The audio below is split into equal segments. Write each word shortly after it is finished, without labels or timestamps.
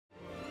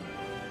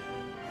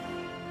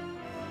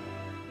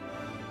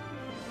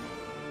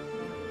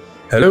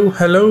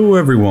Hello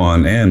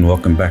everyone, and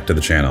welcome back to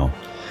the channel.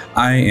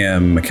 I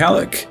am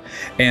McAllik,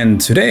 and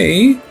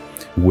today,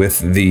 with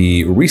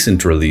the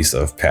recent release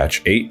of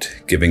patch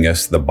 8, giving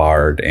us the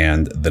Bard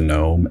and the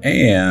Gnome,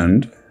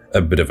 and a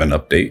bit of an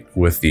update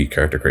with the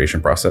character creation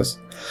process,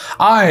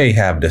 I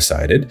have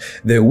decided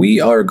that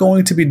we are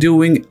going to be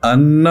doing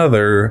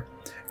another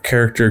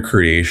character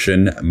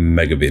creation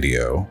mega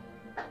video.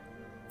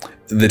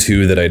 The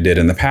two that I did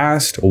in the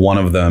past, one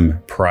of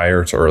them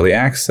prior to early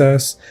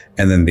access,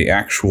 and then the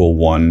actual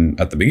one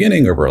at the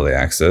beginning of early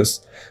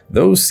access,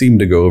 those seem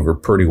to go over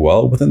pretty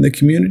well within the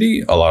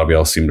community. A lot of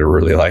y'all seem to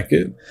really like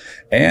it.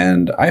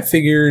 And I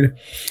figured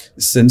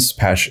since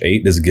patch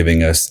 8 is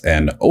giving us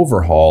an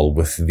overhaul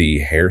with the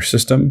hair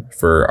system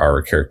for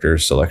our character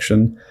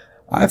selection,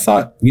 I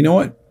thought, you know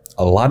what?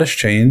 A lot has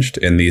changed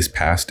in these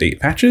past 8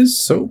 patches,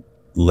 so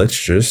let's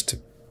just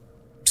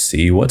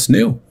see what's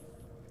new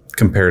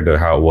compared to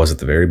how it was at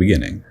the very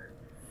beginning.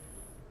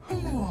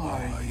 Who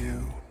are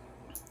you?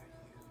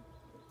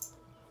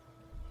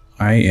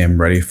 I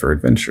am ready for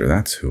adventure.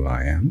 That's who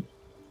I am.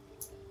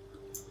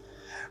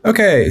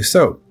 Okay,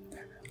 so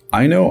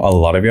I know a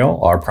lot of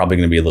y'all are probably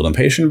going to be a little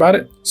impatient about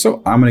it,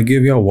 so I'm going to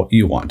give y'all what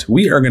you want.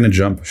 We are going to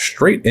jump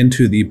straight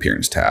into the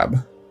appearance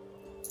tab.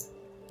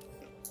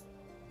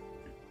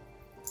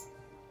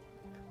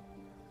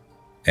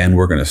 And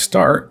we're going to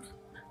start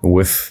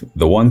with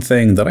the one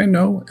thing that I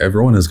know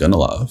everyone is going to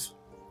love.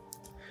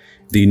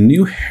 The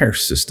new hair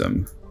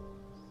system.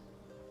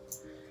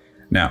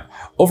 Now,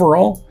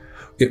 overall,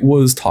 it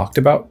was talked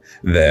about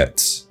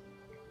that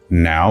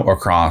now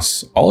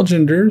across all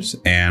genders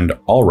and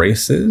all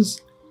races,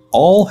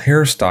 all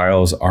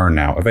hairstyles are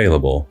now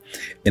available,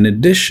 in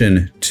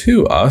addition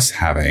to us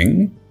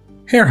having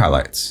hair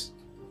highlights,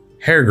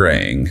 hair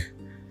graying.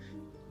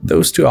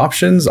 Those two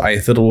options, I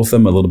fiddled with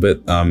them a little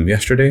bit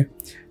yesterday.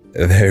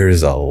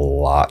 There's a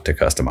lot to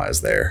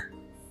customize there.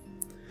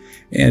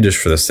 And just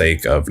for the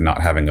sake of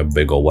not having a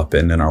big ol'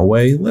 weapon in our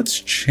way, let's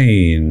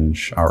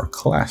change our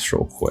class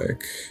real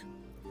quick.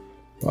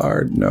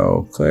 Bard,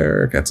 no.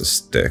 Cleric, that's a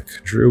stick.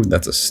 Druid,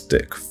 that's a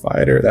stick.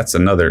 Fighter, that's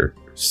another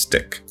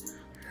stick.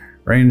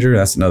 Ranger,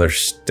 that's another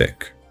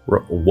stick.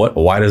 What?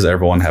 Why does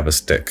everyone have a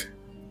stick?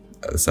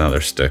 That's another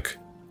stick.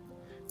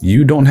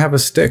 You don't have a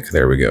stick.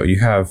 There we go.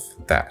 You have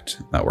that.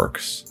 That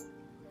works.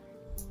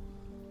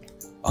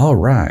 All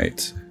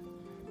right.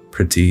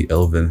 Pretty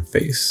elven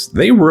face.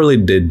 They really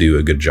did do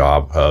a good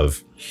job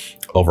of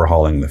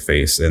overhauling the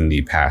face in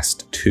the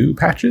past 2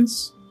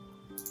 patches.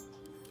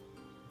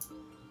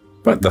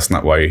 But that's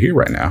not why you're here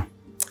right now.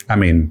 I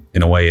mean,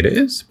 in a way it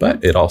is,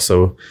 but it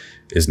also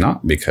is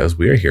not, because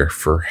we are here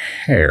for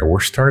hair.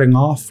 We're starting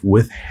off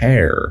with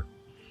hair.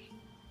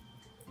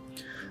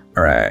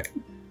 All right.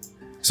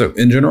 So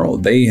in general,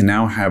 they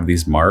now have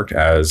these marked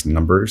as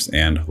numbers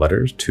and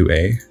letters,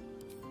 2A,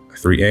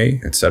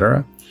 3A,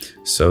 etc.,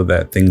 so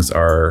that things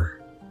are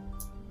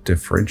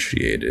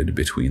differentiated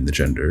between the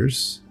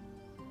genders.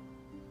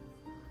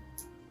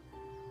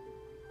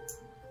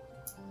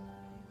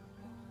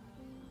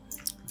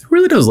 It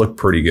really does look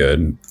pretty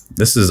good.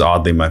 This is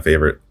oddly my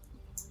favorite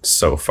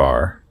so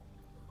far.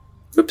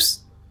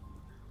 Oops.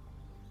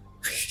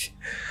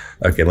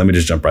 Okay, let me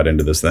just jump right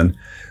into this then.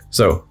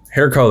 So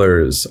hair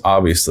colors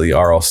obviously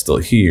are all still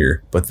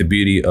here, but the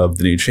beauty of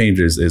the new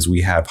changes is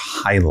we have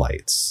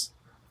highlights.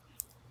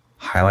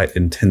 Highlight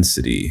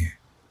intensity.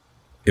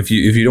 If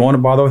you don't want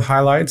to bother with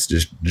highlights,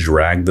 just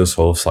drag this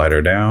whole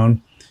slider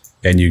down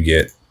and you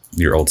get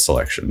your old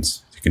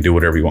selections. You can do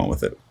whatever you want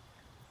with it.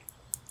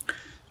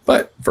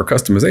 But for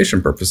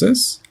customization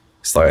purposes,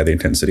 slide the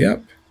intensity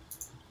up,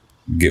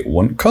 get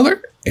one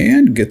color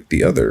and get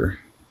the other.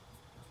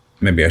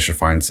 Maybe I should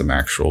find some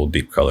actual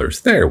deep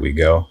colors. There we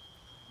go.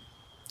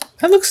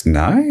 That looks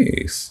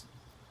nice.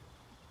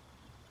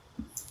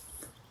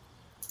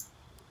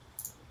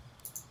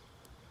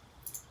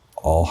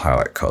 All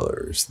highlight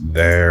colors.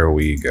 There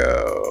we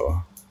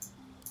go.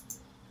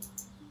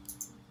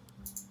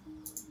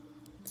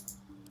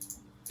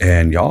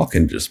 And y'all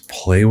can just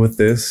play with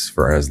this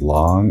for as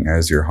long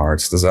as your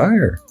heart's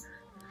desire.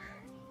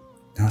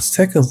 Now let's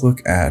take a look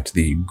at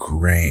the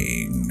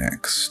graying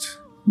next.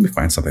 Let me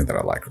find something that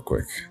I like real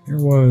quick. There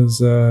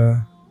was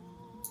a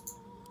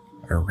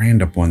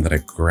random one that I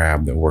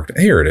grabbed that worked.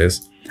 Here it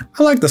is.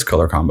 I like this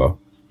color combo.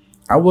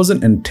 I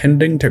wasn't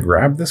intending to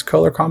grab this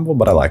color combo,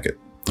 but I like it.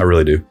 I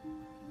really do.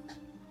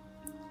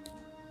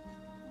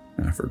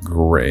 Now for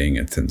graying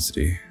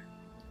intensity.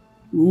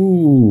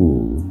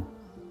 Ooh.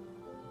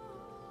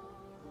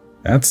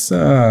 It's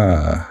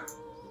a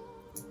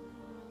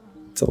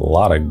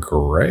lot of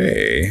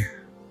gray.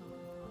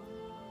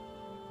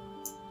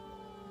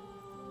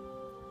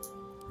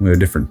 We have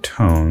different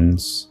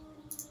tones.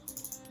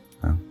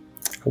 I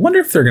wonder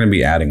if they're going to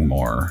be adding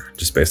more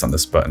just based on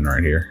this button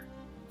right here.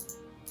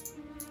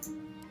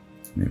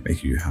 Let me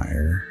make you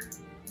higher.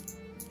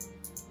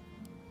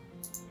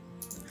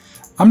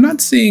 I'm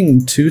not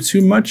seeing too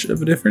much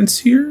of a difference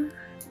here.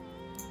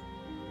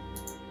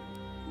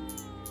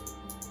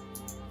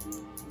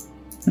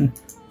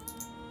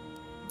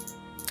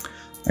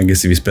 I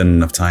guess if you spend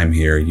enough time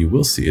here, you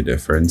will see a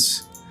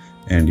difference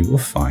and you will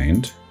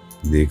find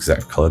the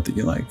exact color that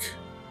you like.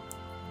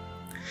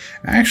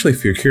 Actually,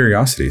 for your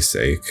curiosity's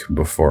sake,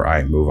 before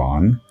I move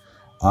on,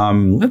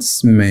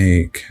 let's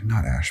make,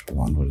 not ash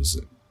blonde, what is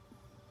it?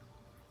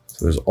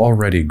 So there's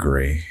already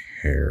gray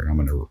hair. I'm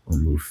gonna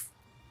remove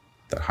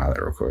that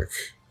highlight real quick.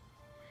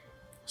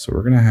 So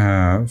we're gonna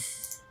have,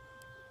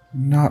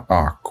 not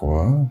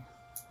aqua,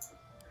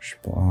 ash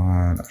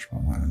blonde,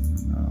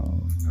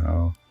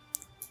 no.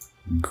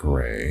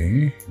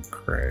 Gray.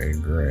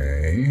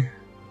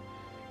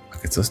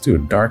 Okay, so let's do a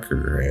darker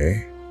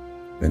gray.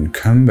 Then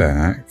come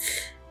back,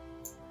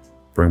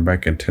 bring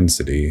back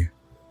intensity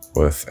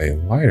with a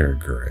lighter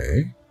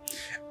gray,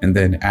 and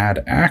then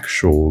add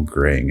actual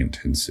graying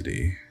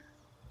intensity.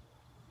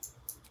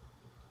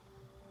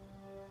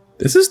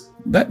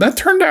 That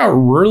turned out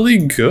really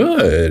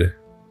good.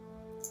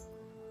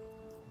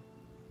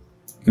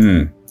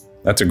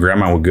 That's a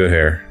grandma with good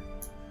hair.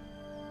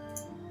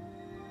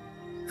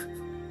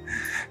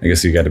 I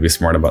guess you got to be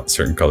smart about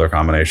certain color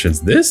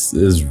combinations. This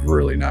is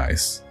really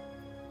nice.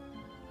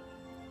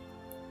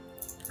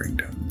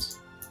 Ringtones.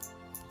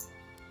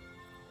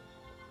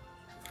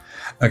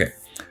 Okay,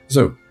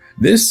 so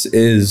this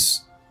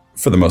is,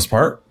 for the most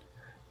part,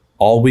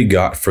 all we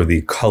got for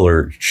the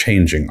color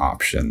changing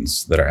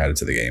options that are added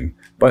to the game.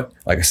 But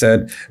like I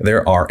said,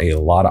 there are a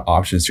lot of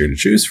options here to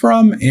choose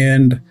from.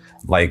 And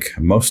like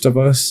most of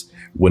us,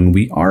 when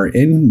we are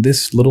in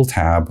this little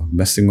tab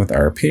messing with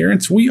our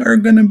appearance, we are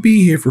going to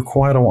be here for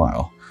quite a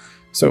while.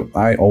 So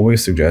I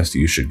always suggest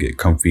you should get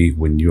comfy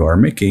when you are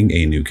making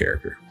a new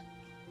character.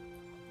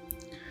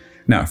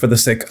 Now, for the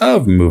sake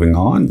of moving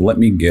on, let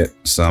me get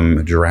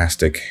some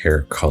drastic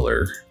hair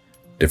color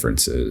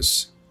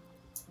differences.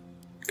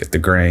 Get the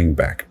graying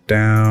back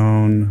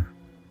down.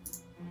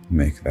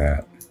 Make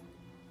that.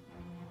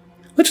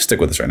 Let's just stick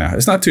with this right now.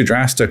 It's not too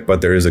drastic,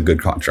 but there is a good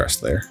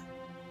contrast there.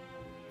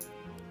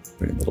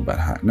 Maybe a little bit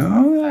high.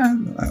 No,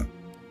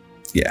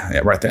 yeah,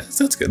 right there.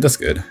 That's good. That's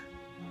good.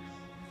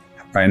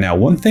 All right, now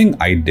one thing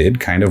I did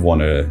kind of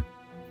want to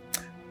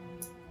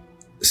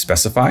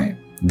specify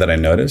that I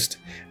noticed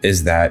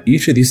is that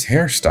each of these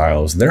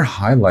hairstyles, their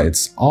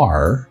highlights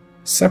are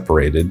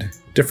separated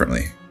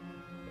differently.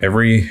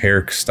 Every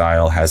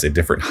hairstyle has a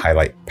different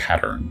highlight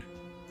pattern.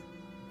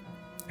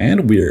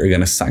 And we're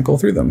going to cycle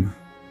through them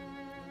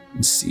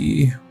and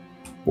see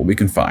what we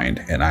can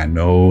find. And I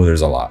know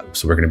there's a lot,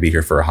 so we're going to be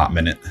here for a hot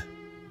minute.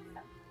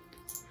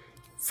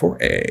 But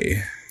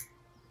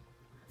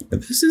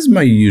this is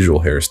my usual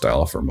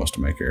hairstyle for most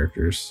of my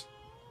characters.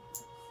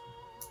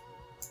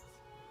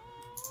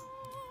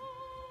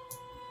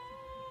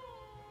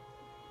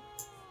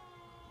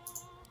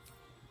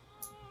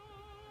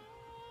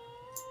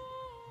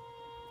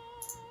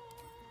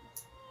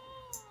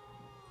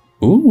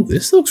 Ooh,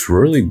 this looks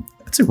really,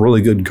 that's a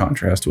really good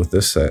contrast with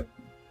this set,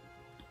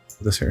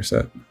 this hair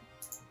set.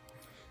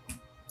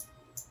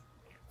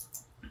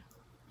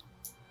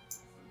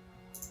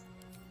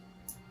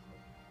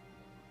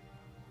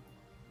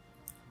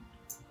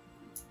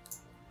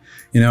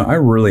 You know, I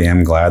really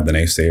am glad the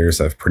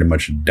naysayers have pretty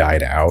much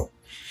died out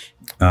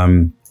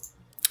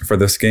for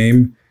this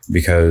game,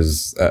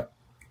 because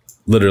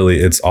literally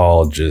it's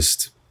all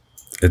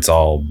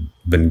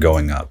been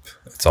going up.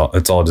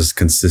 It's all just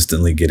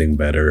consistently getting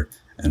better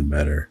and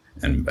better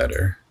and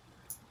better.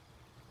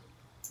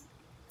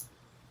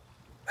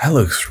 That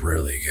looks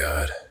really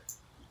good.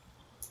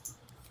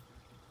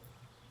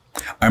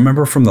 I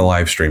remember from the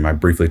live stream, I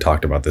briefly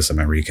talked about this in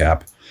my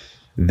recap.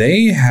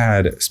 They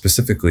had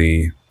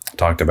specifically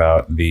talked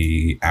about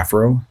the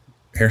Afro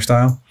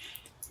hairstyle,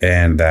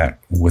 and that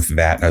with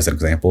that as an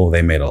example,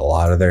 they made a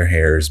lot of their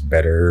hairs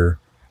better,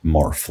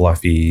 more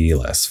fluffy,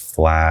 less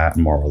flat,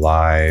 more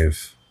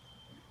alive.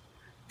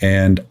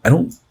 And I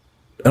don't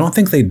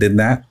think they did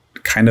that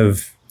kind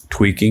of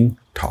tweaking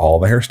to all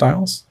the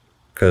hairstyles,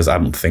 because I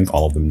don't think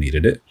all of them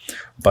needed it.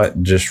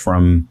 But just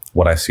from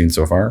what I've seen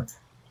so far,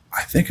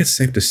 I think it's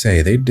safe to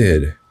say they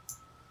did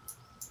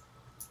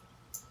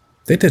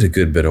a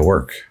good bit of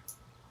work.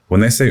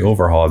 When they say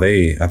overhaul,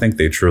 I think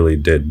they truly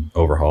did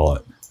overhaul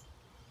it.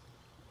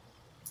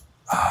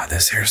 Ah,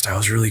 this hairstyle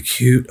is really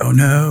cute. Oh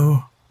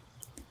no.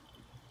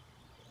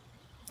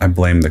 I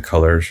blame the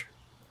colors.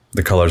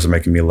 The colors are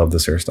making me love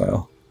this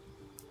hairstyle.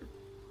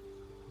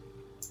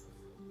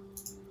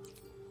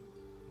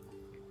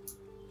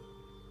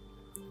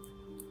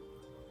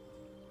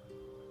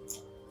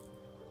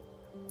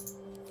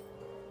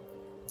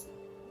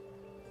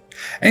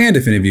 And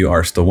if any of you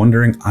are still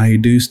wondering, I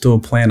do still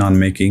plan on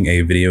making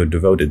a video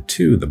devoted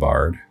to the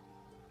Bard.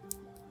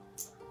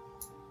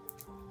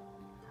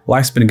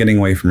 Life's been getting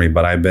away from me,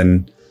 but I've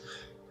been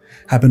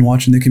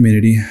watching the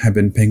community. I've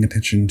been paying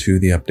attention to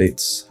the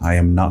updates. I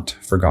am not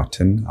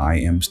forgotten. I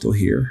am still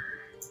here.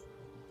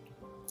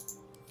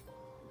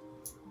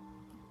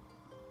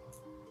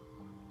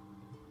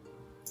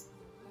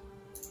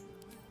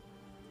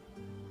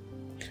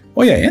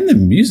 Oh yeah, and the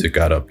music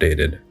got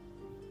updated.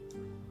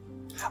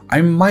 I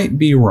might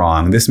be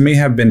wrong. This may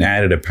have been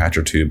added a patch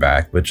or two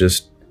back, but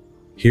just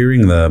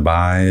Hearing the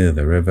by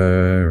the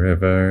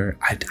river.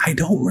 I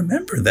don't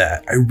remember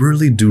that. I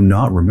really do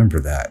not remember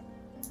that.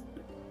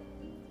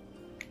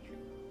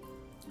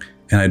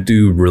 And I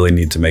do really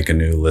need to make a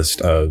new list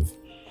of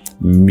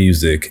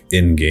music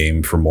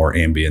in-game for more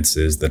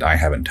ambiences that I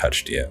haven't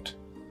touched yet.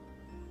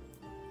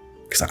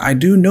 Because I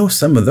do know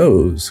some of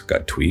those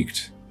got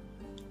tweaked.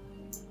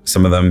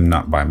 Some of them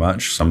not by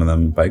much, some of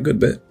them by a good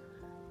bit.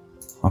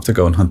 I'll have to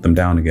go and hunt them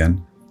down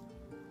again.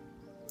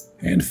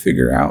 And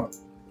figure out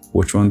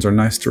which ones are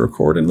nice to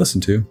record and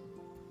listen to.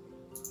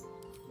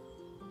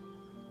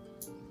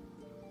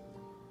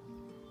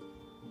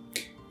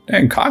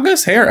 Dang,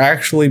 Kaga's hair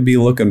actually be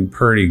looking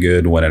pretty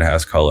good when it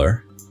has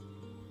color.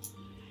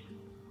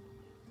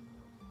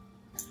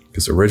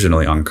 Because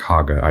originally on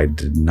Kaga, I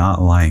did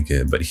not like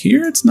it, but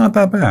here it's not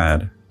that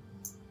bad.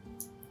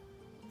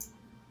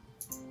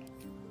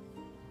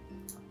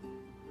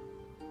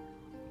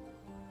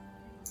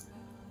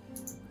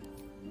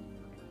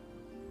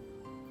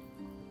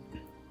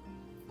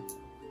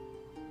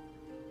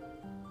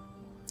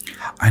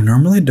 I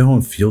normally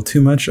don't feel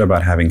too much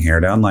about having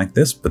hair down like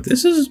this, but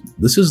this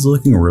is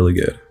looking really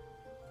good.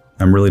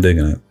 I'm really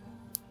digging it.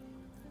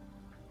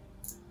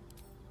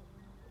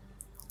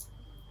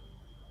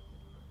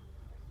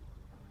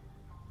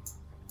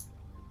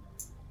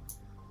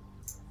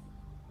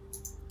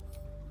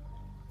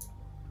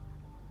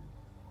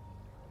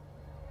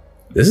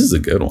 This is a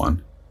good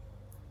one.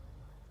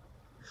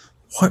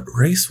 What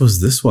race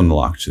was this one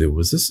locked to?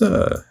 Was this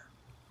a...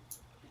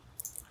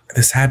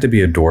 This had to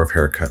be a dwarf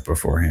haircut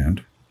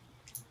beforehand.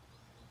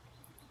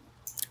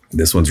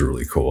 This one's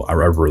really cool. I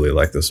really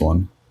like this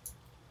one.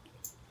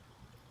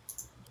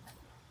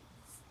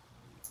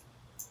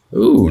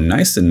 Ooh,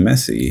 nice and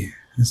messy.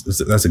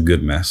 That's a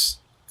good mess.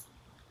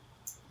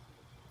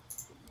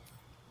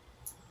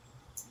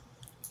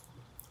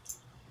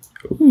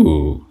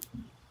 Ooh.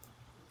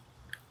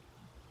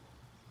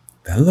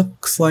 That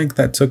looks like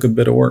that took a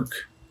bit of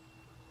work.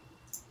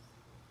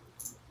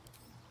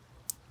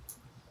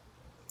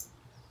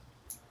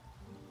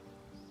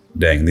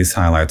 Dang, these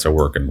highlights are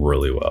working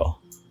really well.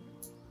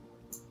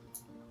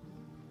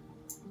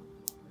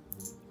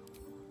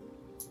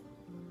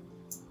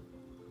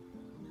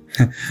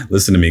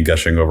 Listen to me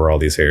gushing over all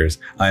these hairs.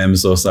 I am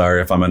so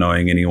sorry if I'm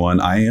annoying anyone.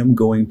 I am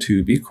going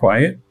to be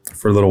quiet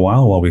for a little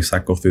while we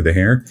cycle through the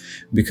hair,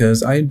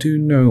 because I do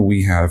know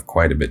we have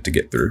quite a bit to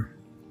get through.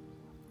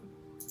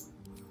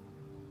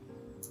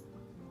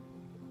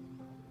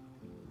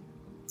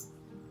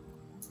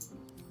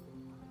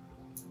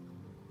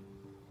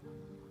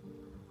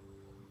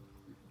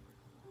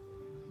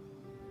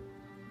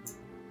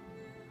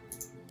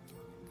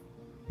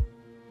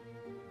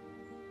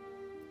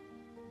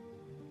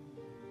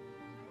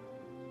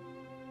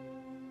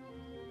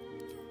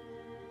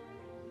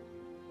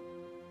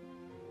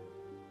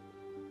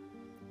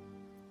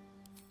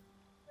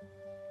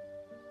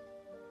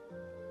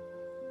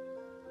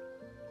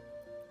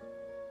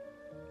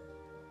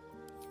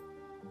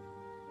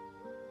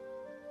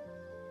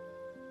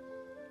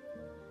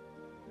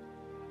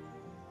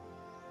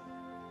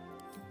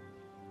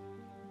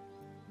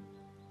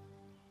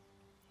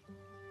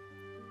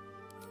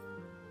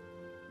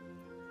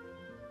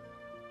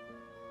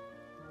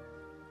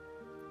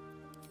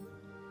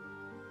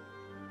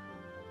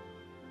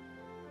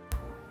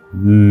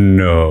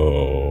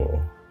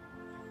 No,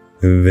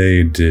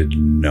 they did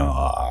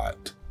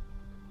not.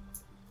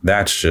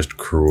 That's just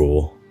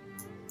cruel.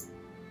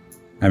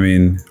 I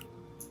mean,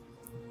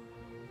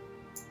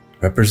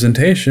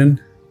 representation.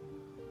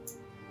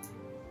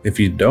 If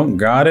you don't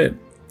got it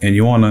and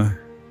you want to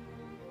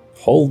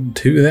hold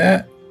to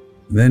that,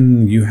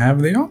 then you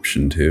have the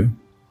option to.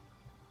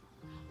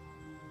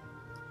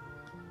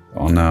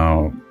 Oh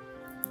no,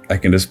 I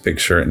can just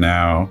picture it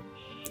now.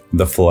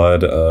 The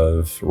flood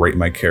of rate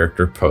my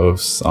character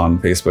posts on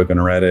Facebook and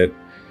Reddit.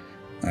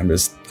 I'm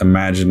just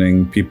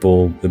imagining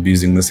people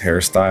abusing this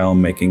hairstyle,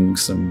 making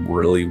some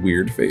really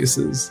weird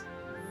faces.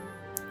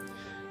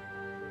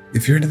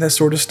 If you're into that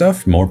sort of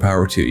stuff, more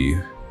power to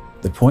you.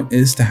 The point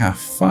is to have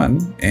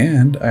fun,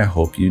 and I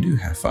hope you do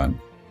have fun.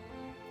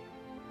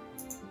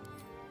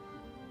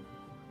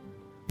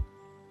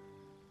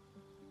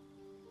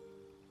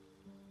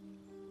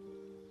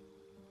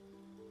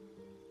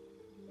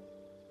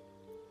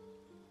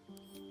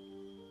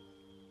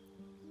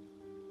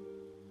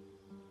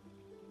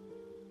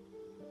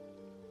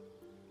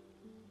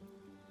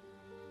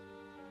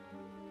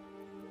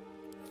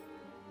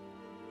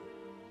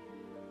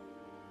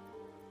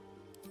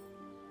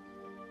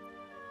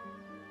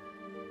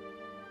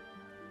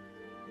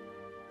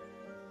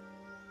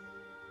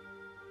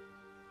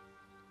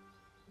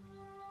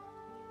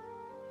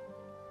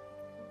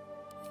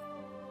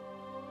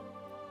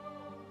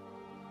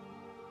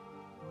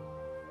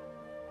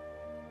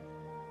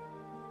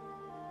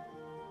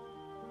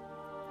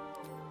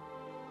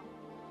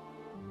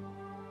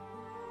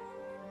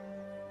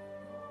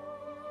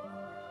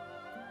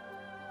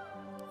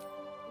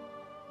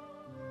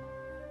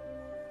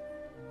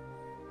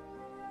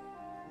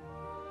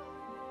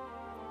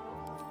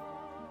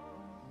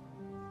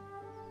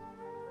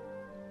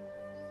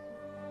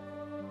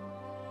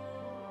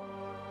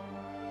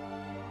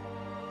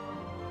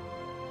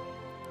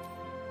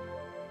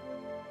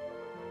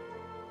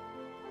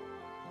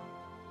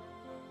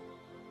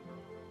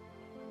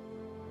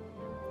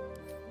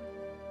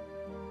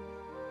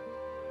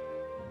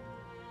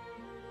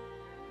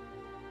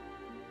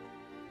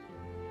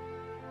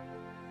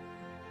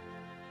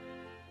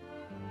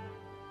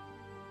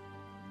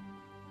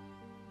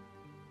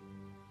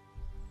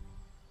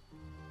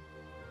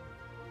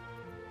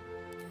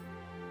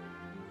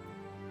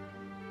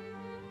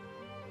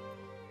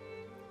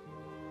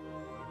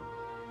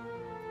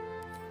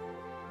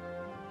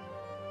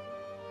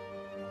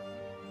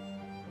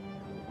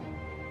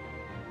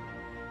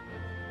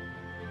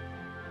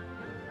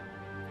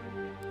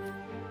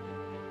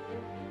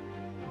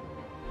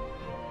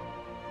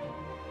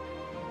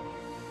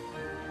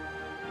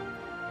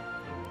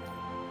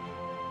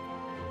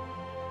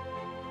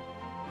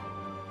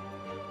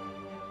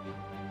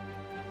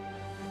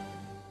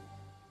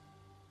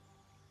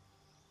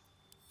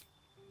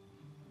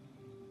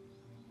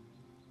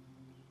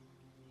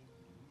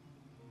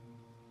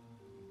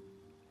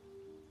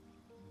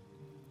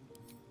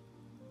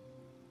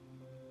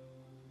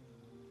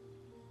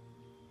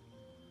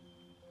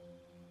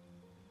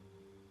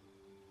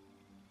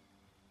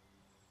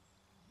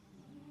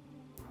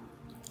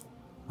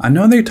 I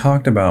know they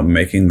talked about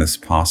making this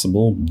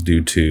possible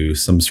due to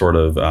some sort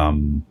of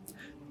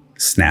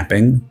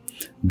snapping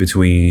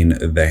between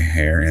the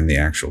hair and the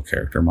actual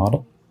character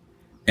model.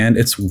 And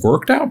it's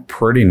worked out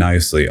pretty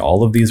nicely.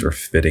 All of these are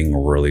fitting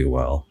really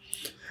well.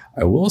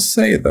 I will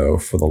say though,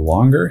 for the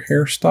longer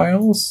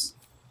hairstyles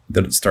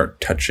that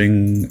start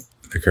touching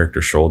the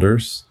character's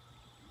shoulders,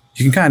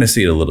 you can kind of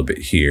see it a little bit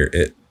here.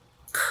 It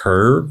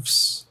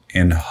curves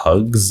and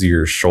hugs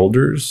your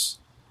shoulders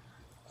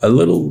a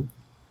little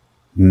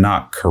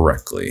not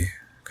correctly.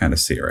 Kind of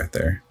see it right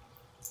there.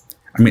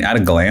 I mean, at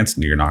a glance,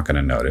 you're not going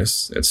to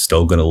notice. It's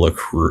still going to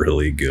look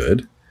really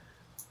good.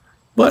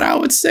 But I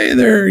would say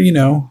they're,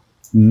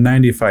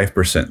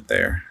 95%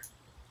 there.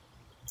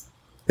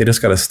 They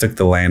just got to stick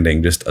the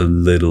landing just a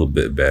little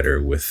bit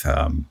better with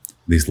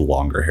these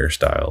longer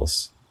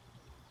hairstyles.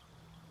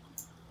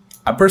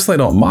 I personally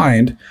don't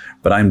mind,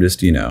 but I'm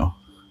just, a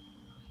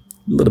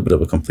little bit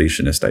of a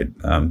completionist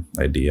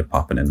idea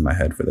popping in my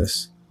head for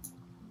this.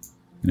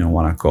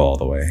 Why not go all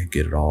the way,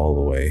 get it all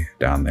the way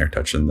down there,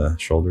 touching the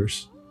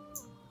shoulders.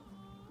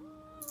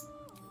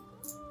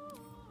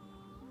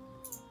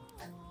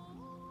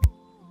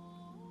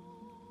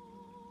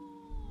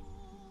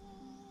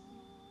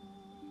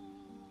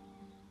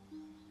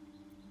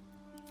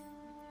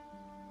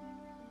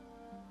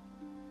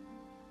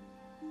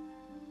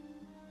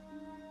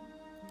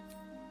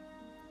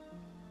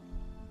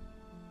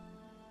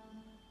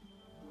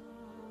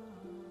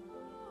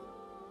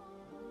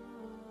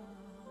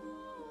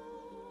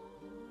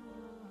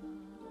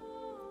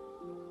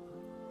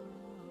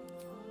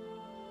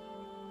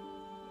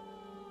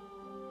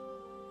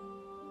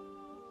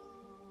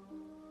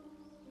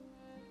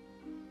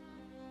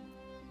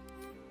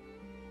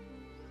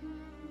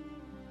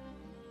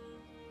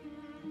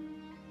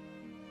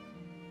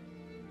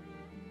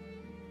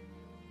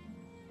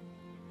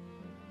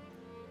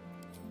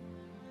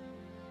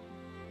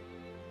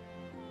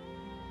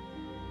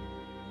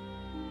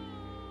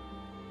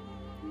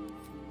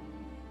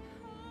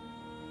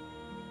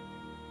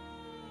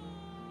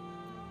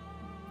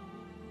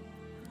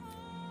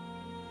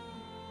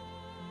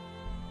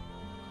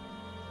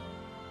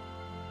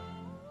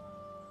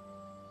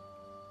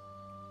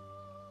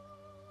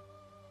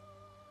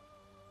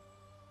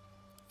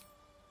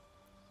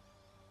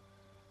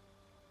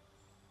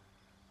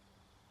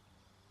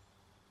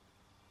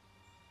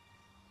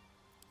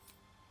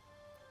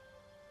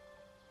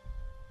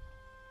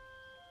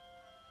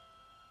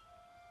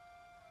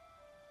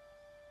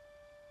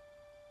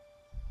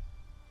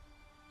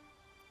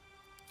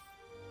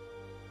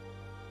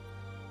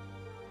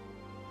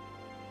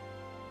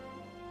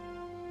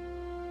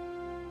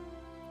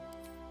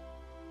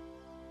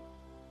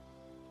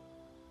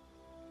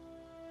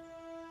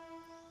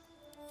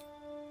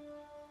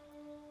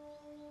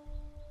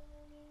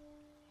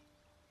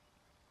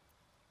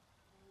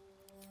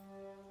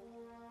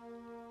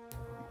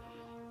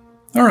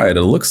 All right,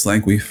 it looks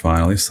like we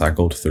finally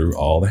cycled through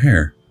all the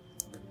hair.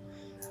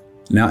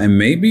 Now, it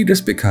may be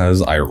just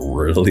because I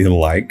really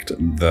liked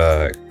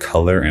the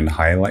color and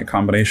highlight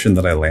combination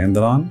that I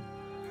landed on,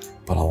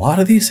 but a lot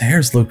of these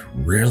hairs looked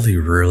really,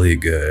 really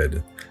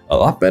good. A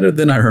lot better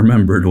than I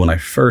remembered when I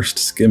first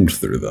skimmed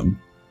through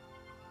them.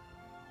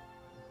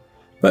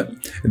 But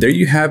there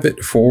you have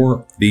it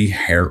for the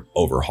hair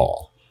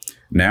overhaul.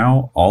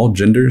 Now, all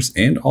genders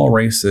and all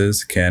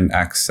races can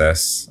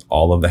access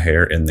all of the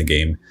hair in the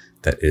game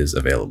that is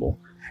available.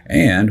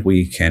 And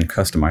we can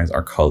customize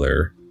our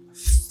color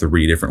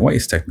 3 different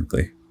ways,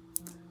 technically.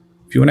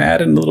 If you want to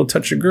add in a little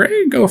touch of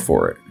gray, go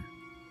for it.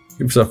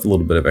 Give yourself a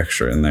little bit of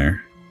extra in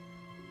there.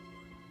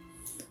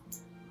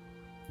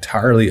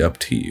 Entirely up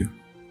to you.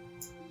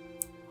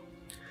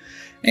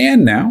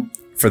 And now,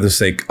 for the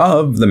sake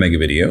of the mega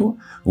video,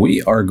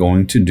 we are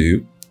going to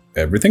do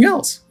everything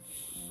else.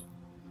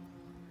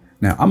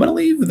 Now, I'm going to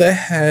leave the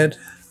head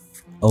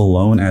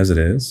alone as it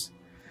is,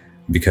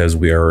 because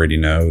we already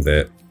know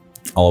that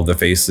all of the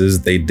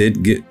faces, they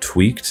did get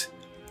tweaked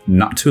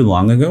not too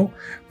long ago,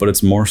 but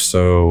it's more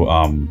so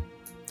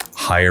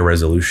higher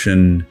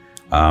resolution,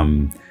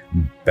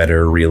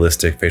 better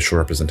realistic facial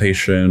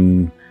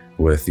representation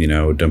with,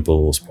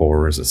 dimples,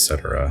 pores,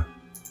 etc.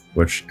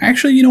 Which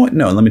actually, you know what?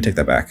 No, let me take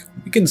that back.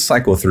 We can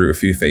cycle through a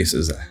few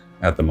faces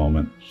at the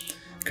moment,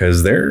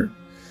 because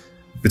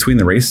between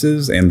the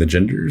races and the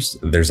genders,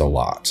 there's a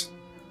lot.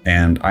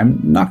 And I'm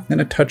not going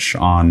to touch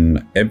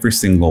on every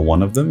single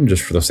one of them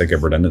just for the sake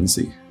of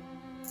redundancy.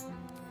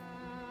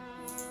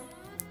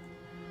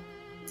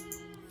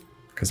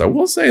 Because I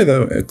will say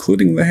though,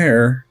 including the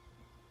hair,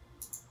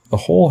 the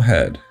whole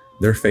head,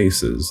 their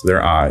faces,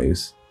 their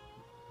eyes,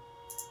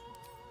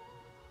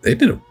 they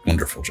did a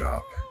wonderful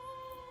job.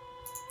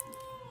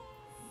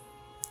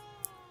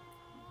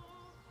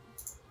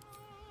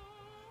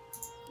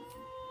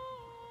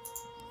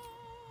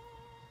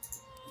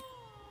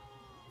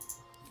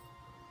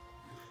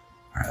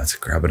 All right, let's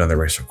grab another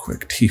race real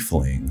quick.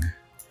 Tiefling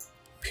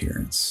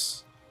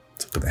appearance.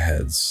 Let's look at the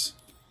heads.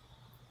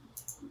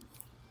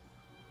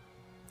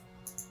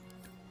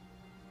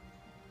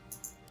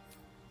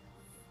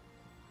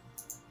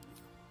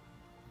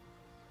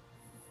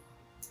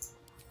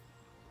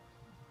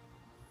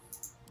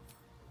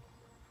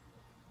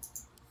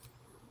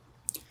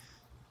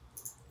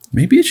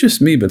 Maybe it's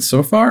just me, but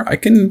so far I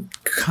can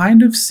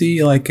kind of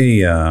see like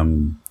a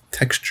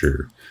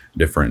texture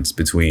difference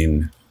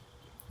between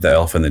the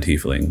elf and the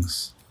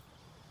tieflings.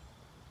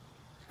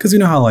 Because you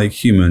know how like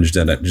humans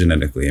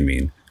genetically, I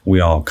mean,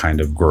 we all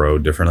kind of grow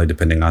differently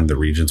depending on the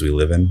regions we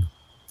live in.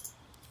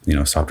 You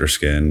know, softer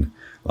skin,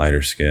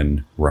 lighter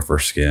skin, rougher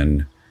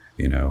skin,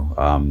 you know,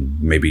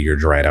 maybe you're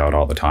dried out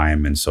all the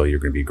time and so you're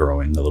going to be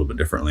growing a little bit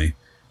differently.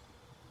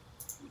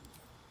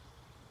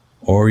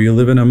 Or you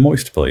live in a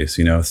moist place,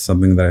 you know,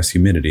 something that has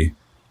humidity.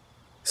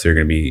 So you're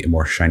going to be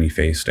more shiny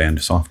faced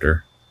and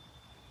softer.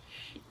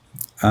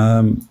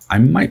 I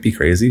might be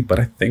crazy, but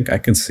I think I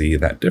can see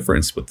that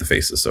difference with the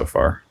faces so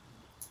far.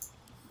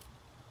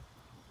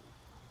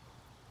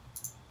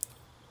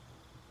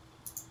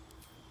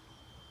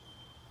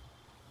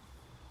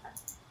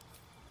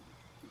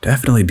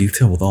 Definitely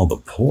detail with all the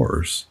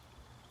pores.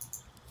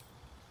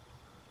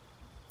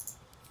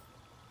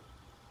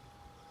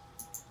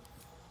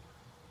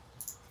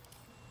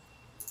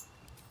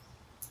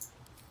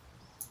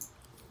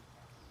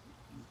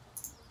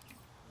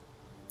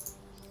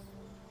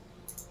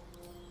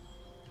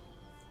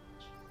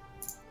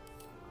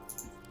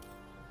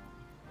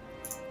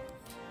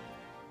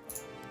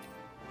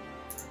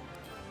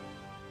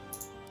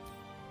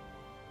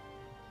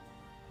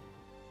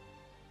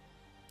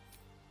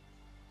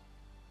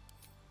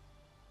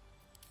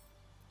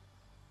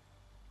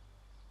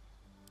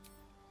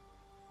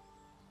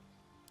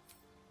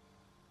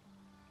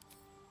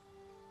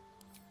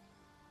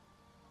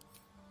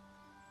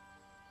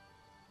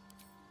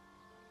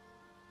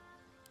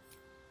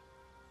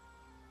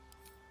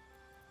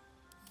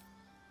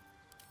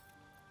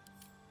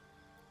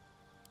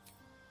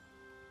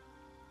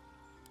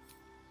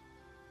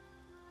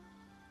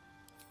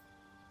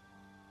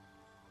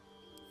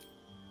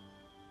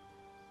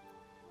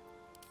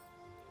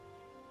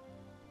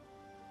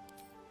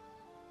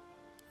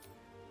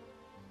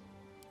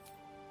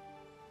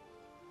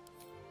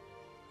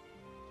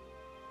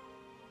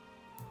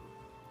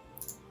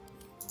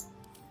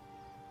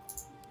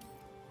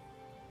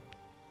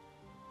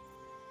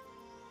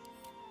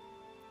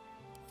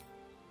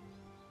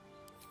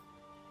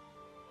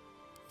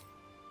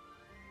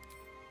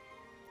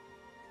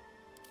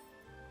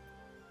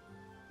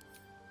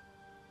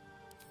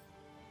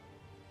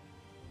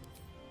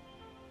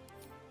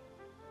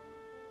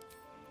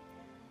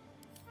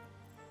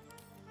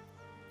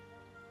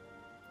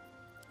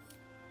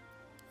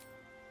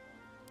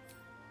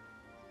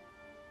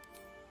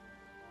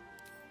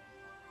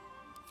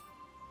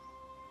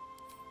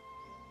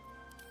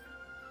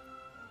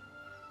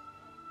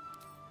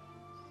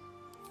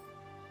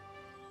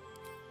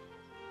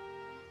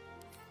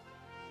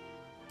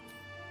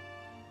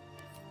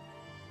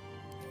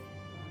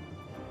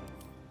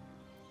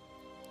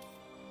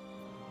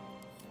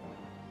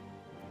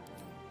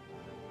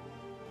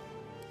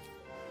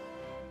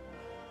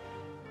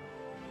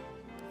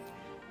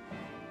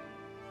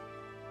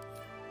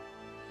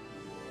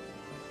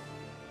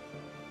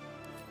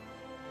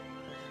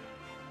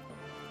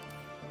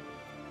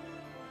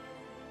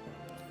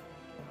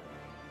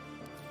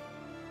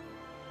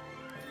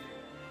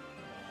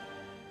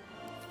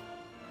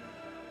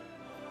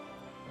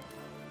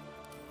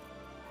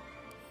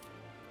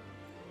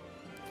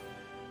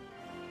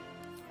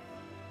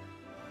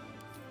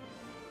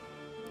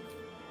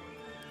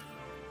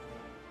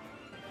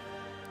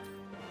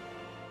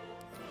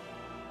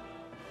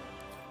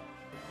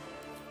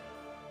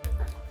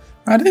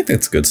 I think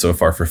that's good so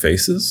far for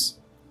faces.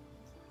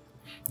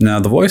 Now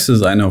the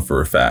voices, I know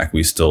for a fact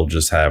we still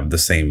just have the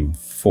same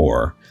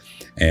 4,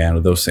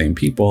 and those same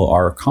people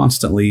are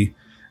constantly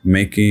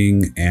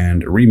making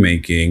and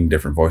remaking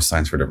different voice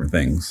lines for different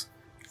things.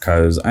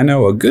 Because I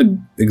know a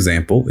good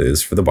example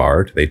is for the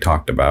Bard. They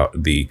talked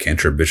about the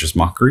cantrip Vicious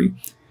Mockery.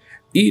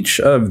 Each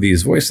of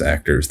these voice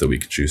actors that we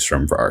could choose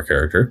from for our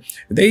character,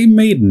 they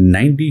made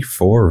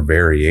 94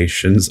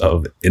 variations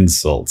of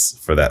insults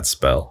for that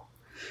spell.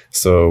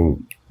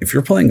 So if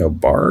you're playing a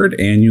Bard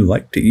and you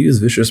like to use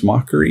Vicious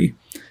Mockery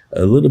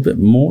a little bit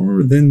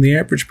more than the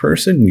average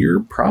person,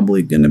 you're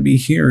probably going to be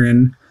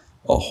hearing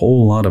a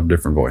whole lot of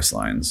different voice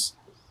lines.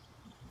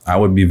 I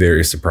would be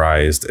very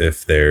surprised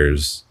if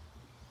there's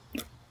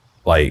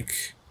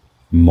like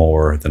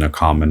more than a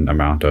common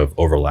amount of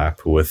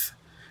overlap with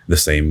the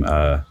same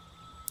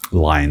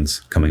lines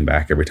coming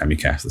back every time you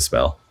cast the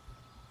spell.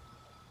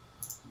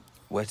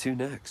 Where to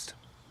next?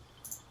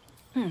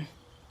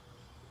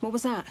 What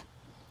was that?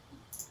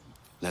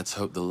 Let's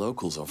hope the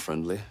locals are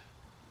friendly.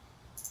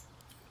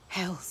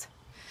 Hells.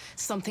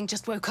 Something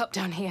just woke up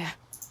down here.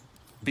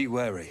 Be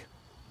wary.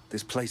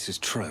 This place is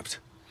trapped.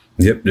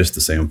 Yep, just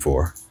the same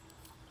 4.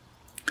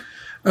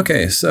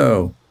 Okay,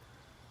 so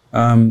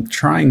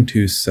trying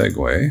to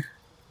segue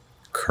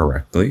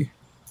correctly.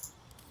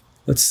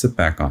 Let's sit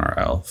back on our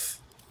elf.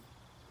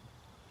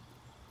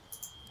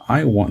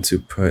 I want to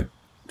put,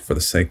 for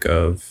the sake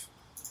of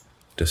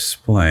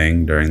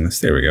displaying during this,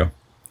 there we go.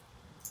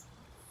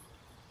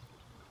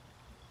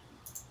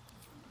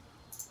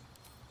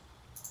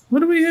 What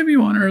did we have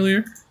you on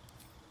earlier?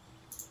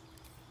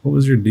 What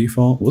was your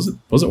default? Was it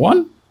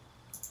 1?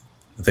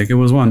 I think it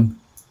was 1.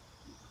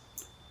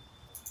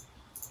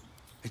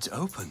 It's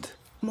opened.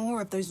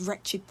 More of those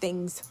wretched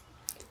things.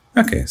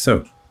 Okay,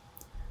 so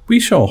we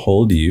shall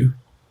hold you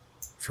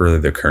for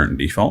the current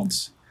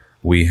defaults.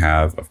 We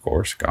have, of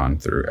course, gone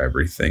through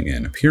everything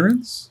in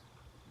appearance,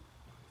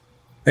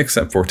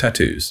 except for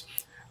tattoos.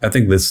 I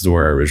think this is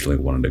where I originally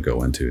wanted to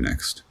go into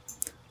next.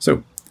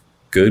 So,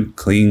 good,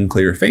 clean,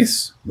 clear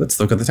face. Let's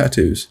look at the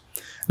tattoos.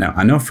 Now,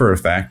 I know for a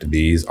fact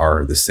these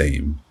are the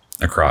same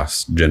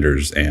across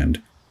genders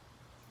and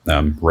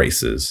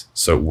races.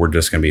 So we're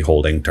just going to be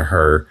holding to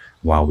her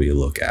while we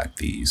look at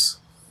these.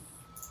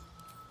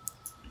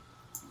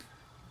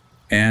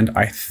 And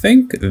I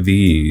think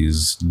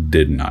these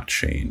did not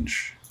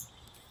change.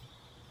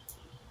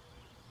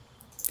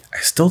 I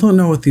still don't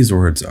know what these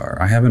words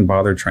are. I haven't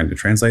bothered trying to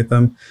translate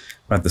them,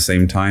 but at the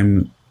same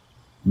time,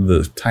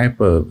 the type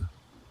of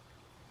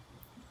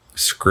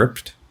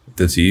script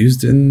that's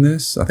used in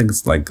this, I think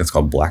it's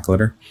called black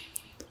letter.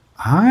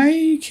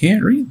 I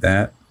can't read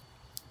that.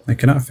 I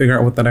cannot figure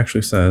out what that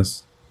actually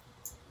says.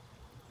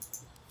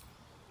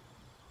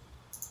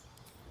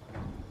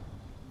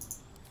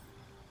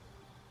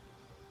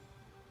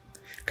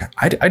 God,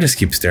 I just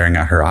keep staring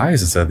at her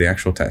eyes instead of the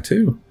actual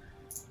tattoo.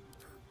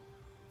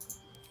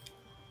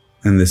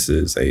 And this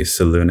is a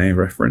Selene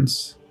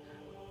reference.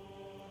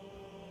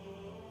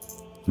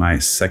 My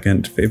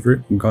second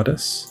favorite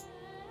goddess.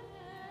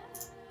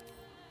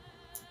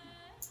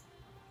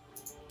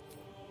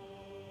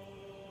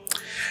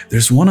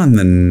 There's one on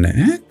the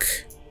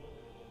neck?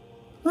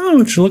 Oh,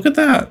 would you look at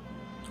that?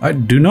 I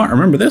do not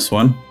remember this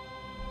one.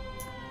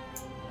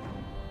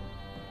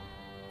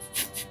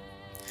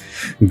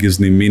 It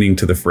gives me meaning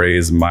to the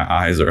phrase, my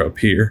eyes are up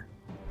here.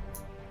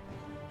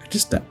 I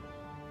just,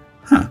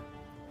 huh.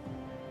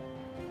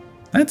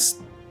 That's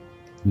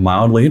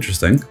mildly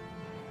interesting.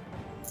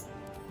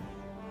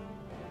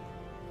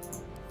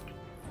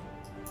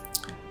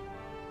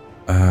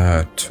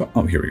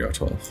 Oh, here we go,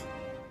 12.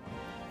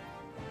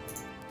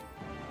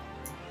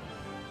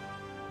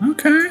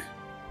 Okay.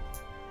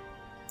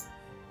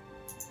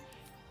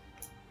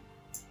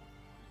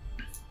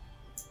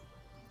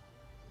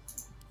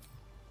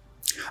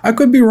 I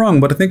could be wrong,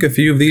 but I think a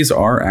few of these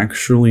are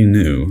actually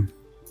new.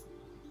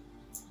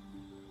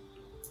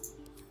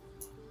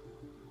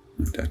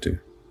 Tattoo.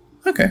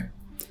 Okay.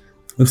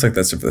 Looks like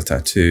that's it for the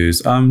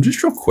tattoos.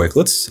 Just real quick,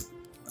 let's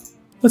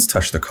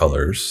touch the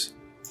colors.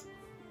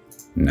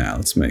 Now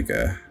let's make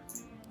a.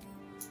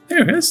 There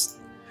it is.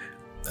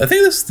 I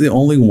think this is the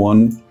only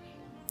one.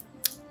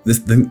 This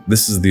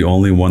is the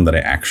only one that I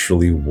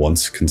actually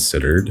once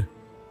considered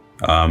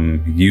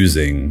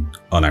using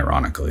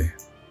unironically.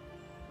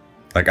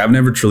 Like, I've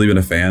never truly been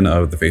a fan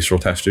of the facial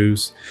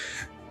tattoos,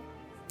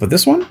 but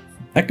this one,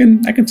 I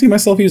can see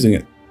myself using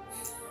it.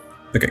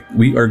 Okay,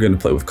 we are going to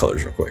play with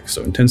colors real quick.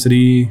 So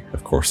intensity,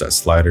 of course, that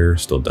slider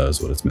still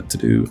does what it's meant to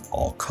do.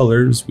 All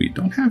colors, we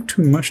don't have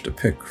too much to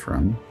pick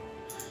from.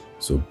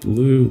 So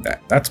blue,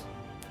 that's.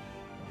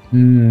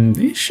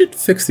 They should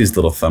fix these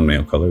little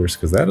thumbnail colors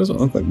because that doesn't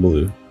look like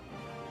blue.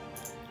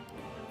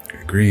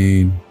 Okay,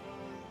 green,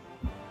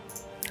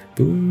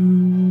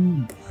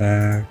 blue,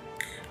 black.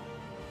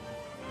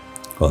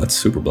 Oh, that's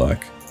super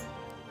black.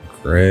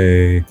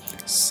 Gray,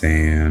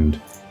 sand,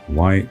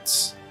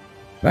 white.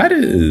 That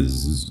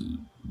is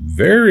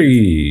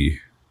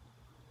very,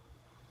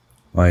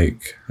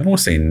 like, I don't want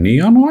to say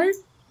neon white,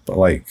 but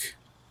like,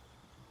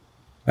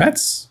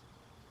 that's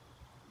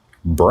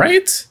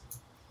bright.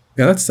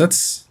 Yeah,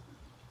 that's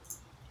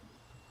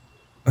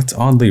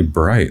oddly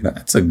bright.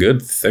 That's a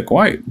good thick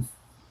white.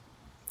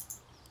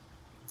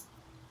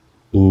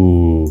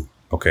 Ooh,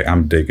 okay,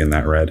 I'm digging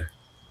that red.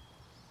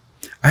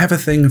 I have a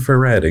thing for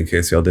red, in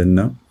case y'all didn't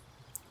know.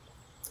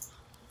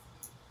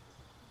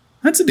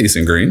 That's a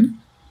decent green.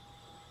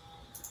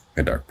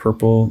 Okay, dark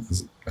purple.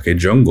 Okay,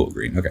 jungle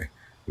green. Okay,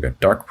 we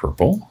got dark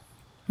purple.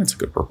 That's a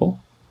good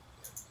purple.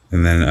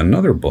 And then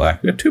another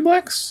black. We got 2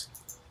 blacks.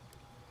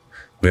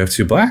 We have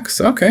 2 blacks.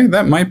 Okay,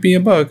 that might be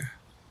a bug.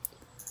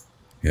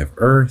 We have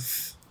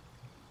earth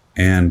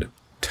and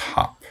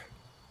top.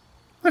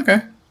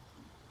 Okay.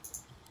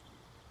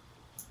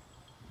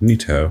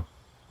 Neato.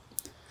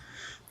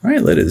 All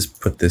right, let us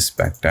put this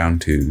back down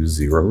to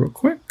 0 real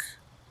quick.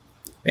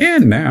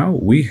 And now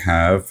we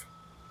have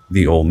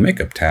the old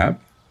makeup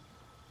tab.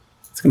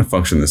 It's going to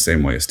function the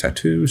same way as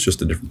tattoos,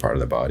 just a different part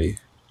of the body.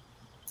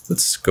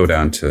 Let's go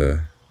down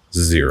to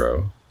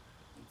 0.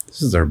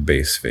 This is our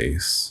base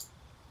face.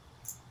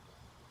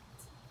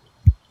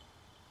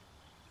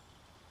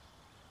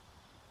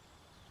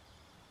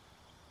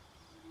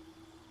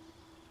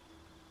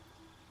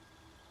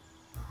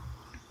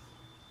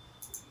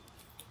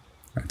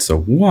 All right, so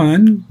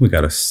 1, we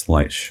got a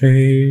slight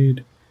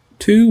shade.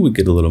 2, we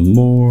get a little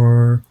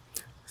more.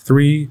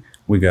 3,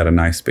 we got a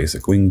nice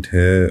basic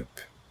wingtip.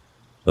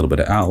 A little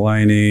bit of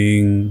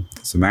outlining.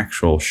 Some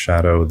actual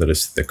shadow that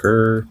is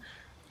thicker.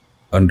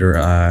 Under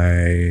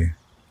eye.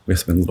 We have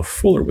something a little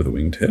fuller with a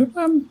wingtip.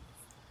 A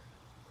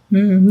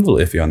little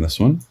iffy on this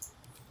one.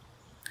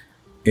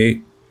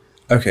 8,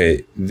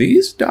 Okay,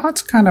 these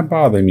dots kind of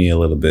bother me a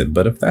little bit,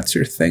 but if that's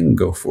your thing,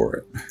 go for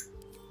it.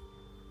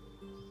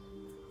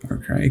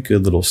 Okay,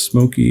 good little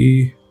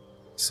smoky,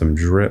 some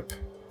drip.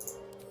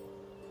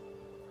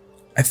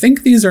 I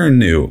think these are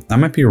new. I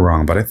might be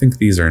wrong, but I think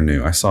these are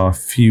new. I saw a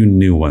few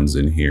new ones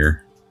in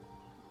here.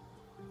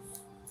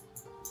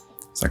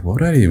 It's like,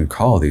 what would I even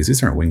call these?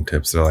 These aren't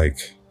wingtips. They're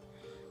like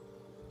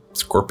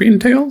scorpion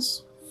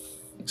tails?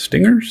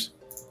 Stingers?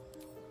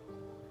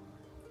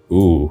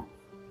 Ooh.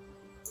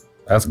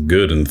 That's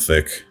good and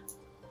thick.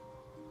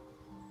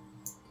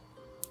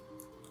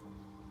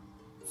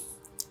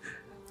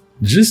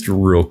 Just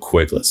real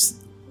quick,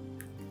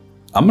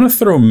 I'm gonna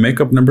throw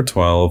makeup number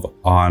 12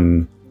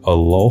 on a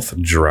Loth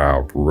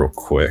Drow real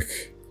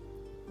quick.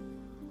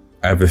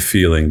 I have a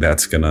feeling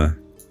that's gonna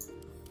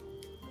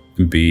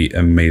be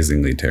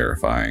amazingly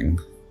terrifying.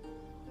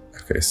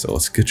 Okay, so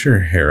let's get your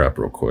hair up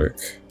real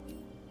quick.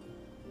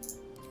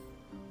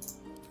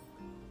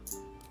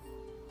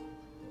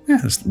 Yeah,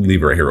 just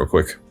leave it right here real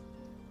quick.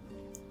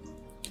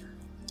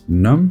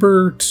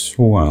 Number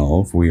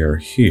 12, we are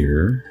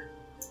here.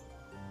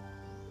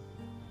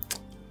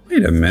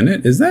 Wait a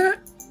minute, is that?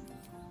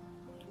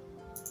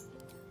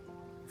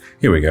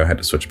 Here we go, I had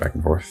to switch back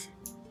and forth.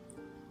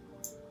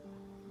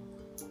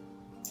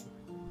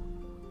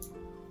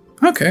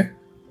 Okay.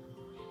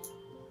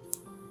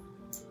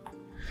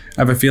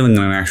 I have a feeling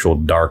in an actual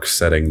dark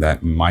setting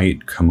that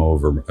might come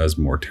over as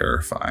more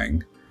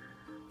terrifying.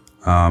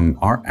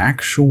 Our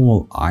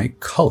actual eye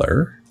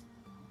color.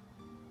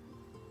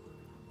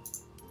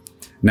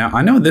 Now,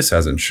 I know this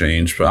hasn't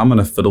changed, but I'm going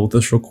to fiddle with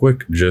this real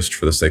quick, just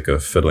for the sake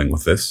of fiddling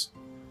with this.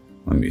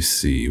 Let me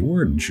see,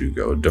 where did you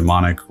go?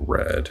 Demonic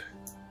red.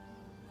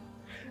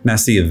 Now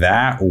see,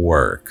 that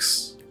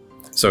works.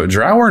 So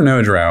drow or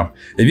no drow,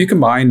 if you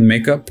combine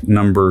makeup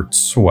number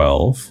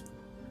 12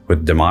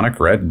 with demonic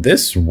red,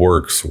 this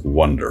works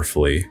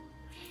wonderfully.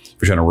 If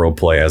you're trying to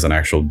roleplay as an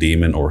actual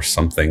demon or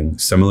something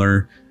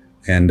similar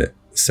and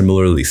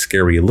similarly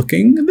scary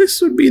looking,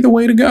 this would be the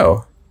way to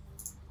go.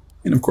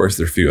 And of course,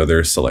 there are a few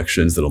other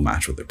selections that'll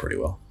match with it pretty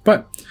well.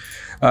 But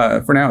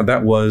for now,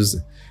 that was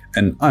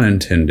an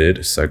unintended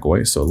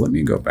segue. So let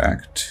me go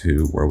back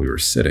to where we were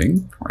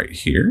sitting right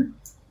here.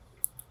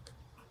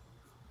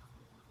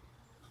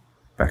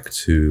 Back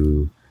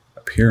to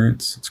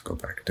appearance. Let's go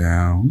back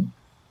down.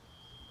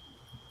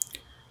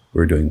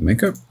 We're doing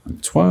makeup.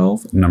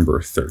 12, number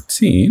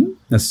 13.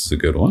 This is a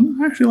good one.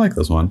 I actually like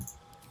this one.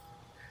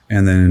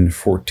 And then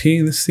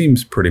 14, this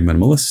seems pretty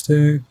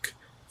minimalistic.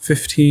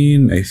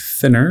 15, a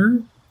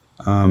thinner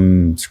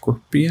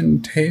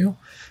scorpion tail.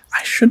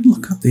 I should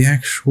look up the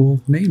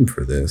actual name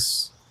for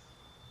this.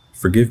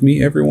 Forgive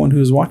me, everyone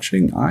who's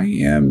watching. I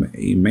am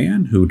a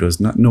man who does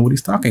not know what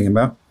he's talking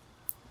about.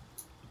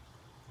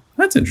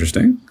 That's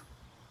interesting.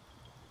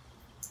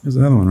 There's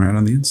another one right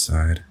on the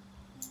inside.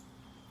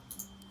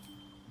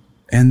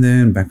 And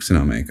then back to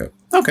no makeup.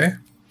 Okay.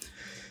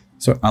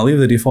 So I'll leave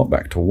the default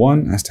back to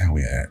 1 as to how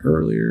we had it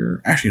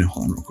earlier. Actually, no,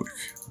 hold on real quick.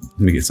 Let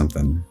me get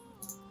something.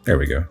 There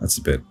we go. That's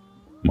a bit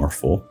more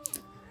full.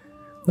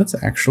 Let's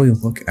actually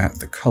look at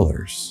the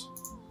colors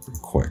real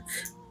quick.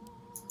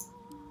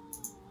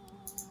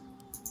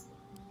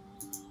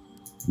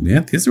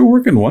 Yeah, these are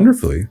working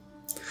wonderfully.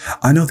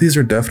 I know these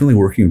are definitely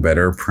working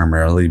better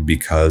primarily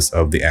because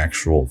of the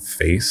actual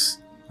face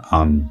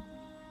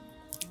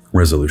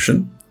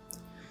resolution.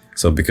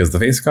 So because the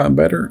face got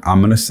better,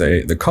 I'm going to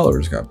say the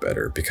colors got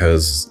better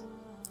because,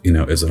 you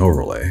know, it's an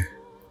overlay.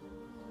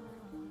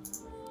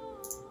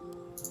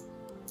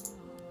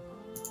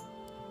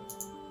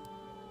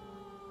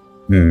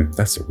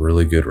 That's a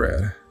really good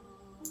red.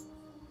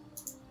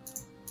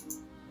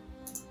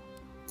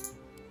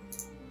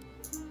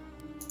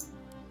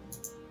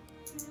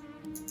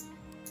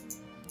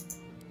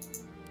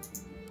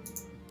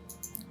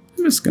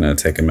 I'm just gonna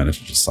take a minute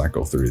to just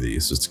cycle through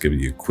these just to give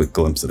you a quick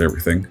glimpse at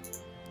everything.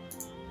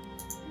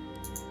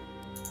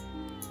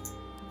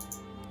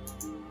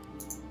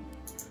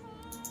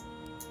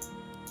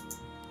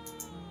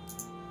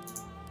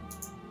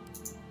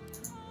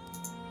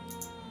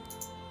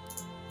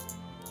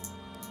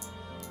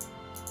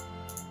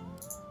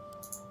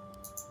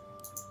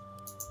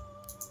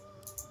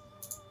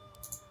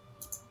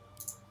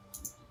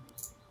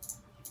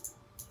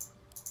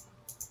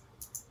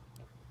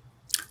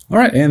 All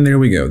right, and there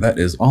we go. That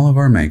is all of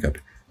our makeup.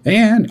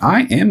 And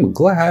I am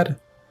glad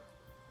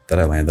that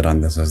I landed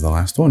on this as the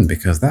last one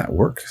because that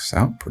works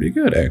out pretty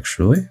good,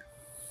 actually.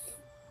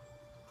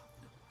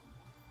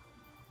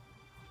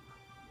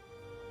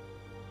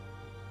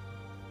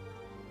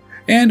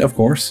 And of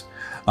course,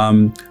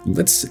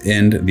 let's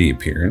end the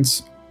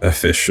appearance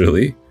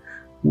officially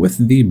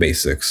with the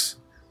basics.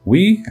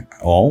 We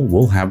all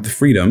will have the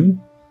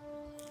freedom,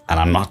 and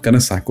I'm not going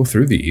to cycle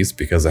through these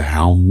because of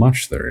how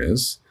much there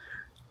is.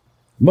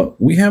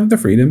 But we have the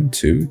freedom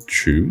to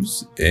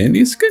choose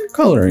any skin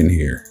color in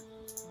here.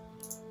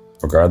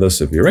 Regardless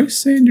of your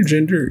race and your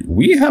gender,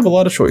 we have a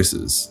lot of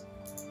choices.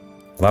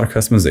 A lot of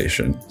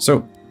customization.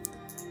 So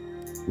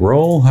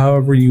roll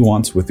however you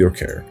want with your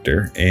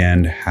character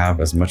and have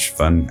as much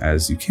fun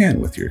as you can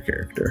with your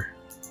character.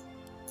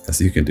 as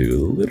you can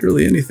do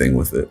literally anything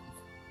with it.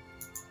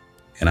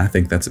 And I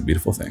think that's a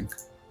beautiful thing.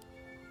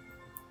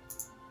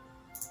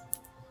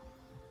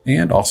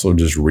 And also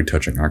just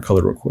retouching our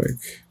color real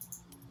quick.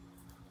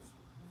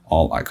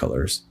 All eye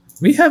colors.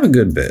 We have a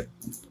good bit.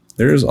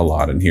 There's a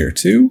lot in here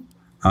too.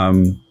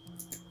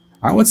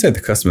 I would say the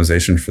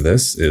customization for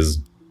this is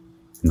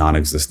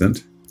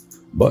non-existent,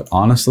 but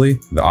honestly,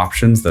 the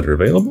options that are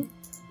available,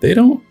 they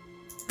don't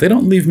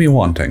leave me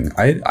wanting.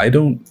 I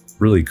don't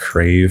really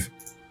crave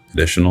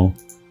additional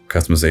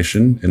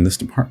customization in this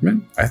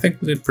department. I think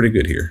they did pretty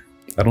good here.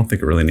 I don't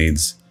think it really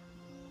needs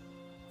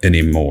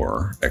any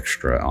more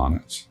extra on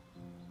it.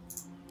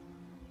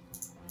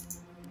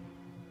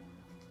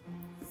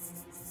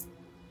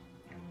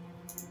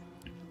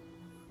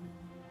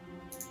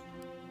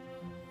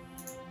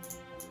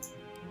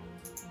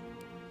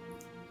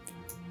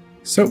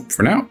 So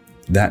for now,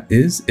 that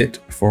is it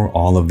for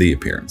all of the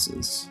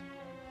appearances.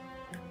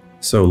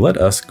 So let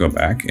us go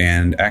back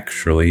and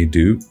actually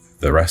do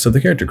the rest of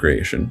the character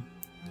creation.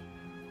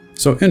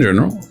 So in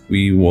general,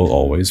 we will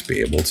always be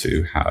able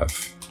to have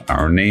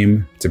our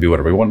name to be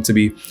whatever we want it to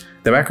be.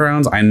 The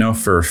backgrounds, I know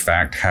for a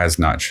fact, has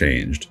not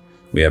changed.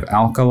 We have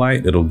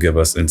Alkalite, it'll give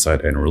us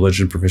insight and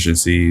religion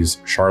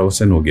proficiencies.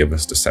 Charlatan will give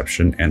us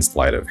deception and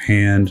sleight of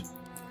hand.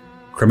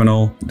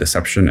 Criminal,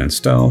 deception and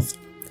stealth.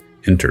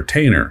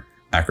 Entertainer,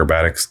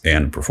 acrobatics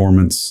and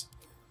performance.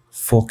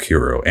 Folk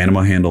hero,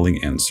 animal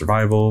handling and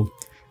survival.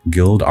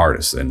 Guild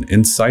artisan,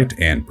 insight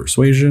and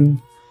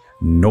persuasion.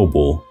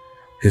 Noble,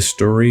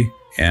 history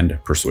and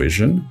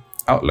persuasion.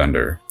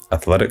 Outlander,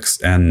 athletics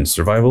and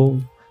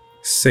survival.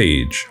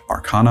 Sage,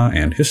 arcana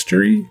and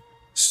history.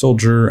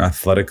 Soldier,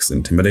 athletics,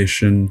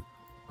 intimidation.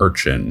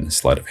 Urchin,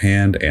 sleight of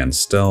hand and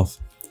stealth.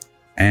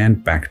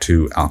 And back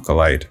to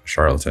Alkalite,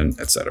 charlatan,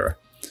 etc.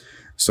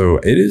 So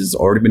it has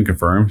already been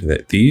confirmed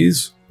that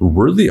these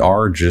really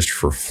are just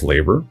for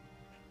flavor.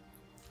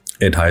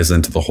 It ties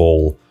into the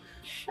whole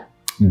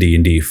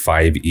D&D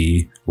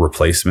 5e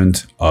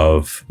replacement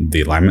of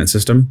the alignment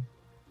system.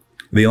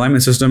 The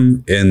alignment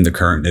system in the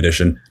current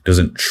edition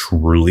doesn't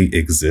truly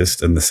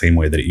exist in the same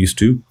way that it used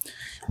to.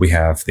 We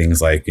have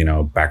things like,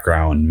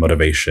 background,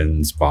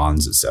 motivations,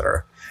 bonds,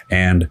 etc.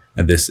 And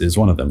this is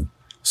one of them.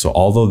 So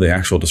although the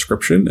actual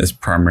description is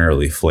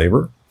primarily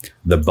flavor,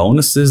 the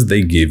bonuses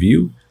they give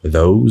you,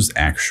 those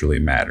actually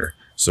matter.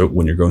 So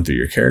when you're going through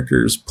your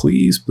characters,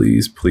 please,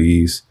 please,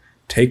 please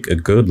take a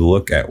good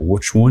look at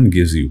which one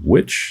gives you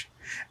which,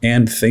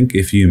 and think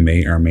if you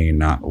may or may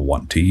not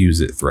want to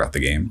use it throughout the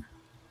game.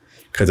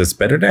 Because it's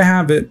better to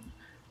have it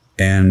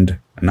and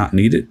not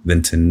need it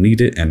than to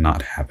need it and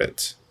not have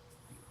it.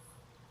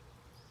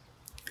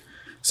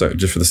 So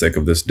just for the sake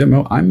of this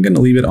demo, I'm going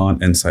to leave it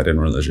on insight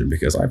and religion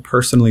because I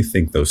personally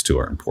think those two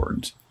are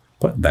important,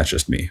 but that's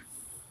just me.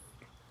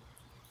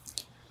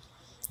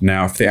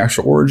 Now, for the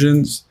actual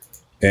origins,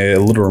 a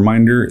little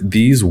reminder,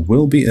 these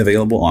will be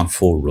available on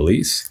full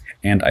release,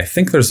 and I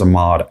think there's a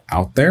mod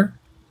out there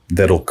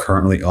that'll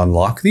currently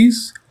unlock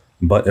these,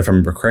 but if I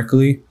remember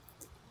correctly,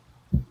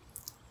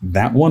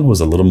 that one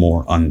was a little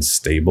more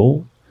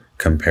unstable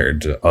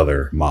compared to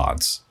other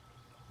mods.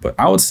 But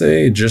I would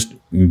say just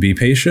be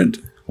patient.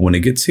 When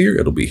it gets here,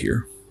 it'll be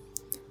here.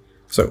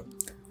 So,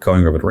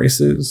 going over the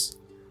races,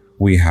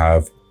 we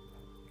have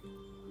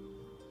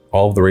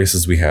all of the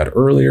races we had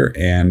earlier,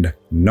 and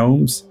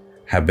gnomes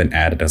have been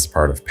added as a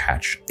part of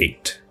patch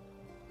 8.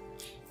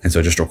 And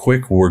so just real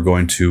quick, we're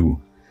going to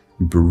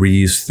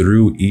breeze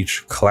through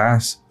each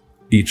class,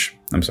 each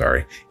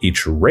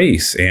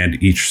race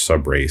and each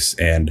sub-race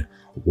and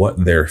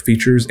what their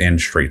features and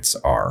traits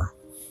are.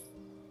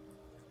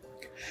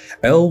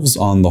 Elves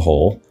on the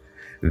whole,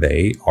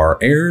 they are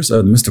heirs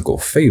of the mystical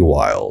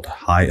Feywild.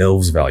 High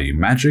elves value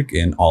magic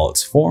in all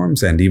its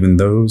forms, and even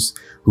those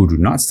who do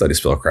not study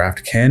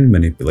spellcraft can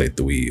manipulate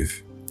the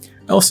weave.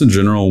 Elves in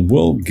general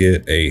will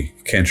get a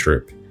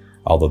cantrip,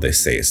 although they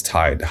say it's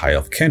tied to high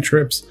elf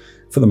cantrips.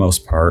 For the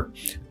most part,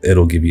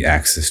 it'll give you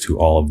access to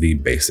all of the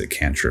basic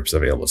cantrips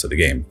available to the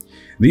game.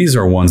 These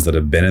are ones that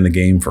have been in the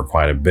game for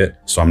quite a bit,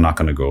 so I'm not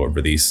going to go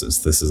over these since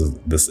this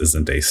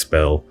isn't a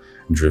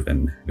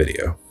spell-driven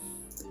video.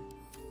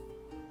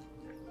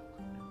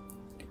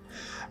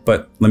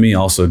 But let me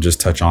also just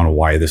touch on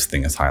why this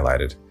thing is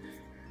highlighted.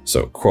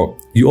 So, quote,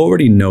 you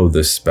already know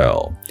this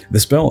spell. The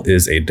spell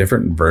is a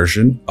different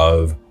version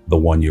of the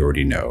one you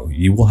already know.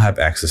 You will have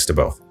access to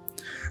both.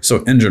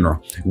 So in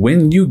general,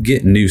 when you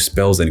get new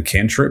spells and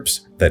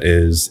cantrips, that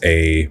is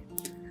a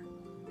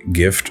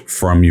gift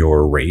from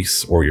your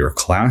race or your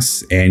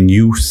class, and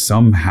you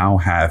somehow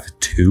have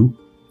two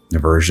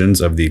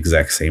versions of the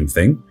exact same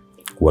thing,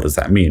 what does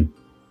that mean?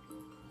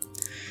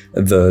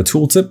 The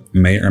tooltip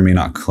may or may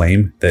not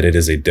claim that it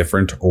is a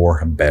different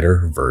or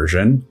better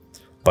version,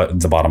 but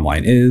the bottom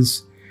line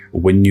is,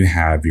 when you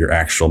have your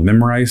actual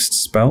memorized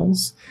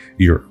spells,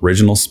 your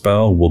original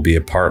spell will be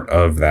a part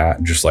of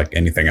that just like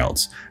anything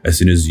else. As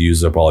soon as you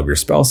use up all of your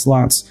spell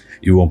slots,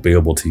 you won't be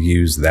able to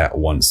use that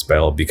one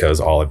spell because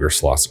all of your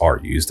slots are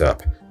used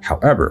up.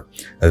 However,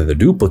 the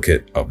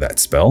duplicate of that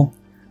spell,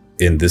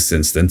 in this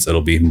instance,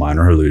 it'll be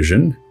Minor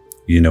Illusion,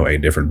 a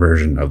different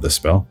version of the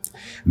spell,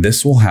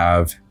 this will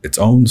have its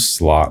own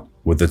slot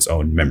with its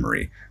own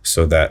memory,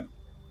 so that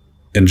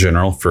in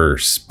general for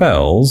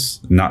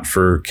spells, not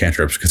for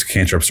cantrips, because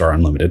cantrips are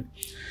unlimited,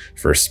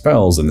 for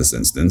spells in this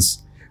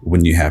instance,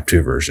 when you have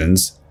two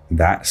versions,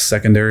 that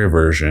secondary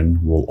version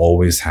will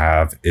always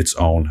have its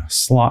own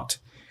slot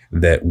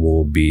that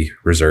will be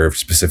reserved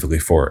specifically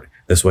for it.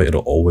 This way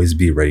it'll always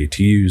be ready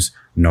to use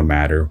no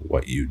matter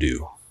what you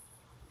do.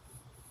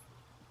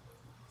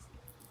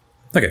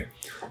 Okay,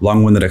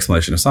 long-winded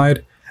explanation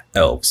aside,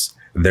 elves,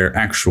 their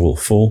actual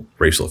full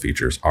racial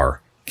features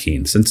are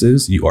keen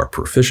senses. You are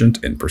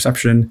proficient in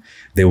perception.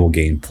 They will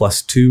gain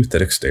 +2 to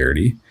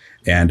dexterity,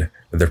 and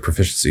their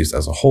proficiencies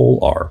as a whole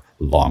are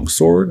long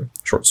sword,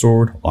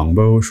 long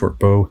bow, short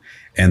bow,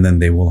 and then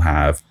they will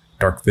have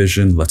dark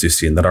vision, lets you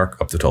see in the dark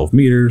up to 12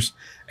 meters,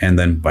 and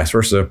then vice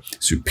versa.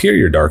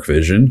 Superior dark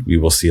vision, we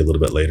will see a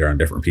little bit later on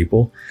different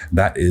people,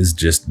 that is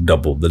just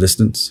double the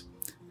distance.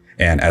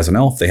 And as an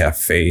elf, they have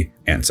Fey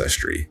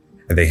ancestry.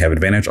 They have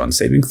advantage on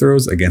saving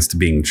throws against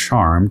being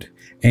charmed,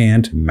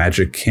 and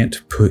magic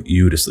can't put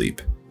you to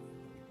sleep.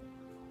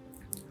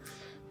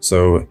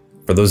 So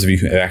for those of you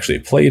who have actually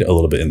played a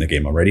little bit in the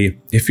game already,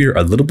 if you're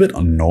a little bit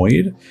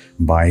annoyed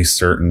by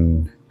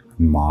certain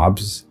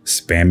mobs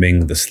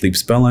spamming the sleep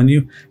spell on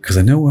you, because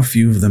I know a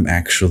few of them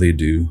actually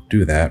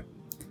do that,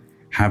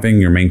 having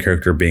your main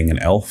character being an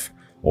elf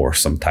or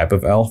some type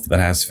of elf that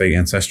has Fey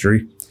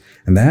ancestry,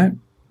 and that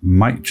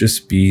might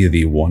just be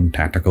the one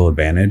tactical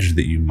advantage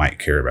that you might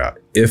care about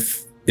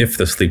if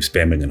the sleep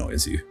spamming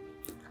annoys you.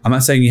 I'm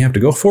not saying you have to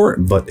go for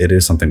it, but it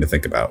is something to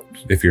think about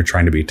if you're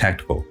trying to be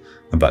tactical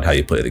about how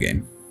you play the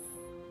game.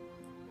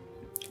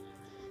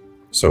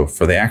 So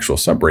for the actual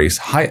subrace,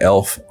 High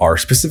Elf are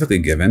specifically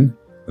given.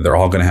 They're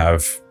all going to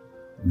have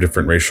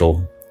different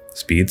racial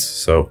speeds,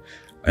 so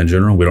in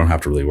general, we don't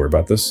have to really worry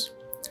about this.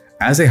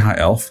 As a High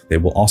Elf, they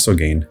will also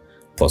gain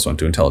 +1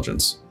 to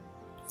intelligence.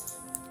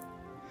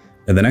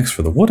 And the next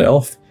for the Wood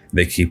Elf,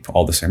 they keep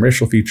all the same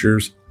racial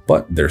features,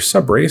 but their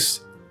subrace,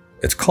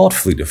 it's called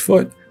Fleet of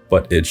Foot,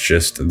 but it's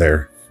just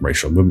their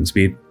racial movement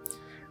speed.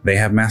 They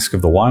have Mask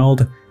of the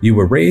Wild. You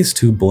were raised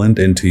to blend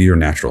into your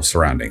natural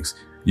surroundings.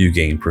 You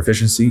gain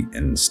proficiency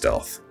in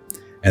stealth,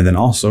 and then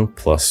also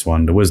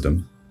 +1 to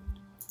wisdom.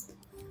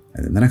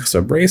 And then the next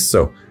subrace,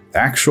 so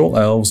actual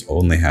elves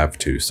only have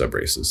 2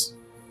 subraces.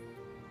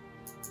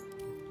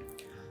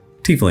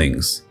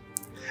 Tieflings.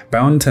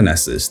 Bound to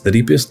Nessus, the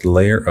deepest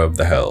layer of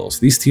the hells.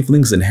 These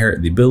tieflings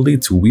inherit the ability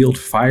to wield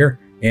fire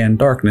and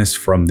darkness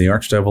from the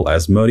Archdevil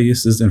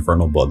Asmodeus's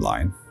infernal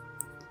bloodline.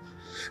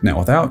 Now,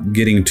 without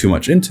getting too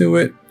much into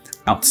it,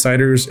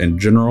 outsiders in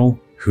general,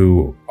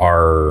 who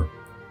are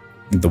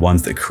the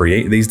ones that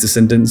create these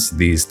descendants,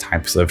 these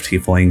types of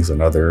tieflings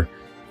and other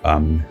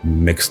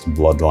mixed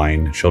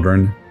bloodline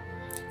children,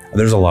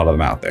 there's a lot of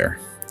them out there.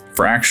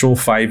 For actual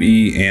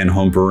 5e and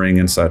homebrewing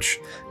and such,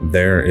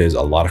 there is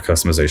a lot of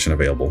customization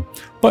available.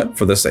 But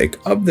for the sake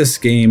of this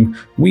game,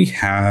 we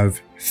have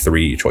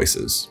 3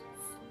 choices.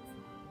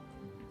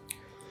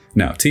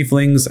 Now,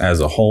 tieflings as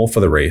a whole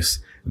for the race,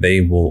 they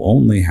will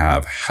only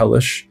have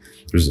hellish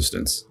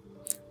resistance.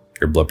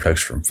 Your blood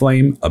protection from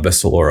flame,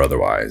 abyssal or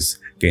otherwise.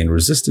 Gain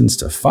resistance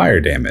to fire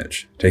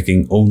damage,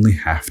 taking only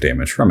half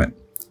damage from it.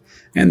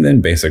 And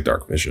then basic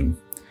dark vision.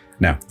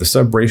 Now, the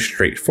subrace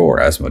straight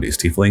for Asmodeus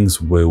tieflings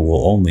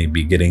will only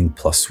be getting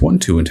 +1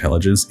 to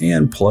intelligence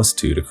and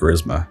 +2 to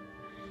charisma.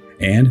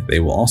 And they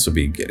will also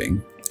be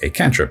getting a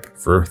cantrip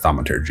for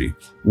thaumaturgy,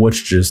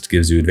 which just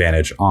gives you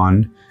advantage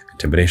on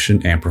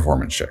intimidation and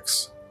performance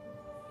checks.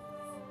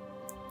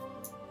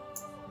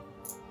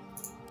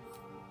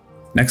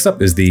 Next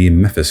up is the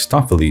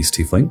Mephistopheles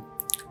tiefling.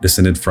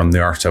 Descended from the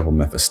Archdevil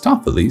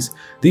Mephistopheles,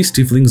 these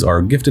tieflings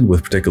are gifted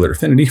with particular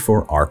affinity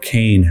for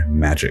arcane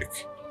magic.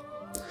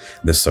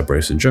 This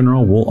subrace in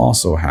general will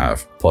also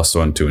have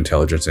 +1 to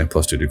intelligence and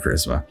 +2 to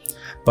charisma,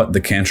 but the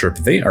cantrip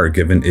they are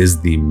given is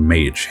the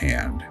Mage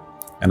Hand.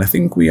 And I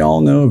think we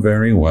all know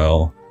very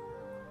well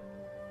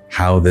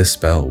how this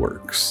spell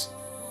works.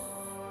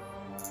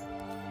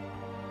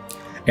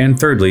 And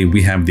thirdly,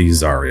 we have the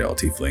Zariel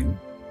tiefling.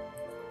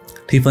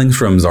 Tieflings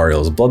from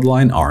Zariel's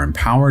bloodline are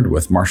empowered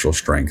with martial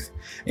strength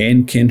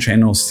and can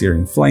channel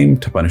searing flame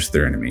to punish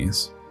their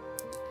enemies.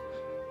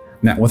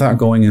 Now, without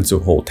going into a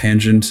whole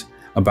tangent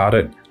about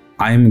it,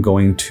 I'm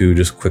going to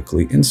just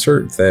quickly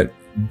insert that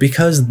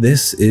because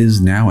this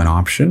is now an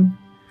option,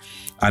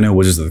 I know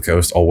Wizards of the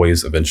Coast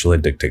always eventually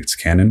dictates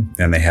canon,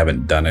 and they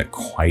haven't done it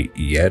quite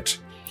yet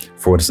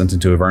for Descent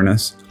into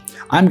Avernus.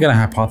 I'm going to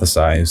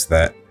hypothesize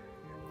that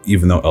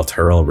even though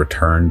Elturel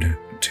returned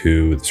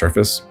to the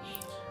surface,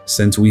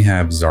 since we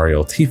have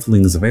Zariel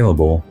tieflings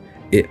available,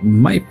 it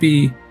might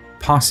be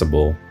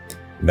possible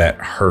that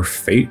her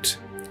fate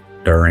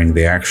during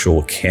the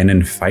actual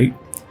canon fight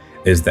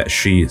is that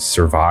she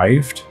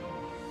survived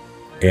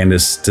and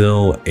is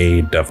still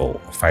a devil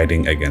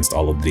fighting against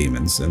all of the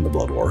demons in the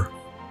Blood War.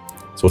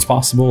 So it's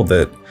possible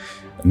that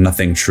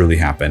nothing truly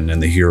happened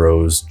and the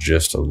heroes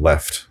just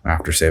left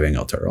after saving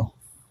Elturel.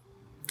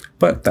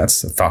 But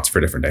that's thoughts for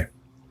a different day.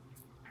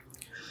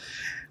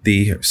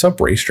 The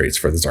sub-race traits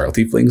for the Zariel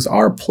Tieflings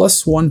are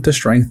 +1 to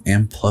strength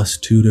and +2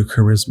 to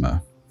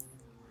charisma.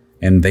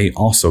 And they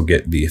also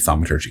get the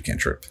Thaumaturgy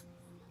cantrip.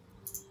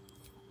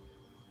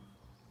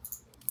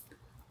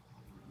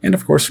 And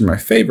of course, for my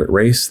favorite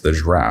race, the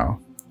Drow.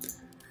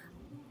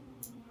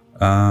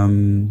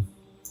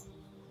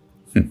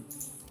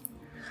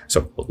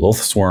 So,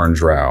 Lothsworn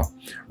Drow.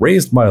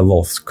 Raised by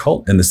Loth's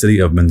cult in the city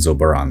of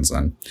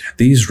Menzoberranzan,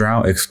 these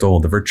Drow extol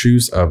the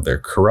virtues of their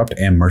corrupt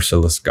and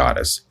merciless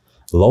goddess.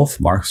 Loth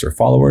marks her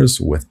followers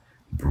with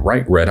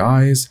bright red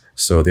eyes,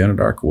 so the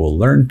Underdark will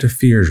learn to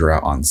fear Drow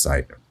on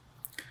sight.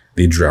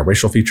 The Drow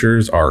racial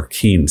features are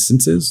keen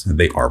senses.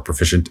 They are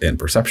proficient in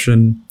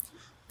perception,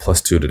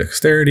 +2 to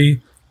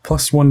dexterity,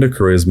 +1 to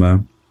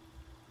charisma.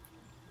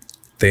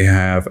 They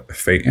have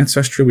Fey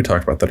Ancestry, we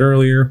talked about that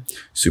earlier,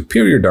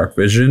 superior dark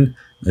vision,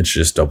 it's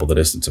just double the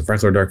distance of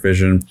regular dark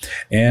vision,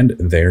 and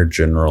their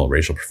general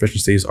racial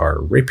proficiencies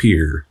are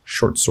rapier,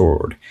 short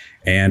sword,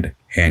 and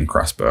hand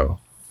crossbow.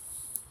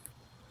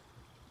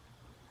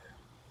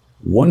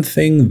 One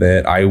thing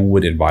that I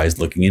would advise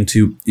looking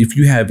into, if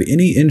you have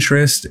any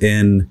interest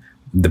in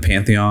the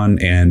Pantheon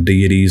and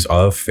deities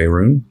of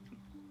Faerun,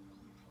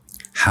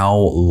 how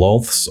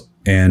Loth's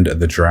and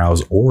the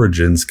Drow's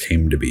origins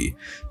came to be,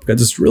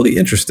 because it's really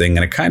interesting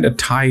and it kind of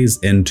ties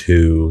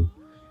into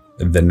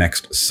the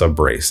next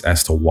subrace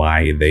as to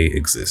why they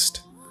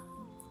exist.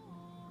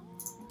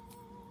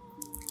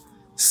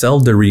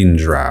 Seldarine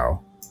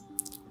Drow.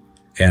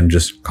 And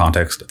just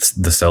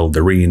context, the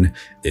Seldarine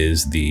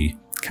is the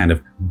kind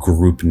of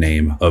group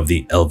name of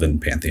the Elven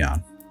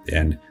Pantheon.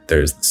 And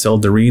there's the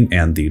Seldarine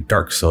and the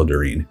Dark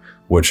Seldarine,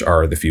 which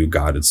are the few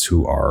gods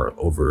who are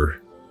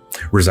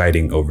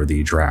residing over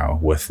the Drow,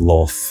 with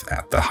Loth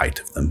at the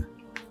height of them.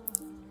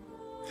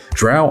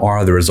 Drow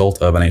are the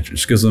result of an ancient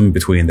schism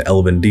between the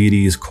elven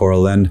deities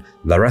Corellin,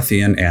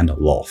 Larethian, and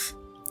Loth.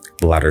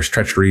 The latter's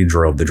treachery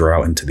drove the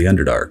Drow into the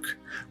Underdark,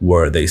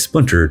 where they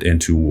splintered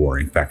into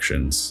warring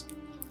factions.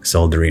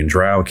 Seldarine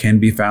Drow can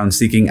be found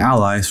seeking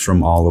allies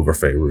from all over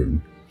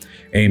Faerun,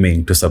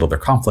 aiming to settle their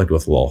conflict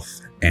with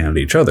Loth and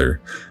each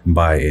other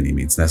by any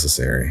means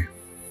necessary.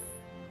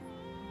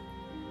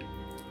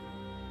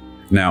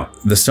 Now,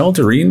 the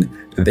Seldarine,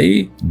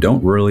 they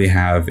don't really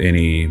have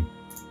any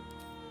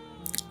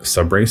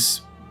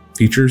subrace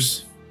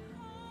features.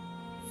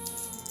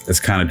 It's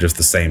kind of just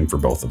the same for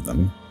both of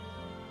them.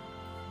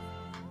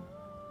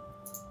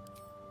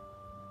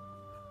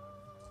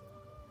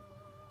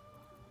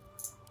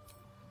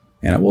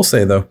 And I will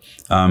say though,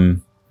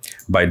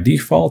 by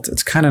default,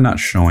 it's kind of not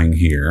showing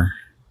here.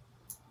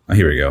 Oh,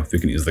 here we go. We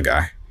can use the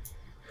guy.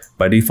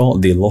 By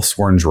default, the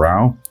Lothsworn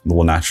Drow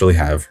will naturally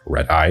have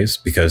red eyes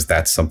because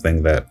that's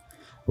something that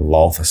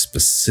Loth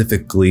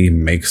specifically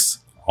makes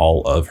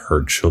all of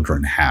her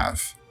children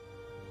have,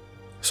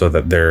 so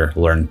that they're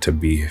learned to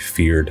be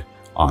feared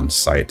on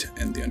sight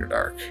in the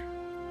Underdark.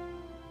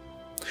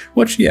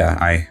 Which, yeah,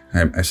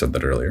 I said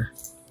that earlier.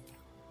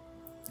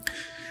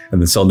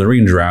 And the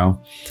Seldarine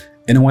Drow,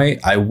 in a way,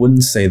 I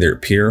wouldn't say they're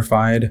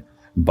purified,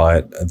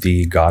 but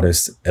the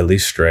goddess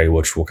Elistre,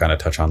 which we'll kind of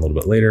touch on a little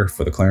bit later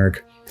for the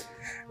cleric,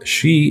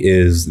 she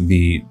is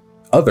the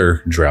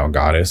other Drow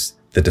goddess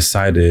that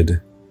decided,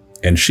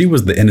 and she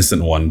was the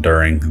innocent one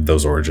during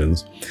those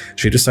origins,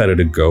 she decided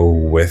to go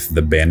with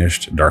the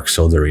banished Dark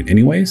Seldarine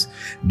anyways,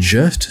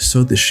 just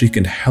so that she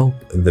can help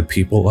the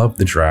people of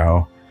the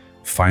Drow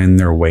find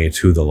their way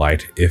to the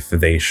light if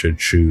they should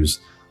choose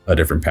a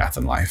different path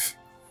in life.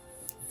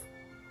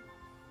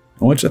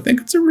 Which I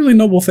think it's a really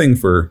noble thing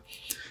for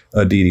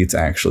a deity to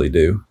actually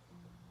do.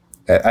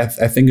 I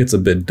think it's a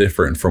bit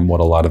different from what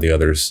a lot of the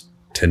others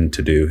tend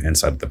to do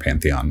inside of the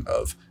Pantheon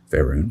of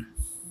Faerun.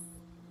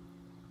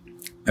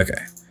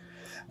 Okay.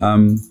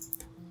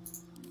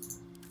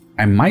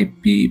 I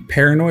might be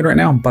paranoid right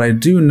now, but I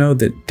do know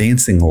that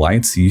dancing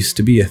lights used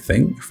to be a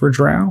thing for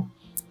Drow.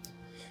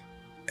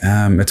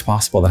 It's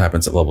possible that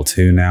happens at level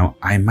 2 now.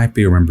 I might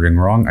be remembering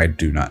wrong. I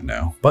do not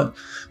know, but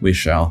we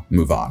shall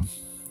move on.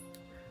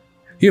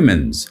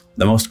 Humans,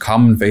 the most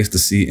common face to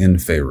see in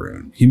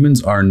Faerun.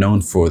 Humans are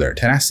known for their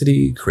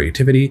tenacity,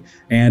 creativity,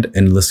 and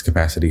endless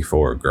capacity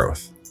for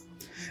growth.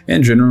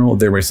 In general,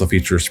 their racial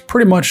features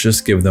pretty much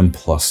just give them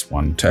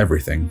 +1 to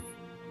everything.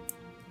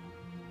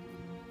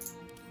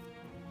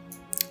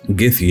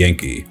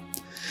 Githyanki.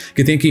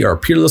 Githyanki are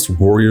peerless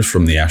warriors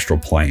from the astral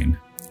plane,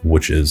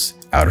 which is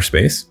outer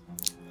space,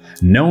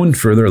 known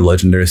for their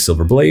legendary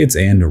silver blades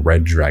and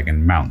red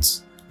dragon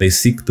mounts. They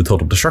seek the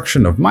total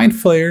destruction of mind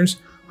flayers,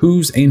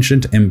 whose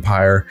ancient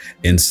empire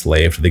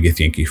enslaved the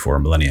Githyanki for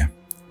millennia.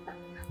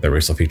 Their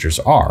racial features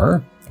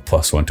are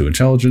 +1 to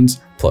intelligence,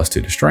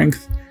 +2 to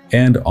strength,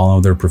 and all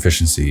of their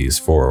proficiencies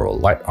for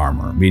light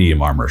armor,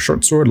 medium armor,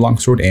 short sword, long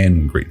sword,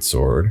 and great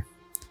sword.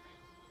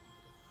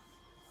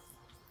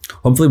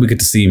 Hopefully we get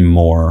to see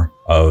more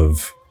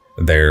of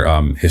their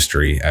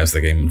history as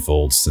the game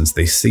unfolds, since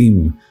they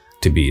seem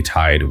to be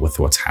tied with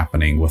what's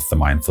happening with the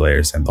mind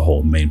flayers and the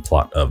whole main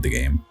plot of the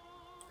game.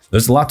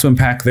 There's a lot to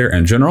unpack there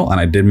in general,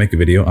 and I did make a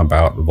video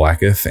about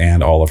Blackith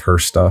and all of her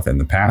stuff in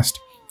the past.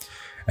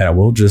 And I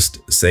will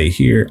just say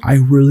here, I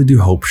really do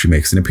hope she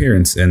makes an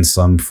appearance in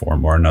some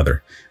form or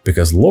another,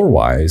 because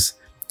lore-wise,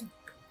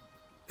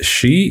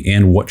 she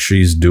and what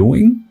she's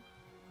doing,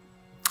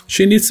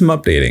 she needs some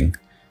updating.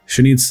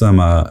 She needs some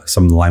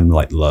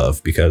limelight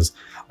love, because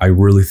I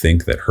really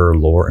think that her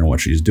lore and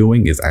what she's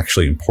doing is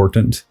actually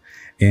important,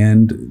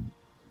 and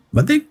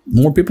I think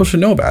more people should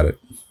know about it.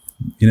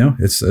 You know,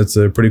 it's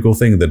a pretty cool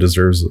thing that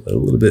deserves a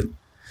little bit.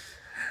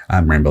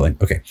 I'm rambling.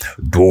 Okay,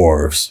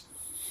 dwarves.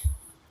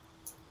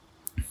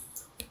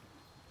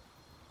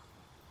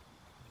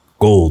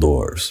 Gold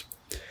dwarves.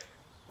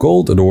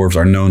 Gold dwarves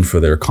are known for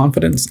their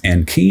confidence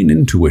and keen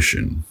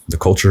intuition. The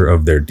culture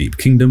of their deep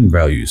kingdom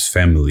values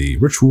family,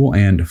 ritual,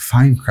 and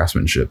fine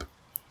craftsmanship.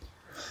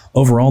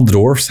 Overall, the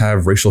dwarves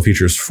have racial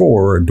features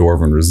for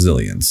dwarven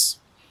resilience.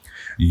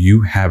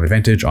 You have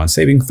advantage on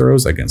saving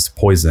throws against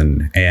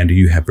poison, and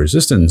you have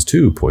resistance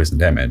to poison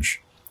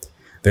damage.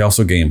 They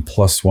also gain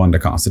 +1 to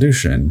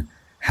Constitution,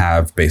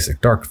 have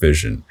basic dark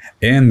vision,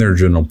 and their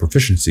general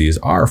proficiencies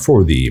are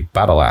for the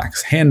battle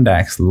axe, hand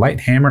axe,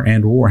 light hammer,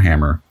 and war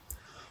hammer.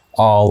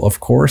 All,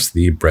 of course,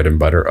 the bread and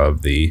butter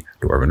of the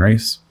dwarven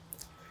race.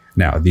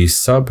 Now, the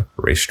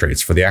sub-race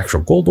traits for the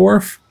actual gold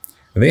dwarf,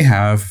 they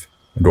have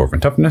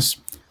dwarven toughness.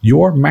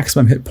 Your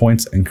maximum hit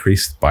points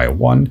increased by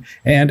 1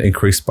 and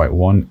increased by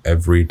 1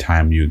 every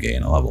time you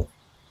gain a level.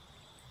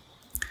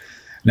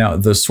 Now,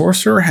 the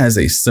sorcerer has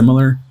a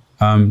similar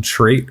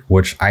trait,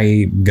 which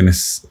I'm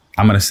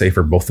gonna say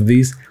for both of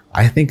these,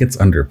 I think it's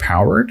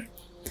underpowered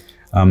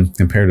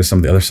compared to some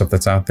of the other stuff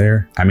that's out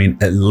there. I mean,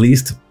 at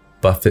least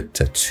buff it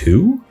to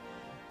 2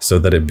 so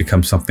that it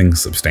becomes something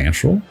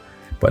substantial.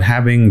 But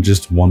having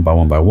just 1 by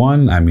 1 by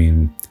 1, I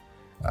mean,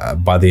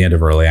 by the end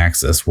of early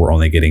access, we're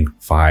only getting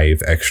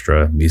 5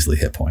 extra measly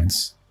hit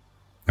points.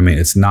 I mean,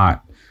 it's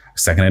not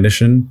 2nd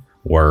edition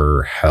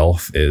where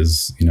health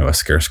is, you know, a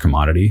scarce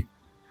commodity.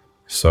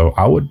 So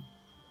I would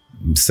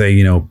say,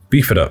 you know,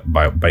 beef it up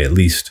by at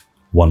least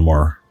 1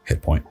 more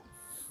hit point.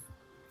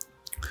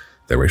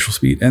 Their racial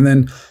speed, and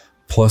then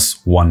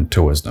 +1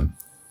 to wisdom.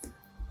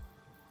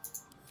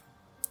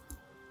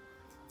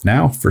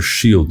 Now for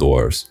shield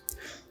dwarves.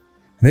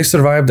 They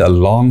survived a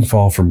long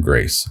fall from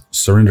grace,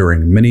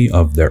 surrendering many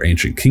of their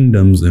ancient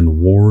kingdoms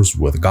in wars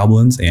with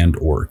goblins and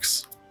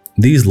orcs.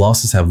 These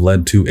losses have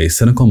led to a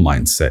cynical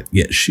mindset,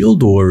 yet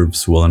shield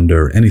dwarves will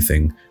endure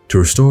anything to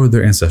restore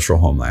their ancestral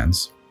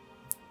homelands.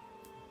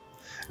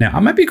 Now, I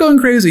might be going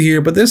crazy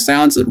here, but this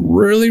sounds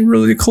really,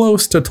 really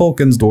close to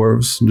Tolkien's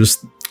dwarves.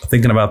 Just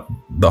thinking about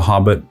The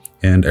Hobbit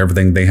and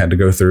everything they had to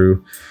go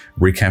through,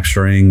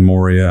 recapturing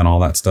Moria and all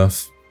that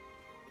stuff.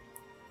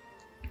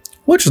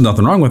 Which is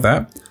nothing wrong with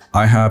that.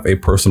 I have a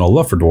personal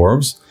love for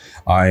dwarves.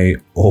 I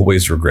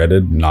always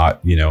regretted not,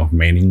 you know,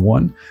 maining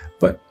one,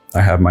 but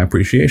I have my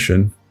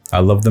appreciation. I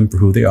love them for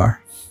who they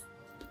are.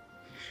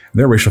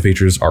 Their racial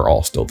features are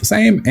all still the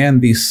same,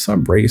 and the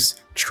sub-race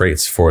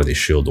traits for the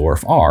shield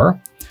dwarf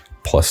are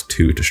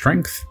 +2 to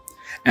strength,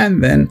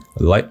 and then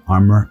light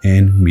armor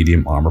and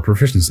medium armor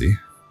proficiency.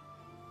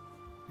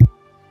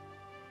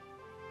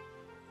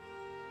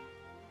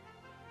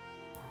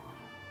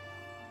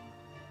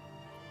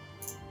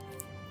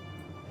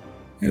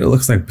 And it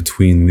looks like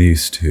between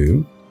these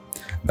two,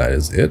 that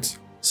is it.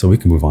 So we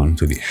can move on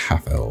to the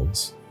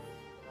half-elves.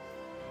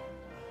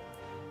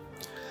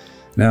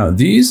 Now,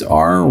 these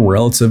are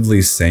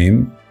relatively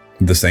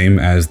the same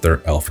as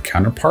their elf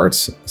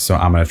counterparts. So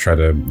I'm going to try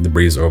to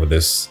breeze over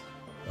this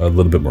a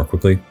little bit more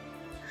quickly.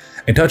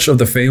 A touch of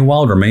the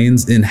Feywild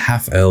remains in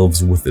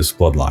half-elves with this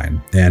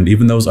bloodline, and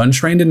even those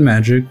untrained in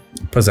magic,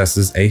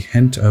 possesses a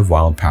hint of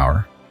wild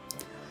power.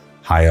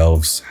 High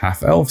elves,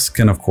 half-elves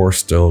can of course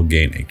still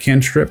gain a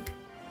cantrip.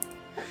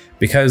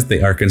 Because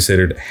they are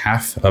considered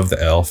half of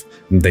the elf,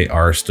 they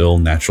are still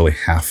naturally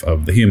half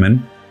of the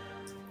human.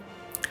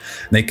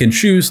 They can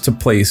choose to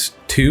place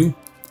 2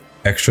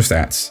 extra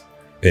stats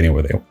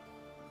anywhere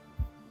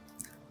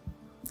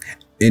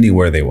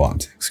they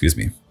want, excuse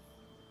me.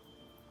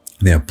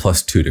 They have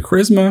 +2 to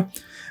charisma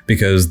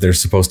because they're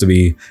supposed to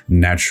be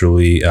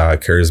naturally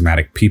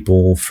charismatic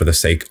people for the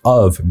sake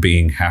of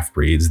being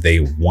half-breeds. They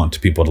want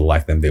people to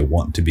like them. They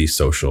want to be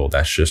social.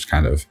 That's just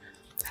kind of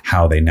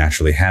how they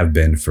naturally have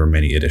been for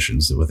many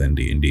editions within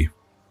D&D.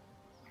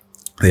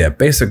 They have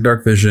basic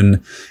dark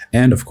vision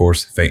and of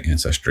course Fey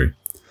ancestry.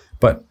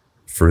 But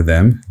for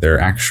them, their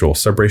actual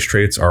sub-race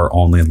traits are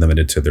only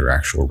limited to their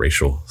actual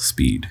racial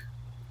speed.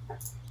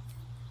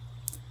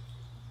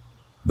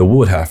 The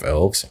wood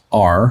half-elves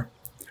are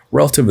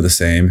relatively the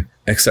same,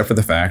 except for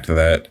the fact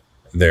that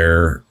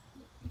their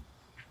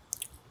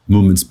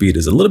movement speed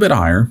is a little bit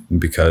higher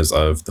because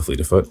of the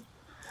fleet of foot,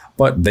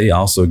 but they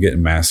also get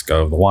Mask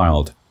of the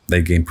Wild.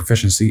 They gain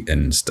proficiency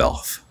in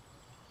stealth.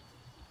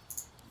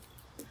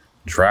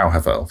 Drow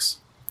half-elves.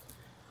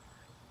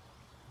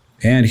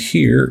 And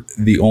here,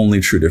 the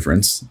only true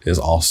difference is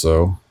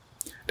also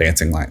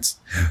dancing lights.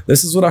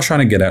 This is what I was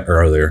trying to get at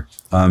earlier.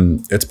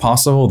 It's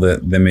possible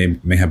that there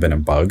may have been a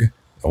bug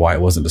why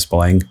it wasn't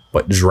displaying,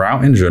 but Drow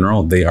in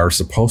general, they are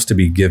supposed to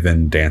be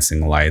given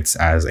dancing lights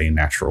as a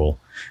natural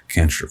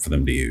cantrip for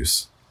them to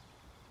use.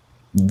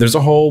 There's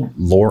a whole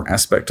lore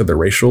aspect to the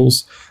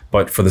racials,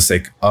 but for the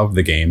sake of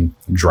the game,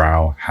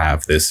 Drow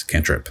have this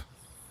cantrip.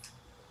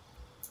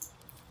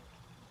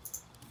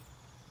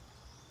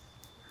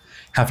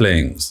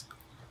 Halflings.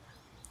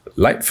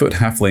 Lightfoot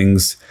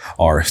halflings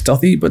are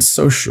stealthy but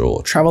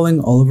social, traveling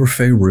all over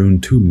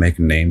Faerun to make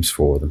names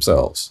for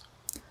themselves.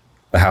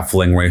 The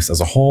halfling race as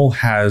a whole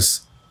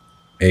has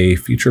a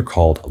feature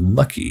called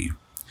Lucky.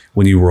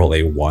 When you roll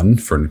a 1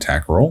 for an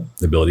attack roll,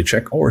 ability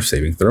check, or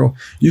saving throw,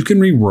 you can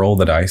re-roll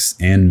the dice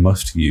and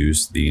must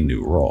use the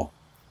new roll.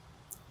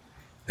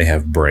 They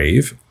have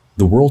Brave.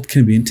 The world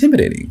can be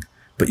intimidating,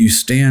 but you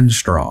stand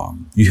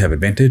strong. You have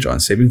advantage on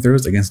saving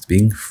throws against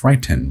being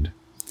frightened.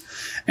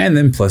 And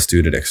then +2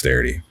 to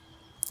dexterity.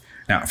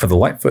 Now, for the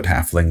Lightfoot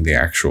halfling, the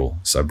actual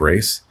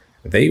subrace,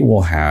 they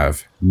will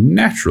have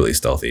Naturally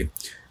Stealthy.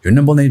 Your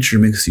nimble nature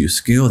makes you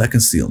skilled at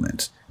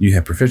concealment. You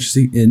have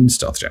proficiency in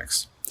stealth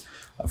checks.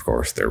 Of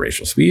course, their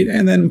racial speed,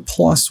 and then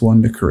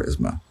 +1 to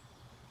charisma.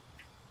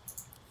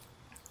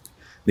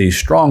 The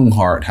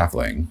Strongheart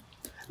halfling.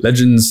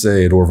 Legends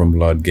say Dwarven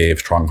blood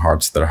gave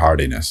Stronghearts their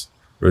hardiness.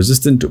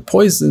 Resistant to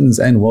poisons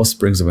and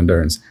wellsprings of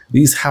endurance,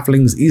 these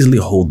halflings easily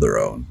hold their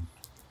own.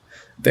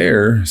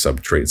 Their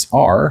subtraits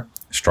are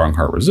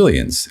Strongheart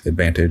Resilience,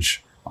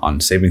 advantage on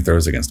saving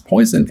throws against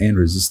poison and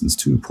resistance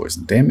to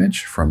poison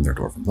damage from their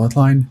Dwarven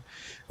bloodline,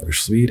 their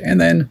speed,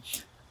 and then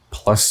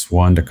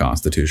 +1 to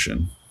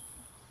Constitution.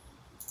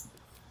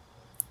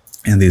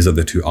 And these are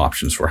the two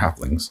options for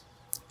halflings.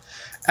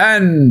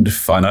 And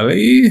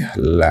finally,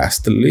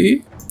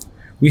 lastly,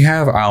 we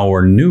have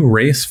our new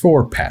race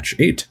for patch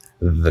 8,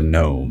 the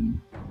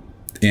Gnome.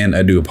 And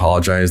I do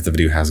apologize, the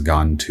video has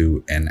gone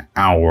to an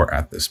hour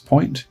at this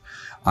point.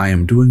 I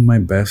am doing my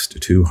best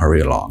to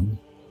hurry along.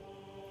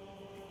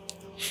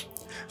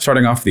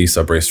 Starting off the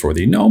subrace for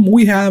the Gnome,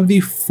 we have the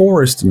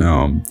Forest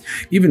Gnome,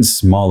 even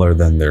smaller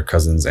than their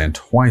cousins and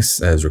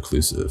twice as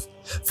reclusive.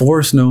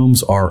 Forest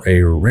Gnomes are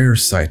a rare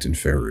sight in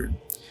Faerun.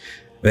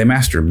 They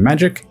master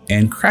magic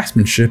and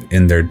craftsmanship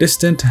in their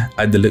distant,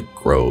 idyllic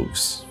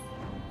groves.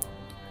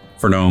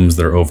 For gnomes,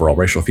 their overall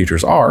racial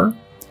features are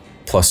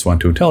 +1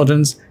 to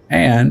intelligence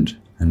and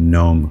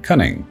gnome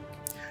cunning.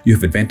 You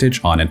have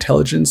advantage on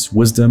intelligence,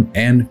 wisdom,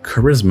 and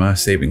charisma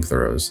saving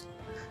throws.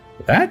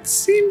 That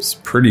seems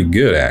pretty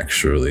good,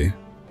 actually.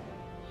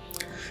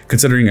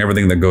 Considering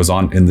everything that goes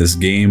on in this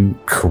game,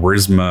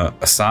 charisma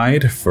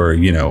aside for,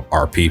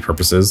 RP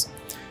purposes,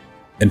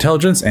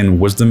 intelligence and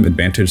wisdom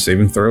advantage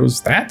saving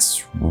throws,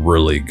 that's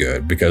really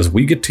good because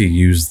we get to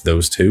use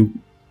those two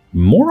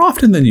more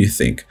often than you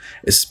think,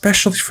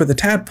 especially for the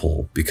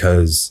tadpole,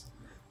 because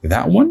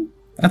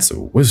that's a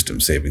wisdom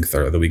saving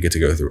throw that we get to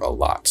go through a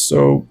lot.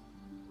 So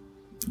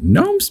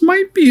gnomes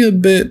might be a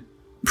bit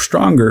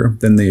stronger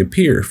than they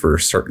appear for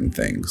certain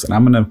things, and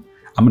I'm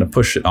gonna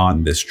push it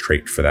on this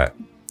trait for that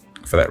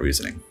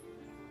reasoning.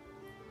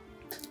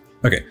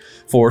 Okay,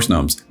 Forest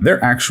Gnomes,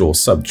 their actual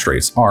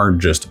sub-traits are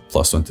just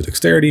 +1 to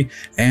dexterity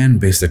and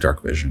basic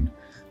dark vision.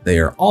 They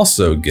are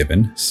also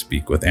given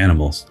Speak with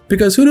Animals,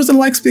 because who doesn't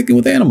like speaking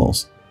with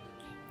animals?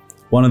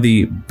 One of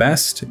the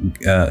best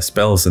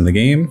spells in the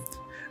game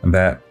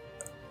that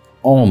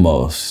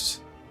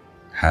almost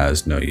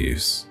has no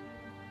use.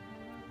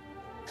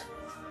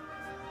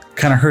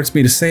 Kind of hurts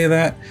me to say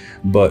that,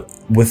 but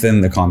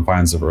within the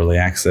confines of early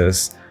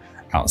access,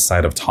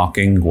 outside of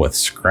talking with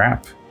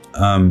Scrap,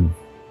 the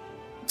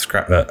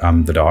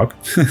dog,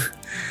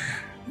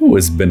 who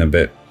has been a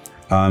bit,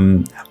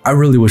 I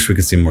really wish we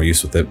could see more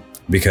use with it,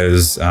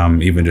 because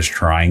even just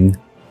trying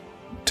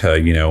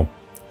to,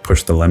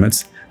 push the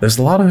limits, there's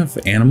a lot of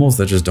animals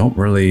that just don't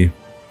really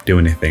do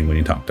anything when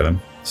you talk to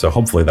them. So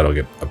hopefully that'll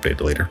get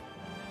updated later.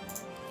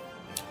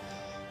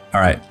 All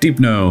right, Deep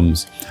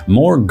Gnomes,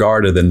 more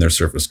guarded than their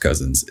surface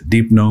cousins.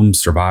 Deep Gnomes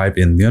survive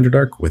in the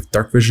Underdark with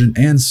dark vision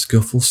and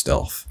skillful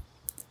stealth.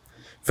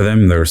 For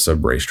them, their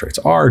sub-race traits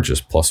are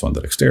just +1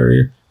 to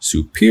dexterity,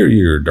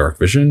 superior dark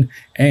vision,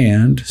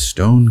 and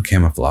stone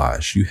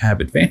camouflage. You have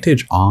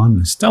advantage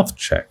on stealth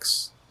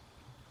checks.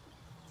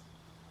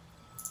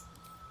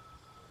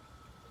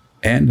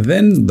 And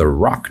then the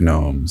Rock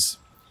Gnomes.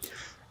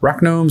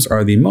 Rock Gnomes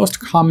are the most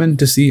common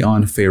to see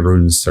on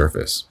Faerun's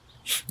surface,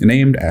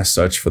 named as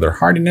such for their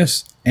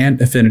hardiness and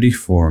affinity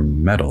for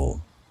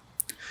metal.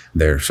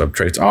 Their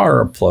subtraits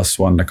are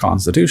 +1 to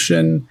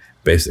Constitution,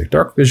 basic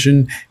dark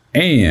vision,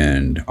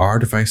 and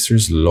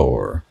Artificer's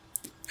Lore.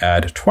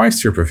 Add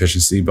twice your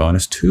proficiency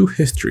bonus to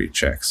history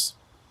checks.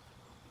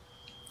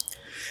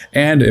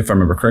 And if I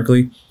remember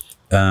correctly,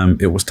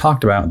 it was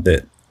talked about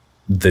that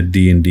the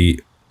D&D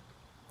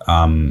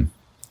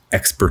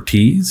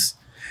expertise,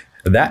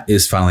 that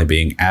is finally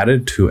being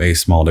added to a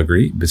small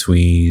degree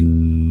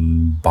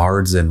between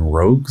bards and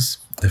rogues,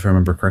 if I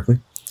remember correctly.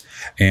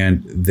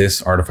 And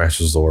this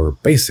Artificer's Lore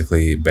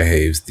basically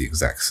behaves the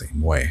exact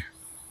same way.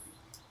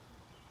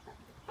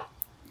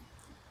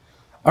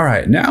 All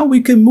right, now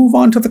we can move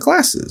on to the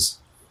classes.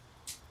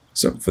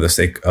 So for the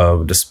sake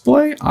of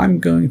display, I'm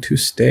going to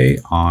stay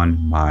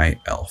on my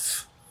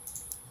elf.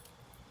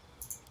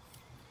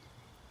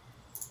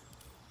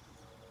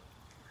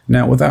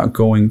 Now, without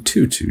going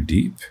too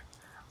deep,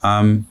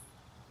 I'm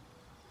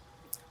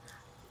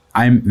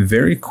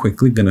very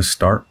quickly going to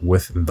start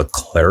with the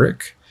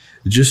cleric,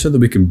 just so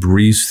that we can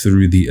breeze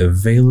through the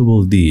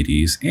available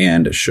deities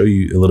and show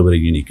you a little bit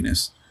of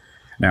uniqueness.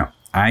 Now,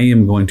 I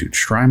am going to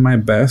try my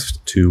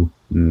best to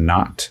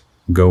not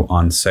go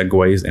on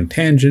segues and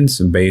tangents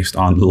based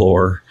on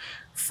lore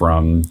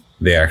from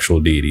the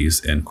actual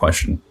deities in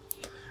question.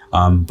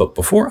 But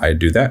before I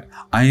do that,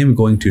 I am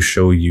going to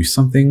show you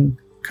something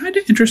kind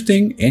of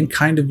interesting and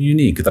kind of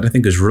unique that I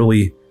think is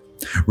really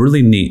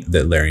neat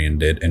that Larian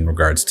did in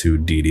regards to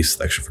deity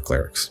selection for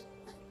clerics.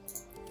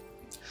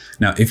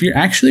 Now, if you're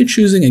actually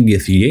choosing a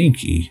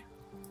Githyanki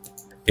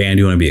and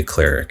you want to be a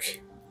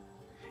cleric,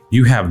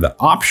 you have the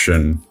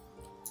option,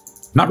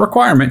 not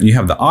requirement, you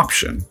have the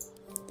option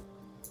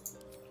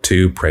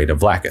to pray to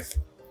Vlaakith.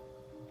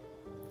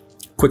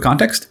 Quick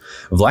context,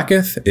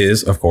 Vlaakith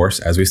is, of course,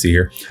 as we see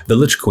here, the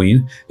Lich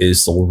Queen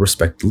is sole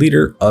respect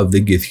leader of the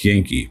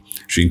Githyanki.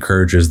 She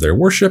encourages their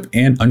worship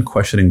and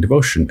unquestioning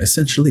devotion,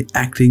 essentially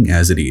acting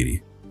as a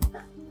deity.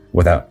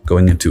 Without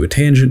going into a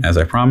tangent, as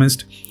I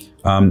promised,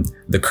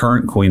 the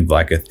current Queen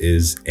Vlaakith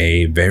is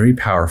a very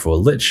powerful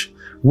Lich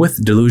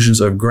with delusions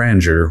of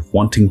grandeur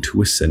wanting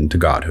to ascend to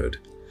godhood.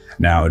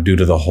 Now, due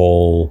to the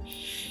whole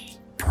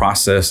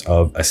process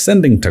of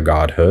ascending to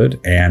godhood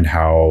and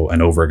how an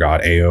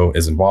overgod AO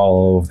is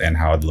involved and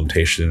how the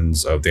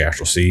limitations of the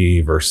Astral Sea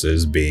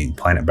versus being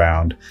planet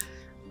bound,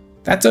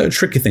 that's a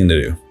tricky thing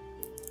to do.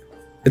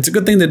 It's a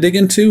good thing to dig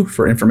into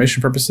for information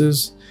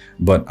purposes,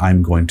 but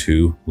I'm going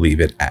to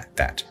leave it at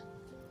that.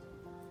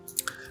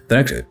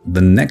 The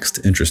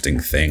next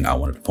interesting thing I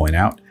wanted to point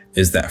out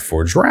is that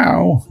for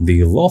Drow,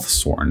 the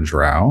Lothsorn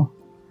Drow,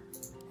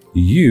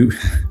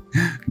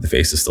 the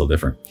face is still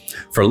different.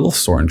 For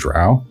Lothsorn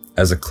Drow,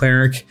 as a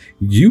cleric,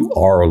 you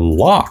are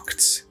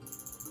locked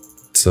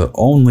to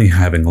only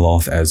having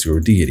Loth as your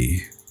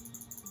deity.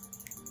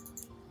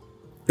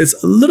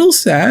 It's a little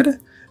sad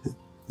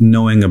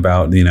knowing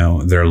about,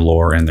 their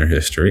lore and their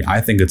history.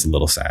 I think it's a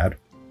little sad.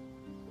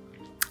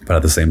 But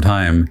at the same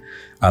time,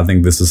 I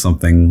think this is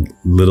something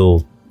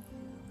little,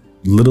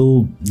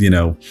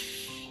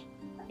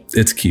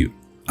 it's cute.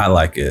 I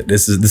like it.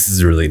 This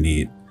is really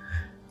neat.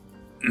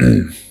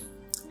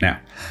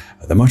 Now,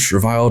 the much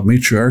reviled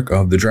matriarch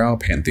of the Drow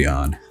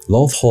pantheon,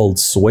 Loth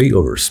holds sway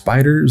over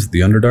spiders,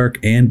 the Underdark,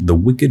 and the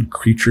wicked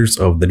creatures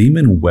of the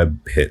demon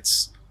web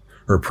pits.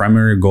 Her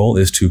primary goal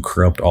is to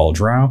corrupt all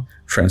Drow,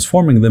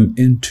 transforming them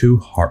into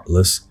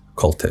heartless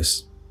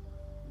cultists.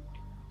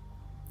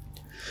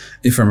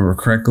 If I remember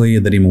correctly,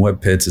 the demon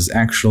web pits is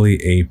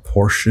actually a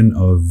portion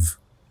of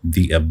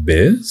the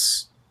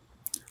Abyss,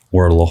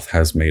 where Loth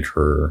has made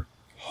her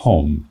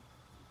home.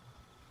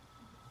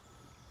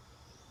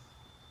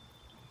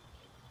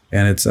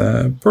 And it's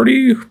a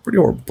pretty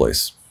horrible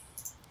place.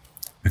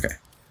 Okay,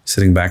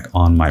 sitting back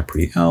on my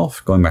pretty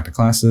elf, going back to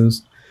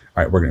classes.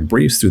 All right, we're going to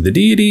breeze through the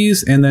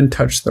deities and then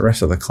touch the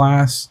rest of the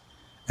class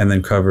and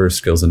then cover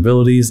skills and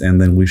abilities, and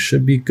then we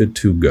should be good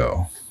to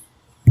go.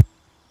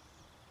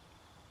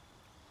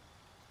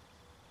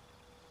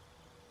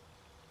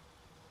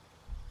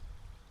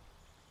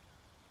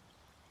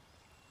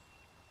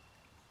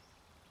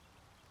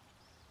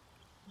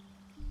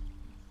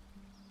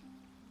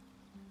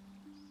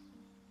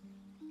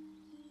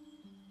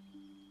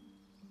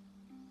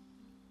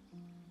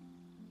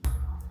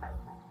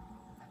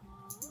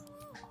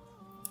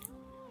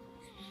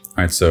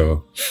 All right,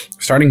 so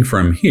starting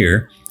from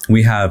here,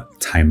 we have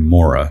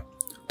Tymora.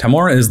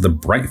 Tymora is the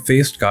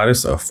bright-faced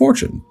goddess of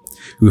fortune,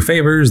 who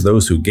favors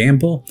those who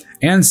gamble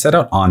and set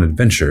out on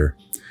adventure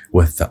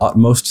with the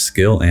utmost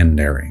skill and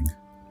daring.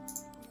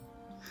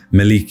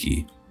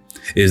 Maliki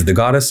is the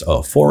goddess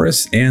of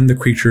forests and the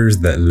creatures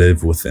that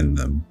live within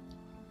them.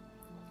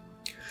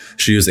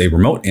 She is a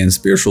remote and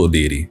spiritual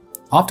deity,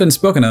 often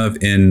spoken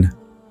of in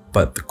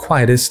but the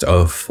quietest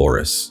of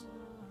forests.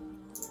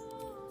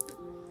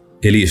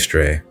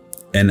 Ilistre.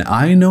 And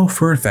I know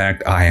for a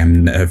fact I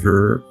am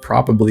never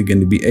probably going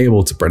to be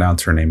able to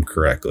pronounce her name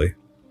correctly.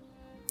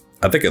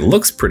 I think it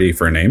looks pretty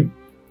for a name.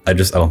 I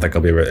don't think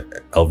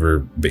I'll ever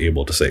be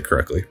able to say it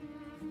correctly.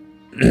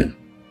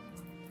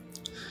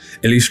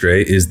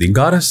 Ilistre is the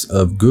goddess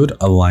of good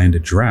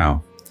aligned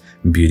Drow,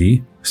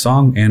 beauty,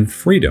 song, and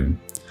freedom.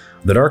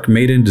 The Dark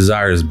Maiden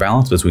desires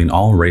balance between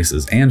all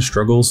races and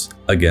struggles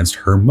against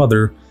her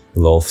mother,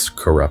 Loth's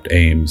corrupt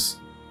aims.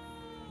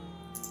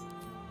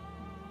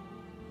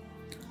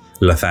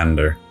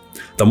 Lathander.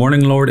 The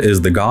Morning Lord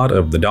is the god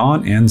of the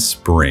dawn and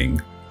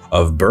spring,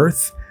 of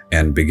birth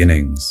and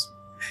beginnings.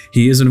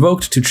 He is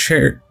invoked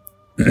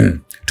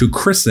to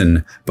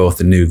christen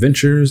both new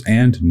ventures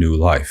and new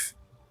life.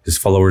 His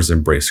followers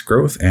embrace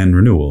growth and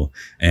renewal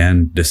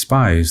and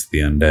despise the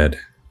undead.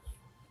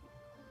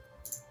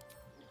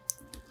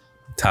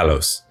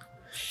 Talos.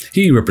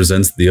 He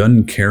represents the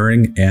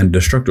uncaring and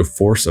destructive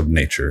force of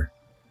nature.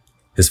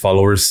 His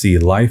followers see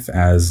life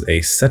as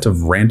a set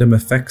of random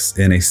effects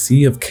in a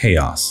sea of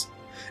chaos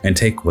and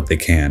take what they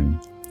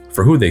can,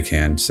 for who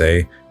can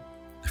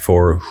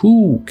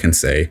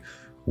say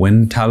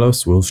when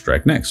Talos will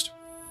strike next.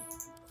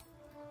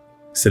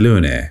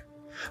 Selûne.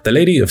 The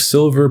Lady of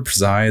Silver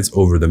presides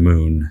over the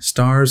moon,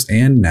 stars,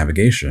 and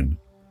navigation.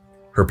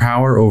 Her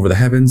power over the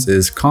heavens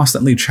is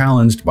constantly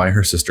challenged by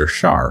her sister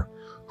Shar,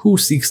 who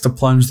seeks to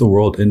plunge the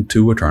world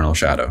into eternal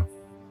shadow.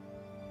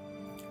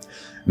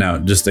 Now,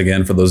 just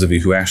again, for those of you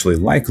who actually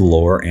like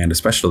lore and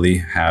especially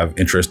have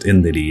interest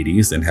in the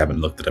deities and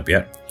haven't looked it up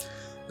yet,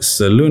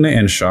 Selûne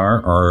and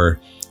Shar are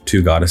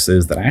two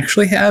goddesses that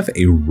actually have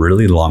a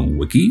really long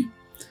wiki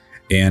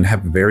and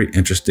have a very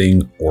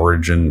interesting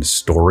origin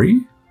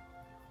story.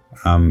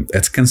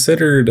 It's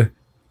considered,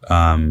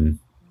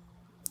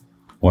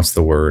 what's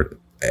the word?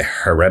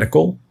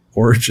 Heretical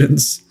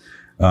origins.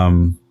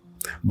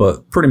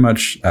 But pretty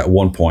much at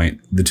one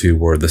point, the two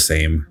were the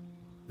same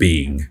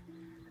being.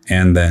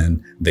 And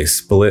then they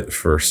split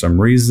for some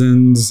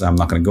reasons I'm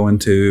not going to go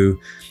into.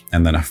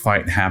 And then a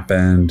fight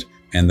happened.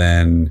 And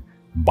then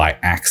by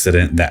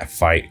accident, that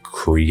fight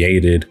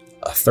created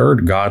a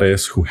third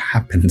goddess who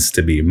happens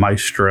to be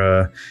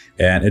Maestra.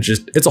 And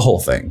it's a whole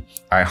thing.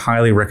 I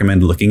highly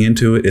recommend looking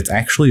into it. It's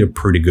actually a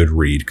pretty good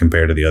read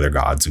compared to the other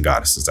gods and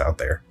goddesses out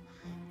there.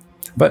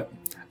 But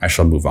I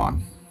shall move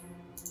on.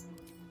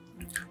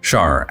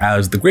 Shar.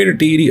 As the greater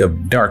deity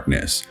of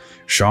darkness,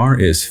 Shar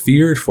is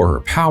feared for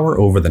her power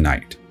over the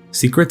night,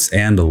 secrets,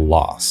 and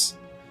loss.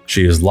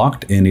 She is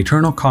locked in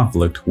eternal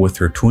conflict with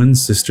her twin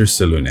sister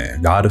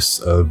Selûne, goddess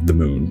of the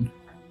moon.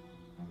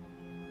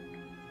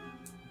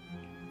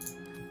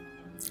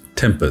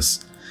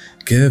 Tempest.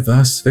 Give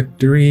us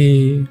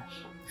victory.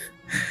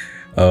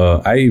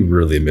 I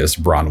really miss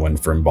Bronwyn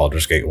from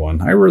Baldur's Gate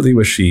 1. I really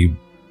wish she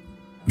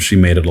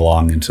made it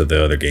along into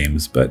the other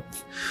games, but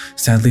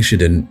sadly she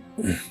didn't.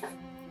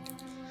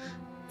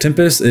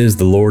 Tempest is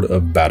the Lord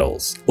of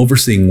Battles,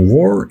 overseeing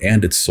war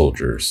and its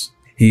soldiers.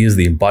 He is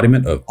the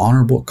embodiment of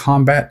honorable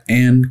combat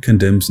and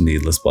condemns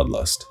needless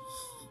bloodlust.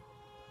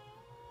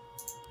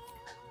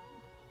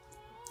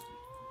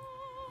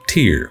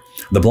 Tyr.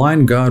 The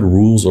blind god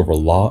rules over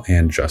law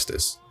and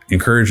justice,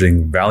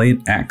 encouraging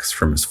valiant acts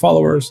from his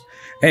followers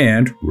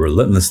and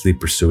relentlessly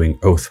pursuing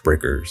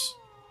oathbreakers.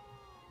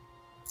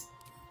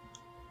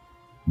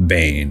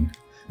 Bane.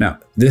 Now,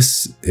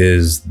 this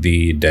is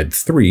the Dead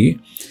 3.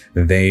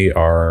 They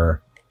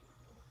are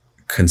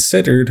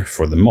considered,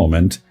 for the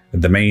moment,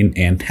 the main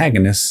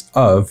antagonists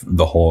of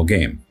the whole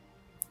game.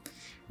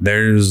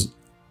 There's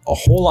a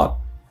whole lot...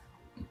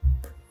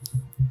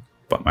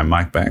 But my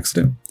mic by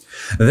accident.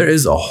 There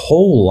is a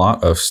whole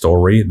lot of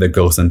story that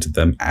goes into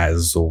them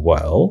as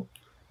well.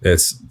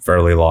 It's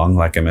fairly long,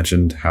 like I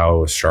mentioned,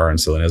 how Shar and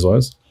Selûne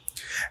was.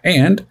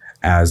 And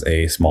as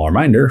a small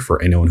reminder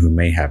for anyone who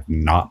may have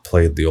not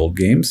played the old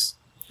games,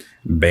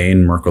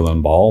 Bane, Myrkul,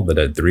 and Baal, the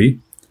Dead 3.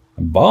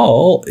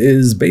 Baal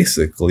is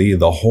basically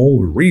the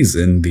whole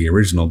reason the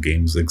original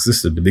games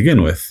existed to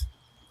begin with.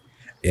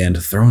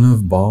 And Throne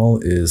of Baal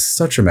is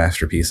such a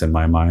masterpiece in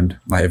my mind.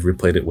 I have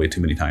replayed it way too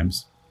many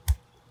times.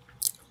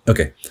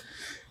 Okay,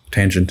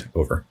 tangent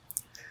over.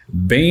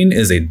 Bane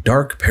is a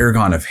dark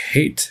paragon of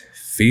hate,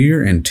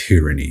 fear, and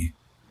tyranny.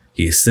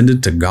 He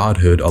ascended to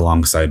godhood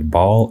alongside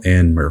Baal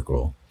and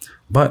Myrkul,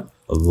 but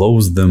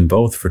loathes them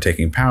both for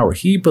taking power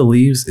he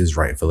believes is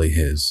rightfully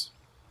his.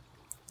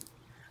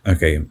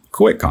 Okay,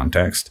 quick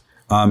context.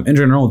 In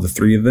general, the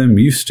three of them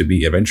used to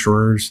be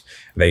adventurers.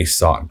 They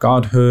sought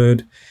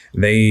godhood.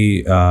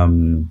 They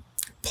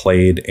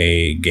played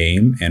a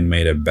game and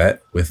made a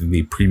bet with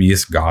the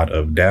previous god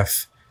of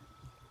death,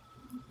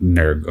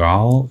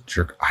 Nergal.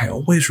 I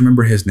always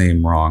remember his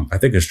name wrong. I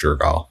think it's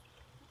Jergal.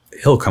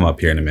 He'll come up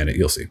here in a minute.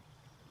 You'll see.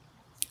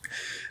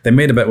 They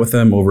made a bet with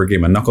him over a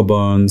game of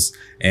Knucklebones,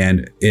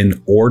 and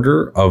in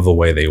order of the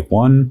way they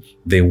won,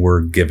 they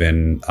were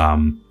given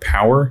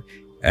power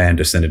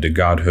and ascended to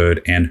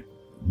godhood, and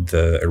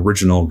the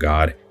original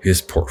god,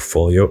 his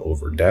portfolio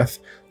over death,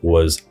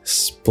 was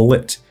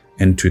split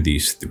into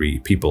these three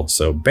people.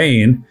 So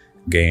Bane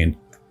gained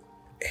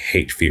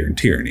hate, fear, and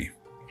tyranny.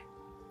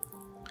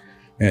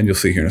 And you'll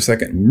see here in a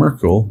second,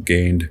 Myrkul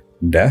gained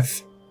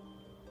death.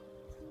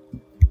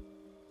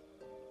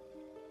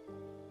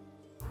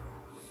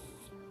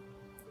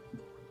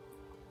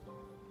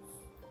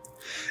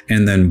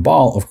 And then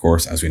Baal, of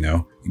course, as we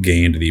know,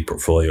 gained the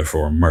portfolio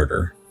for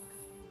murder.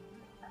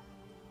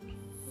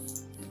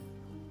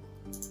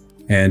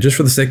 And just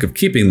for the sake of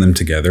keeping them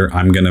together,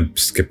 I'm going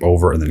to skip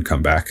over and then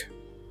come back.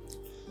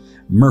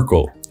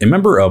 Myrkul, a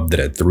member of the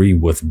Dead 3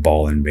 with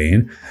Baal and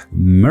Bane,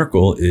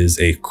 Myrkul is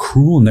a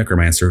cruel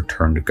necromancer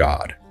turned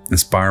god,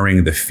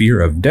 inspiring the fear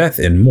of death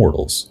in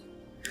mortals.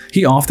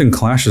 He often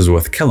clashes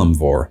with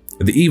Kelemvor,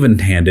 the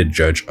even-handed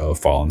judge of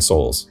fallen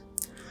souls.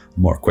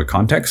 More quick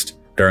context,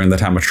 during the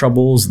time of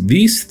troubles,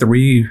 these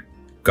three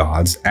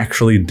gods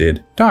actually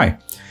did die,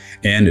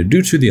 and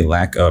due to the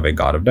lack of a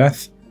god of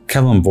death,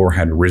 Kelemvor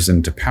had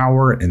risen to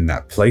power in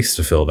that place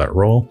to fill that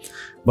role,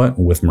 but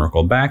with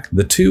Myrkul back,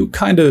 the two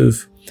kind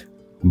of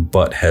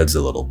butt heads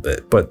a little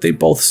bit, but they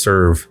both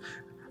serve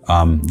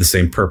the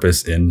same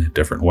purpose in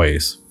different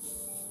ways.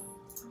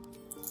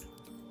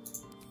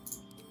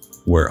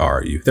 Where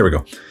are you? There we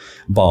go.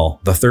 Baal,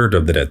 the third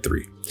of the Dead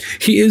 3.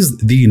 He is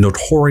the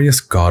notorious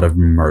god of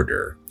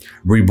murder,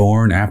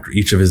 reborn after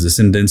each of his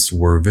descendants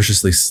were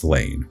viciously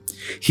slain.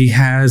 He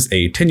has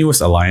a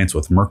tenuous alliance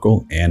with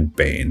Merkel and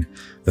Bane,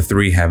 the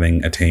three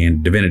having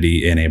attained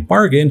divinity in a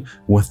bargain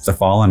with the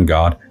fallen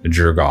god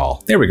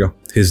Jergal. There we go.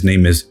 His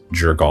name is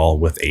Jergal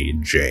with a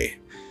J.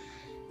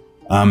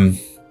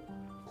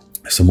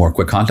 Some more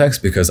quick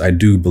context, because I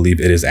do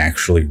believe it is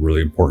actually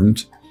really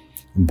important.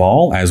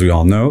 Baal, as we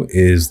all know,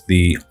 is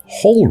the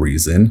whole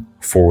reason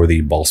for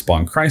the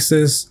Baalspawn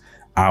crisis,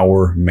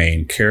 our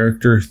main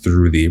character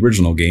through the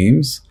original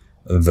games,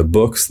 the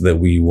books that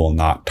we will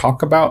not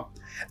talk about,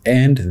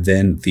 and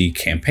then the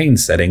campaign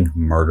setting,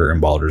 Murder in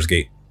Baldur's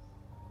Gate.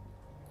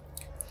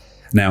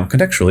 Now,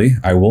 contextually,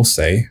 I will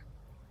say,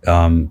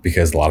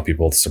 because a lot of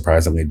people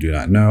surprisingly do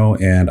not know,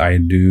 and I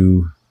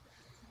do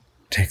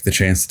take the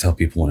chance to tell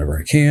people whenever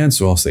I can,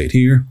 so I'll say it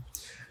here.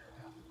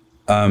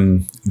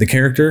 The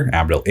character,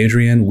 Abdel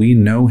Adrian, we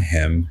know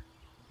him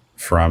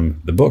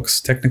from the books,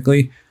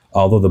 technically,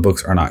 although the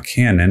books are not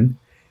canon.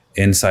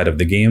 Inside of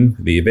the game,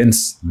 the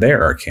events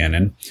there are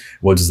canon.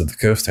 Wizards of the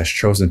Coast has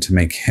chosen to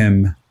make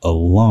him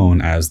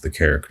alone as the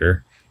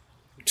character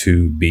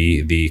to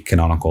be the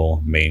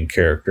canonical main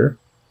character,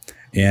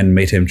 and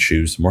made him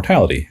choose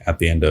mortality at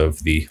the end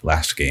of the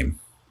last game.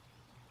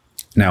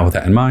 Now, with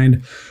that in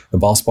mind, the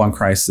Baalspawn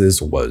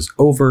crisis was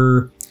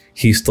over.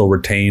 He still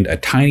retained a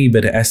tiny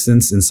bit of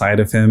essence inside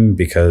of him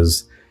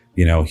because,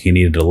 you know, he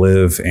needed to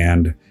live,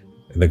 and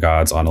the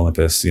gods on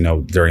Olympus, you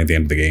know, during the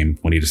end of the game,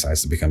 when he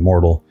decides to become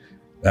mortal,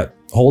 that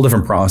whole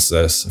different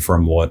process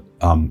from what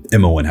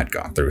Imoen had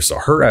gone through. So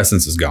her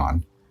essence is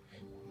gone.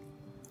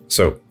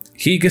 So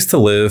he gets to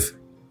live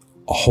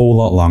a whole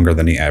lot longer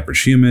than the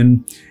average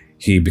human.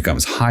 He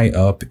becomes high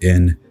up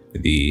in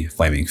the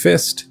Flaming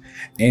Fist,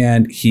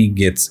 and he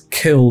gets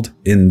killed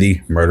in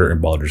the Murder in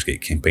Baldur's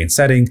Gate campaign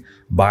setting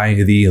by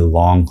the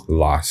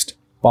long-lost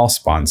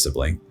Baalspawn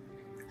sibling.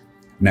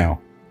 Now,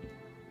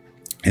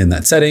 in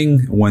that setting,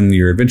 when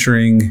you're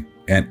adventuring,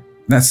 and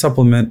that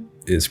supplement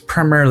is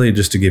primarily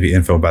just to give you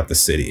info about the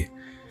city.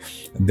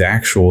 The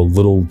actual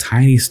little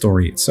tiny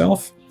story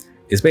itself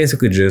is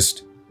basically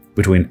just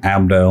between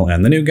Abdel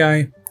and the new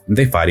guy.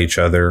 They fight each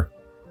other.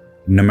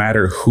 No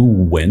matter who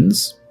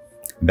wins,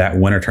 that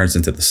winner turns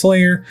into the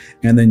Slayer,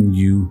 and then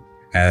you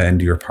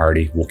and your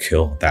party will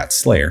kill that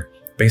Slayer.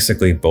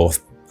 Basically,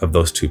 both of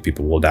those two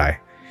people will die.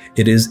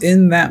 It is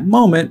in that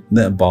moment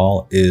that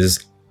Baal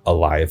is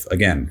alive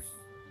again.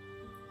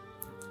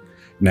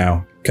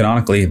 Now,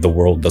 canonically, the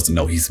world doesn't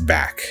know he's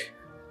back.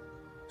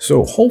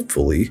 So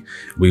hopefully,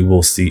 we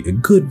will see a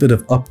good bit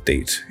of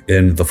update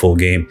in the full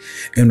game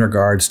in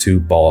regards to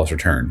Baal's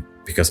return.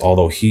 Because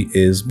although he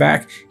is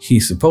back,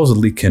 he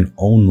supposedly can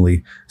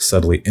only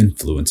subtly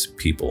influence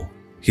people.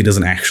 He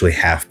doesn't actually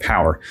have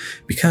power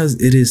because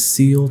it is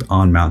sealed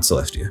on Mount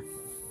Celestia.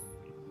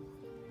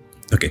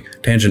 Okay,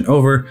 tangent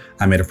over.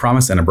 I made a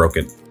promise and I broke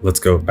it. Let's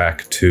go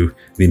back to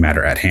the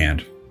matter at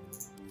hand.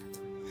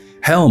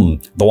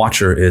 Helm, the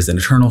Watcher, is an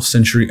eternal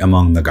sentry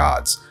among the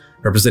gods,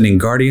 representing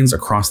guardians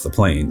across the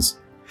plains.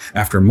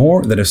 After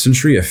more than a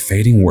century of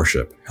fading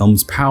worship,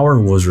 Helm's power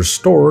was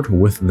restored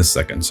with the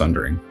Second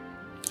Sundering.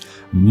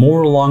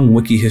 More long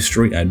wiki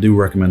history I do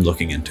recommend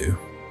looking into.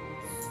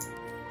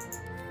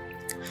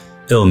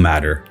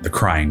 Ilmater, the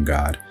Crying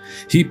God.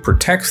 He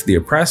protects the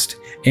oppressed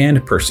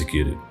and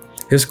persecuted.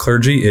 His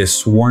clergy is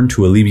sworn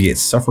to alleviate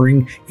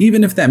suffering,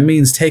 even if that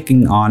means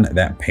taking on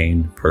that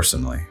pain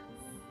personally.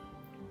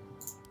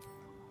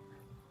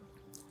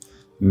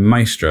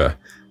 Maestra,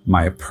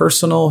 my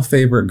personal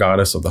favorite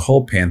goddess of the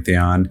whole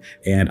pantheon,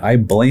 and I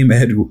blame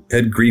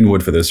Ed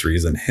Greenwood for this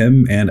reason.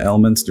 Him and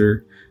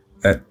Elminster,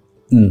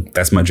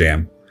 that's my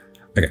jam.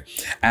 Okay,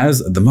 as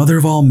the mother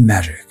of all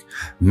magic,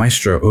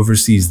 Maestra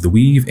oversees the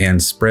weave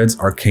and spreads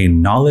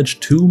arcane knowledge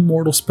to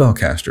mortal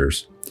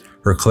spellcasters.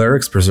 Her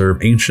clerics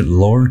preserve ancient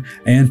lore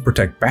and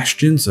protect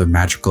bastions of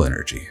magical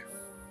energy.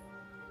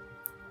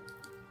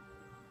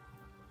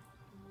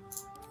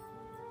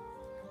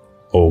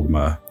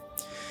 Ogma.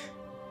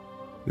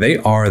 They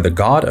are the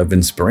god of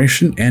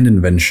inspiration and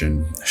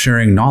invention,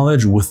 sharing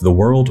knowledge with the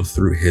world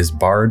through his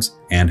bards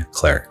and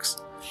clerics.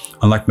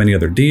 Unlike many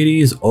other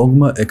deities,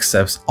 Ogma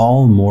accepts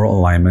all moral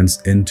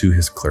alignments into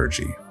his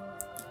clergy.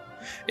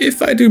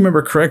 If I do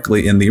remember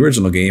correctly, in the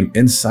original game,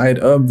 inside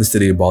of the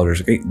city of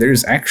Baldur's Gate,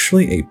 there's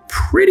actually a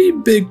pretty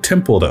big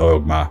temple to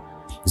Ogma.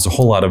 There's a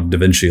whole lot of Da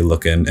Vinci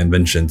looking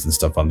inventions and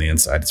stuff on the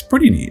inside. It's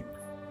pretty neat.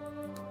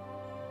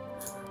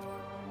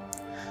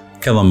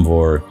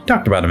 Kelemvor,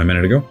 talked about him a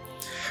minute ago.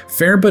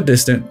 Fair but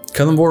distant,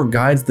 Kelemvor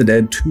guides the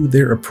dead to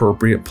their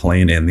appropriate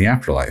plane in the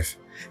afterlife.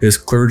 His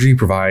clergy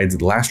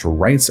provides last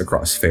rites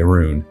across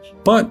Faerun,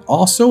 but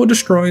also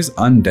destroys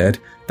undead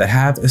that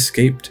have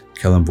escaped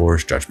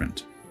Kelemvor's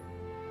judgment.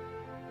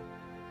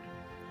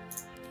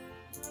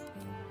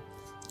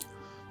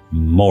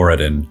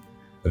 Moradin.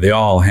 The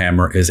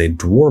Allhammer is a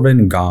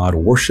dwarven god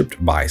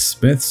worshipped by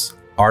smiths,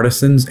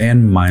 artisans,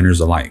 and miners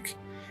alike.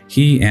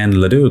 He and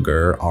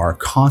Lae'zel are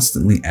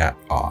constantly at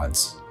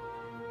odds.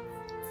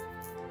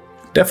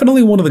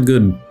 Definitely one of the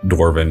good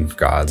dwarven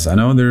gods. I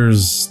know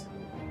there's,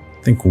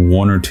 I think,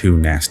 one or two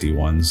nasty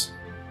ones.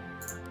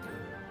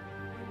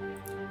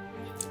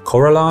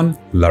 Corellon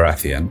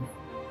Larathian.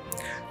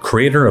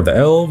 Creator of the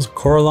elves,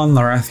 Corellon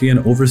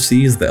Larathian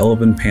oversees the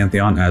elven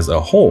pantheon as a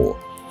whole,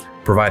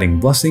 providing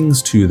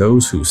blessings to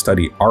those who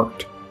study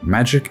art,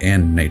 magic,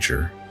 and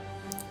nature.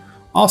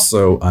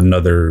 Also,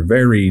 another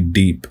very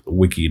deep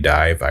wiki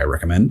dive I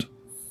recommend.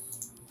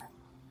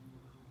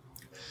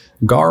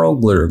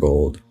 Garl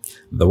Glittergold.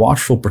 The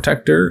Watchful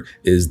Protector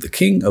is the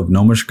king of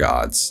gnomish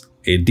gods,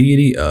 a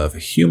deity of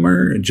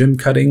humor,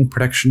 gem-cutting,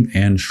 protection,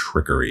 and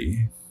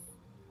trickery.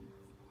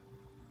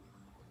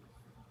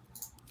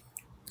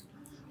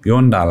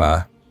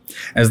 Yondala.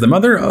 As the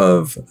mother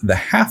of the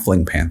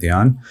halfling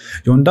pantheon,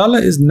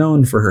 Yondala is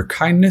known for her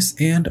kindness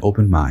and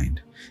open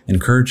mind,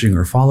 encouraging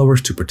her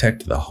followers to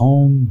protect the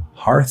home,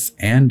 hearth,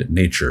 and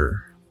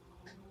nature.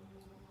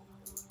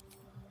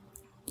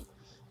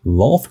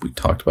 Lolth, we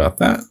talked about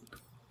that.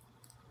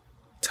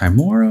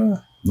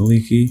 Timora,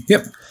 Maliki.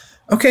 Yep.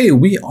 Okay,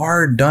 we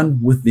are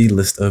done with the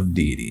list of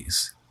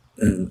deities.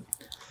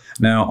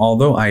 Now,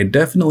 although I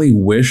definitely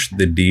wish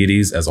the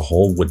deities as a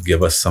whole would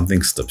give us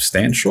something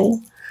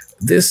substantial,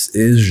 this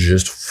is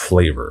just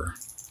flavor.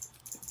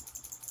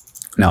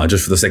 Now,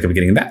 just for the sake of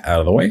getting that out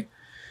of the way,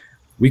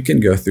 we can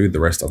go through the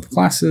rest of the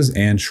classes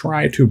and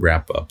try to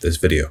wrap up this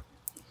video.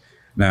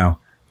 Now,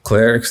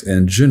 clerics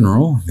in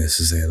general, this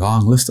is a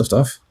long list of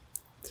stuff.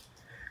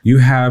 You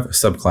have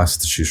subclasses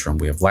to choose from.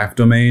 We have Life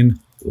Domain,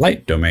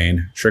 Light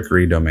Domain,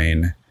 Trickery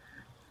Domain.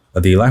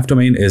 The Life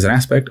Domain is an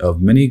aspect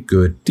of many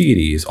good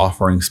deities,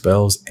 offering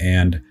spells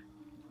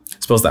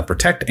that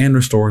protect and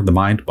restore the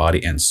mind,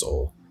 body, and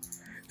soul.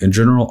 In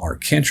general, our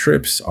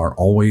cantrips are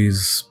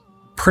always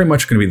pretty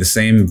much going to be the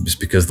same just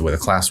because of the way the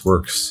class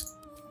works,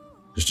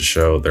 just to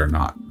show they're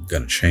not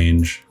going to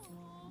change.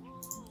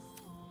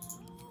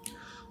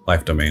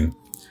 Life Domain.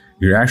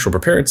 Your actual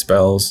prepared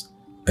spells,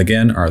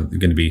 again, are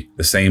going to be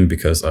the same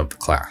because of the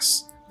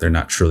class. They're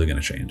not truly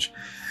going to change.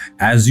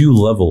 As you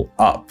level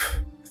up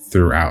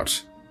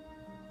throughout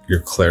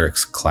your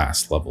cleric's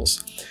class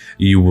levels,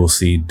 you will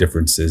see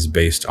differences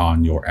based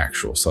on your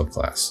actual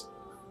subclass.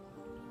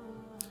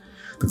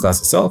 The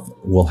class itself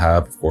will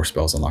have 4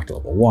 spells unlocked at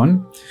level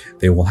 1.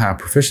 They will have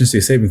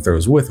proficiency saving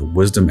throws with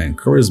wisdom and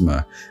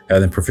charisma,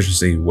 and then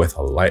proficiency with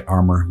light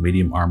armor,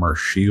 medium armor,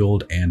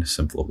 shield, and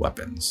simple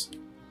weapons.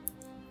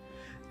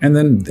 And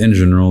then in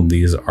general,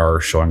 these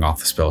are showing off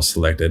the spells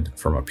selected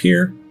from up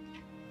here,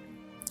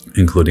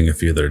 including a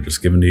few that are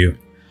just given to you.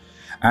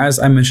 As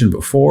I mentioned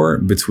before,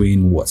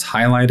 between what's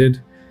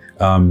highlighted,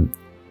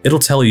 it'll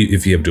tell you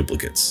if you have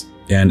duplicates.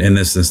 And in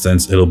this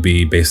instance, it'll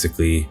be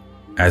basically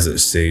as it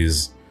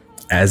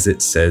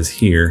says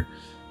here,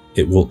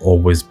 it will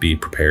always be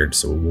prepared,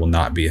 so it will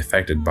not be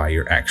affected by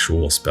your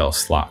actual spell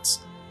slots.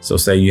 So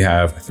say you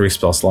have 3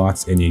 spell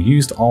slots and you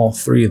used all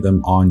 3 of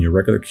them on your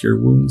regular cure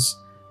wounds,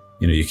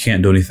 you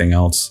can't do anything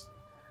else,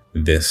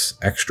 this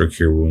extra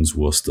cure wounds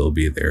will still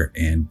be there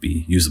and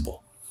be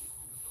usable.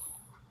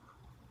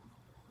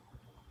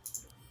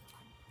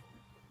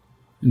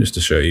 And just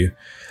to show you,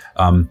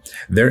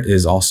 there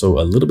is also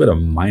a little bit of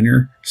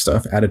minor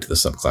stuff added to the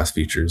subclass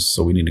features,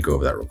 so we need to go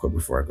over that real quick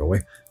before I go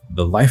away.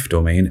 The Life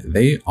Domain,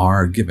 they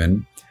are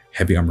given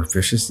heavy armor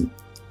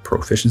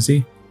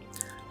proficiency,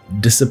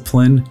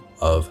 discipline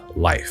of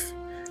life.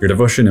 Your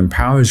devotion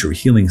empowers your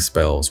healing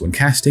spells. When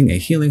casting a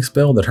healing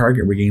spell, the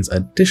target regains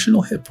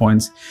additional hit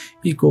points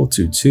equal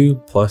to 2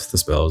 plus the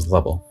spell's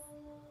level.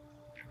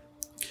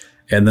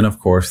 And then of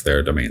course there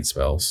are domain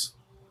spells,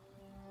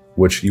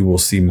 which you will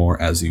see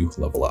more as you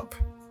level up.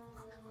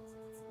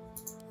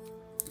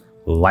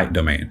 Light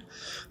Domain.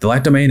 The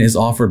Light Domain is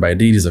offered by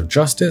deities of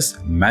justice,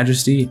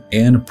 majesty,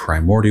 and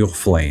primordial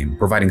flame,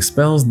 providing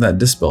spells that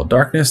dispel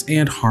darkness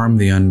and harm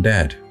the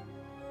undead.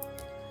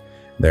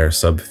 Their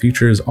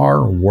sub-features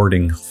are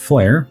Warding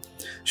Flare.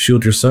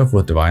 Shield yourself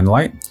with Divine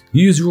Light.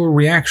 Use your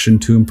reaction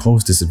to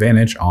impose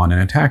disadvantage on an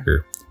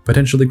attacker,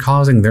 potentially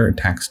causing their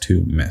attacks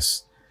to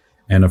miss.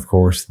 And of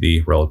course,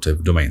 the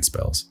relative domain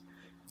spells.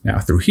 Now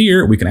through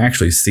here, we can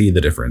actually see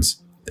the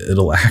difference.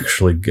 It'll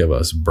actually give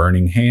us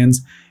Burning Hands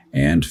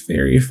and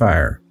Fairy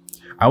Fire.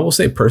 I will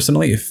say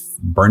personally, if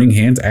Burning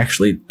Hands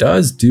actually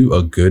does do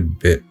a good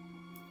bit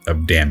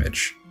of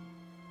damage.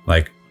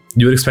 Like,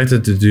 you would expect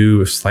it to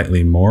do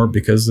slightly more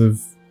because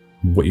of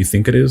what you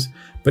think it is,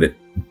 but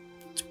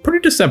it's pretty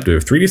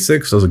deceptive.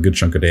 3d6 does a good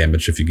chunk of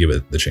damage if you give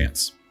it the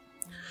chance.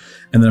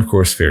 And then of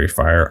course, Fairy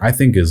Fire, I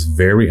think is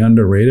very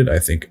underrated. I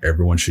think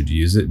everyone should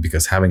use it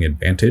because having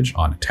advantage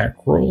on attack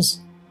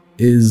rolls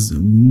is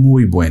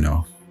muy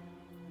bueno.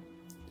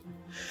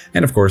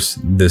 And of course,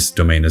 this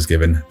domain is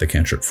given the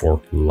cantrip for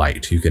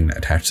light. You can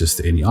attach this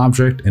to any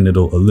object and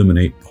it'll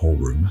illuminate the whole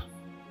room.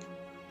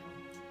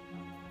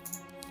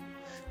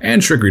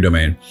 And Trickery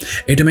Domain,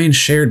 a domain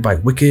shared by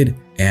wicked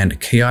and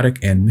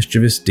chaotic and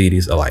mischievous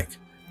deities alike.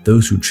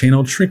 Those who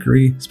channel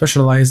trickery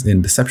specialize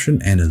in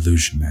deception and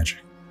illusion magic.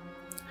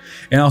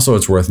 And also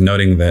it's worth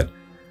noting that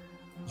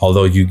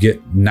although you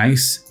get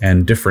nice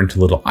and different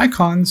little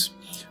icons,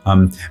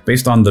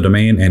 based on the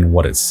domain and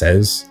what it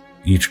says,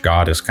 each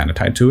god is kind of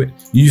tied to it,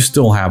 you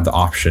still have the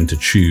option to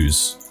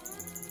choose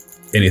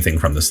anything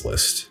from this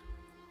list.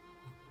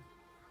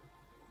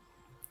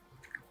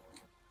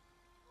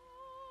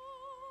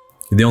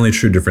 The only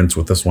true difference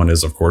with this one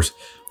is, of course,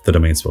 the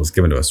domain spells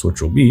given to us,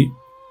 which will be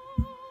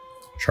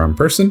Charm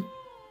Person,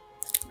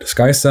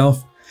 Disguise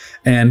Self,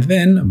 and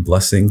then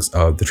Blessings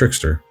of the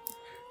Trickster,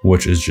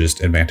 which is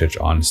just advantage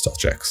on stealth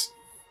checks.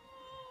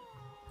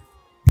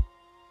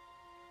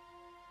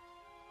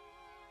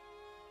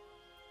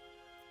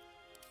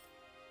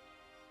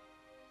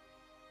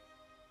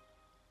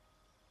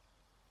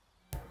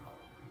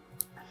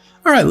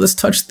 All right, let's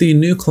touch the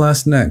new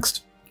class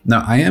next.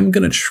 Now, I am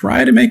going to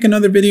try to make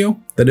another video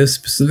that is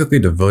specifically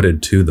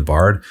devoted to the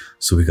Bard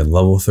so we can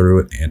level through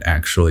it and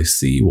actually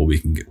see what we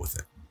can get with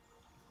it.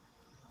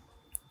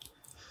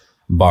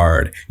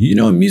 Bard, you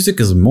know music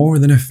is more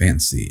than a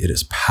fancy, it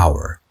is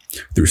power.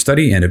 Through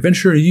study and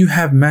adventure, you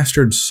have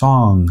mastered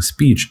song,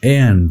 speech,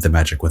 and the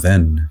magic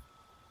within.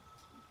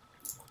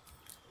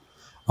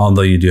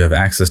 Although you do have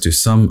access to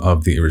some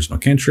of the original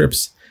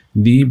cantrips,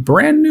 the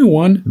brand new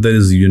one that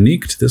is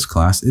unique to this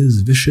class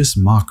is Vicious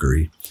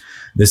Mockery.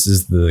 This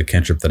is the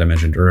cantrip that I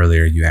mentioned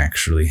earlier. You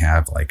actually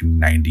have like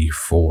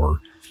 94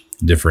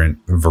 different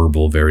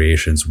verbal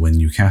variations when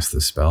you cast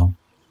this spell.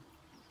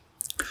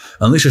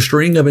 Unleash a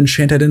string of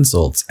enchanted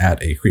insults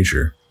at a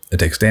creature. It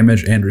takes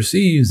damage and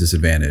receives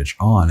disadvantage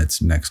on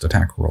its next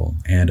attack roll.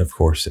 And of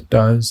course it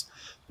does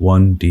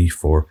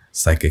 1d4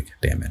 psychic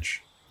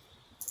damage.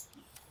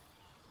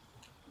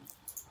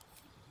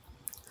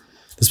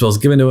 The spells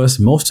given to us,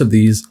 most of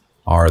these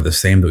are the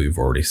same that we've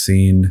already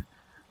seen.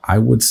 I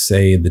would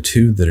say the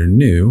two that are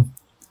new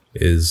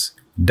is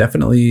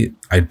definitely,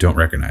 I don't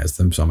recognize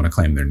them, so I'm going to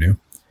claim they're new.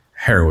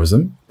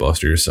 Heroism,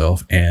 bolster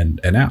yourself,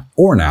 and an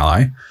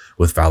ally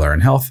with Valor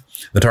and Health.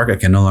 The target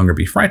can no longer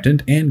be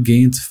frightened and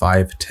gains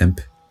 5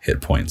 temp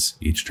hit points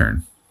each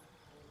turn.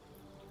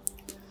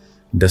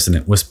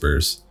 Dissonant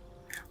Whispers.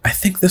 I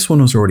think this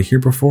one was already here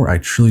before, I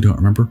truly don't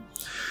remember.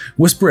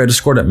 Whisper a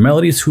discordant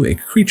melody to a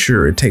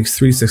creature. It takes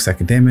 3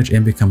 6-second damage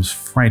and becomes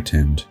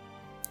frightened.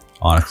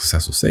 On a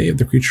successful save,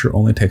 the creature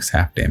only takes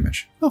half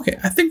damage. Okay,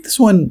 I think this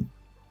one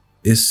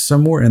is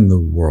somewhere in the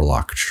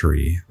Warlock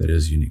tree that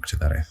is unique to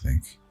that, I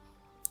think.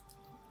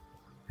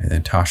 And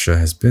then Tasha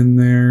has been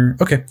there.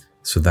 Okay,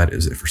 so that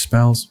is it for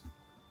spells.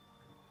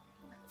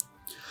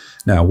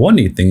 Now, one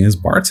neat thing is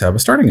bards have a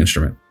starting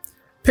instrument.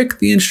 Pick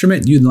the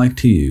instrument you'd like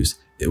to use.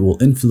 It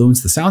will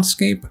influence the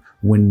soundscape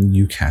when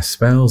you cast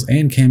spells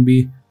and can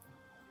be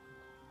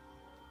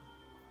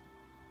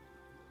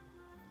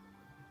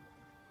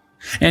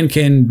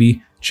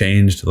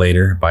changed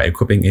later by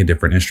equipping a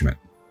different instrument.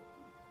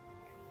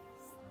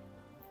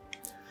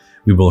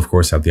 We will, of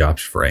course, have the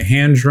option for a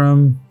hand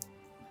drum,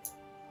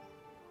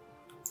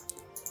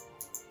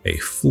 a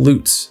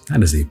flute,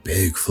 that is a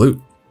big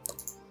flute,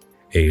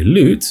 a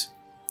lute,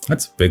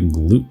 that's a big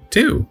lute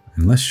too,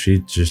 unless she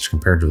just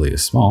comparatively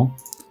is small.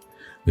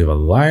 We have a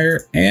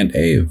lyre and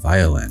a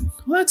violin.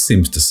 Well, that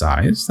seems to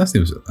size. That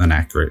seems an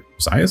accurate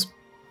size.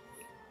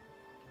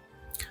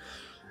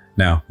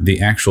 Now,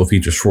 the actual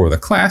features for the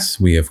class,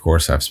 we of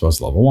course have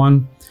spells level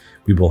 1.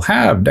 We will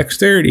have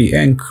dexterity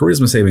and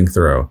charisma saving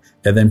throw,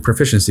 and then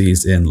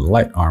proficiencies in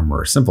light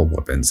armor, simple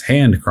weapons,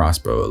 hand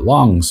crossbow,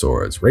 long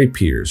swords,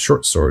 rapiers,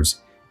 short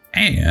swords,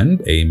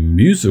 and a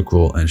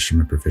musical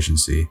instrument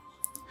proficiency.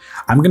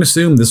 I'm going to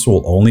assume this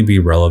will only be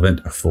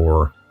relevant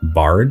for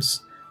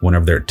bards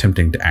whenever they're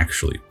attempting to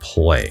actually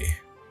play.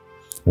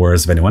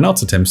 Whereas if anyone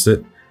else attempts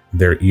it,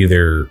 they're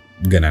either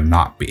going to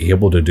not be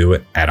able to do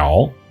it at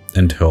all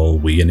until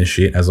we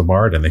initiate as a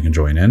bard and they can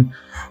join in,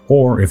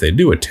 or if they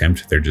do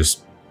attempt, they're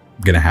just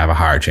going to have a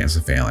higher chance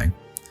of failing.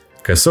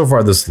 Because so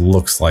far this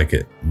looks like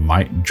it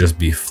might just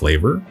be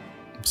flavor,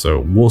 so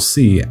we'll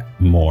see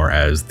more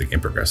as the game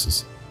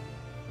progresses.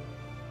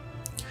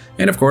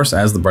 And of course,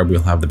 as the bard,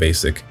 we'll have the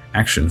basic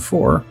action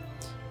for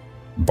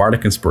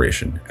Bardic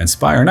Inspiration.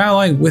 Inspire an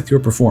ally with your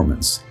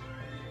performance.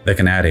 They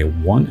can add a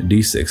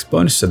 1d6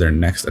 bonus to their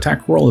next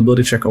attack roll,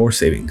 ability check, or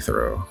saving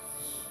throw.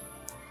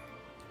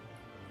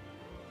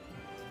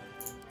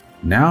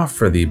 Now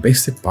for the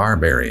basic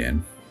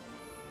Barbarian.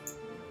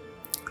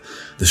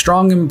 The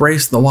strong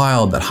embrace the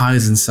wild that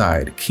hides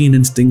inside, keen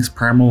instincts,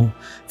 primal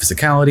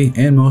physicality,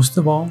 and most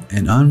of all,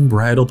 an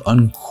unbridled,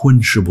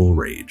 unquenchable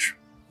rage.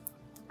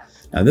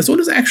 Now this one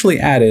is actually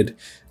added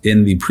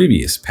in the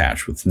previous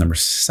patch with number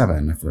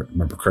 7, if I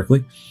remember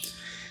correctly.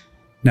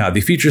 Now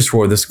the features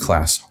for this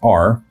class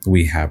are,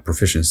 we have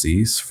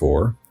proficiencies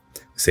for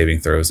saving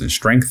throws in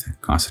strength,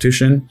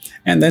 constitution,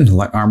 and then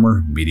light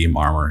armor, medium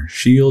armor,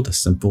 shield,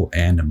 simple,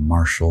 and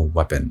martial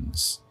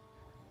weapons.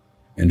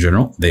 In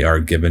general, they are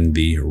given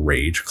the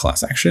rage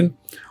class action.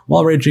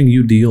 While raging,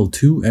 you deal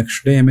 2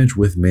 extra damage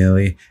with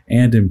melee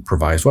and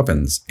improvised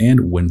weapons,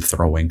 and when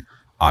throwing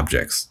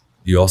objects.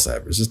 You also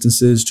have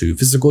resistances to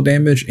physical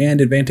damage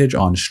and advantage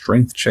on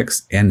strength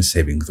checks and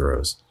saving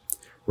throws.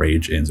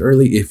 Rage ends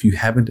early if you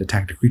haven't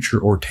attacked a creature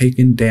or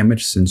taken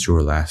damage since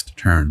your last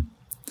turn.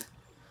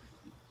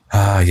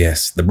 Ah,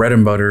 yes, the bread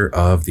and butter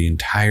of the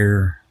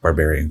entire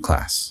Barbarian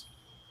class.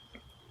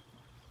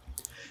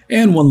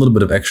 And one little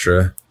bit of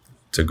extra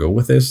to go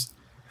with this.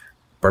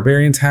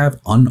 Barbarians have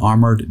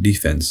unarmored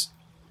defense.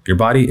 Your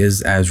body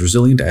is as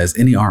resilient as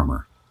any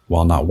armor.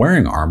 While not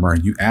wearing armor,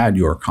 you add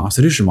your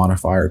Constitution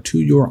modifier to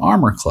your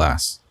armor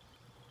class.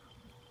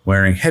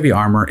 Wearing heavy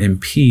armor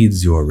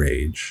impedes your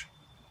rage.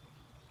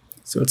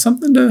 So it's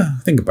something to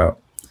think about.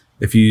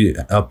 If you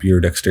up your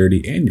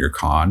dexterity and your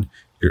con,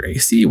 your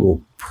AC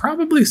will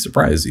probably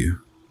surprise you.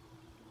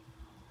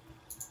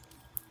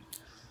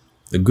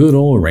 The good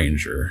old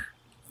Ranger.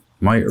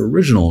 My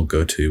original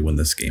go-to when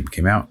this game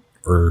came out,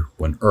 or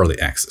when early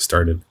access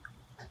started.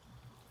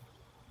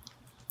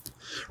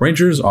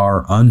 Rangers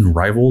are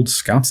unrivaled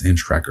scouts and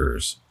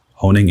trackers,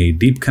 honing a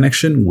deep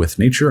connection with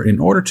nature in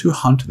order to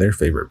hunt their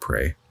favorite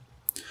prey.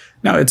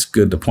 Now, it's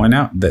good to point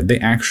out that they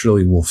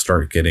actually will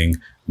start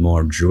getting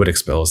more druidic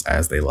spells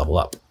as they level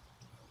up.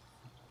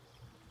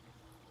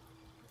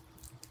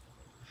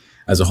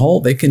 As a whole,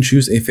 they can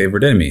choose a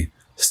favorite enemy.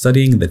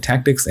 Studying the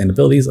tactics and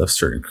abilities of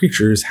certain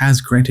creatures has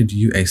granted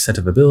you a set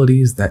of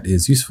abilities that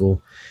is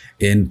useful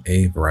in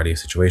a variety of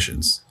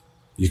situations.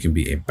 You can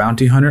be a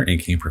bounty hunter and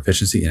gain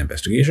proficiency in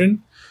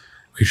investigation.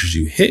 Creatures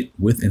you hit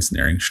with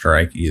ensnaring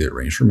strike, either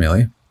ranged or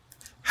melee,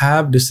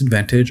 have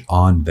disadvantage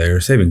on their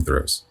saving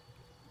throws.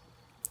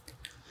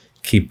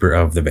 Keeper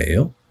of the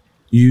Veil.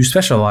 You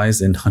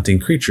specialize in hunting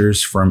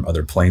creatures from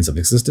other planes of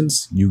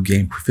existence. You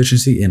gain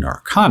proficiency in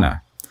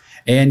Arcana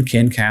and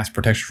can cast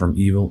protection from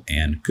evil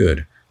and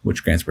good,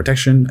 which grants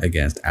protection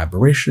against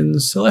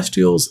aberrations,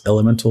 celestials,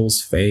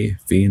 elementals, fae,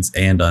 fiends,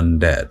 and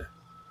undead.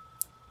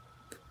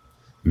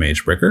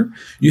 Magebreaker.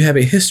 You have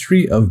a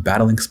history of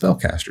battling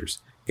spellcasters.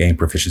 Gain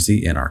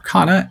proficiency in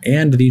Arcana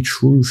and the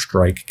True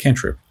Strike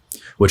cantrip,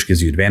 which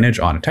gives you advantage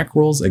on attack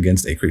rolls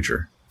against a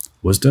creature.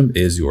 Wisdom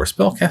is your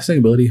spellcasting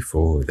ability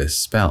for this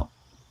spell.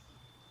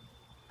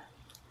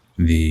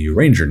 The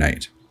Ranger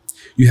Knight.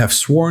 You have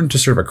sworn to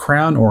serve a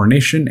crown or a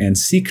nation and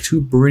seek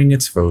to bring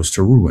its foes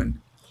to ruin.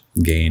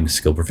 Gain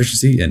skill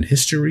proficiency in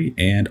history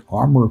and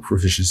armor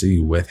proficiency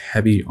with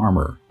heavy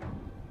armor.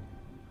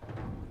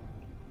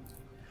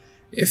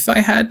 If I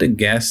had to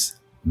guess,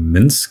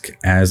 Minsk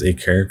as a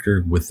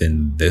character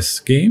within this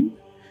game,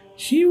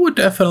 he would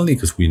definitely,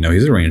 because we know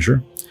he's a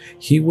ranger,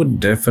 he would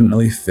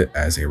definitely fit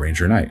as a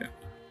Ranger Knight.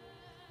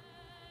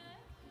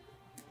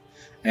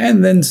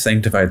 And then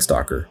Sanctified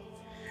Stalker.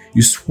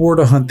 You swore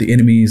to hunt the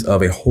enemies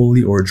of a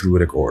holy or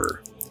druidic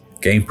order.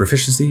 Gain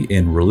proficiency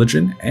in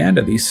religion and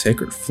the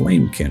Sacred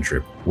Flame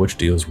cantrip, which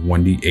deals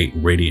 1d8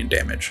 radiant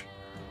damage.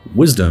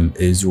 Wisdom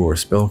is your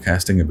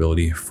spellcasting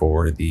ability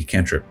for the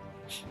cantrip.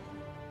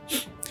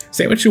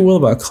 Say what you will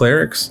about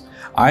clerics,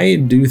 I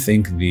do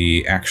think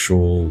the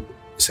actual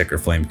Sacred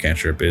Flame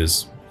cantrip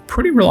is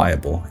pretty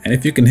reliable. And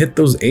if you can hit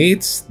those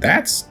 8s,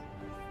 that's,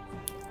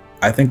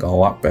 I think, a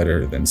lot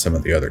better than some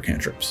of the other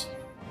cantrips.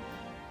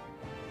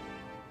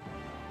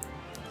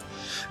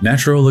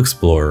 Natural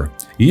Explorer.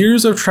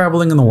 Years of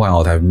traveling in the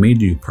wild have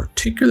made you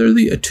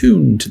particularly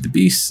attuned to the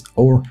beasts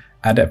or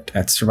adept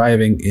at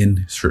surviving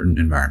in certain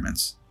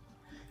environments.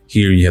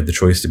 Here you have the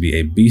choice to be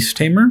a beast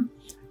tamer.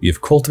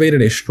 You've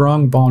cultivated a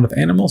strong bond with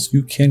animals.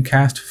 You can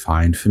cast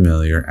Find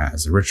Familiar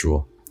as a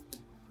ritual.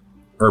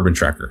 Urban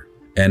Tracker.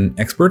 An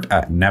expert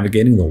at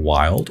navigating the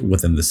wild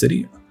within the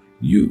city,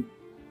 you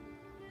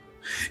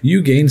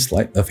gain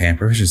Sleight of Hand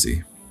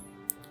proficiency.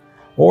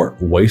 Or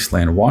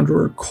Wasteland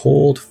Wanderer,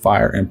 Cold,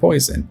 Fire, and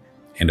Poison.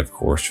 And of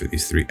course, for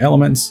these 3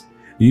 elements,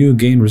 you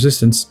gain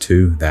resistance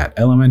to that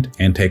element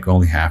and take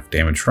only half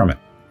damage from it.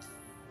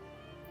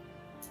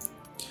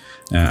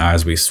 Now,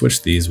 as we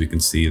switch these, we can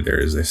see there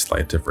is a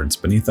slight difference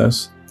beneath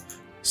us.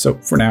 So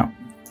for now,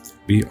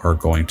 we are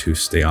going to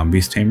stay on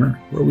Beast Tamer,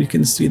 where we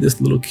can see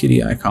this little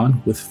kitty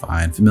icon with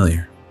Find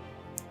Familiar.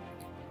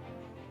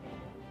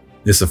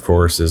 This, of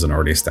course, is an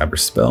already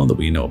established spell that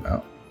we know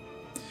about.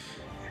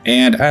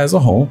 And as a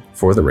whole,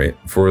 for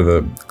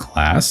the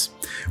class,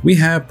 we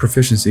have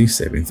proficiency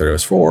saving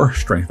throws for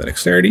strength and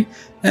dexterity,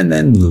 and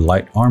then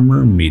light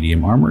armor,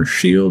 medium armor,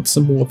 shield,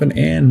 simple weapon,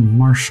 and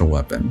martial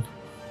weapon.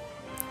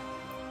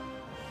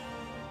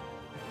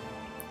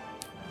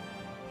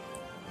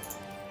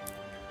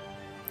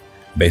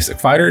 Basic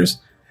fighters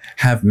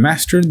have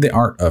mastered the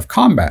art of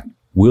combat,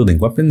 wielding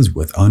weapons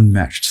with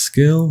unmatched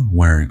skill,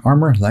 wearing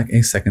armor like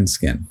a second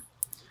skin.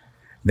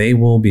 They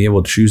will be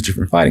able to choose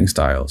different fighting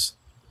styles.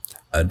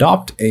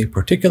 Adopt a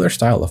particular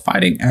style of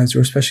fighting as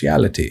your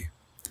speciality.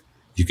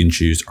 You can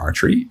choose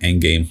archery and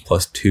gain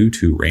 +2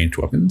 to ranged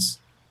weapons,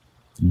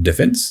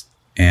 defense,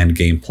 and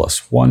gain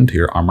 +1 to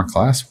your armor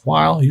class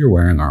while you're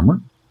wearing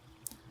armor.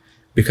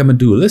 Become a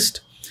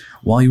duelist.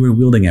 While you are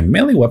wielding a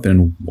melee weapon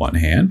in one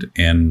hand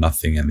and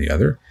nothing in the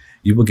other,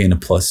 you will gain a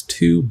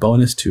 +2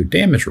 bonus to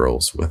damage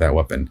rolls with that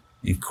weapon,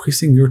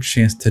 increasing your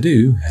chance to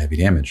do heavy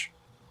damage.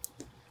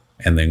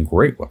 And then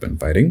great weapon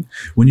fighting.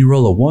 When you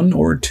roll a 1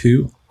 or a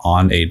 2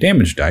 on a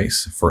damage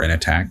dice for an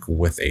attack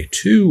with a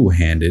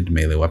 2-handed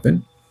melee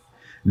weapon,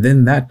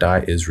 then that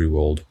die is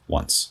rerolled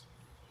once.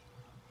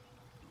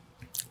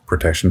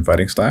 Protection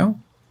fighting style.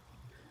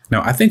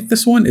 Now, I think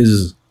this one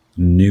is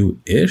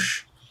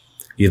new-ish.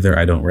 Either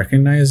I don't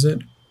recognize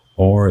it,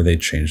 or they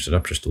changed it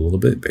up just a little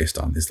bit based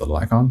on these little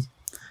icons.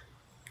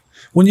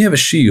 When you have a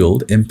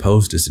shield,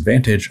 impose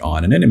disadvantage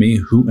on an enemy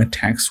who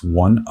attacks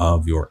one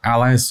of your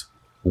allies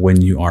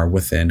when you are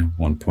within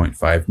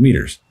 1.5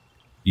 meters.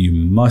 You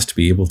must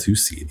be able to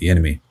see the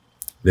enemy.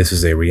 This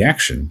is a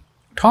reaction.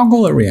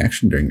 Toggle a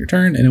reaction during your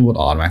turn and it will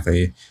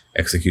automatically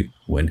execute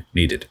when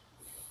needed.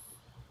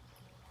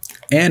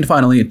 And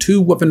finally,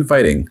 2-weapon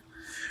fighting.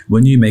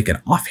 When you make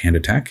an offhand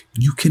attack,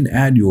 you can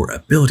add your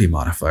ability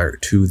modifier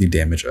to the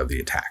damage of the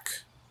attack.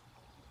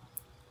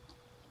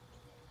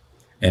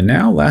 And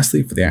now,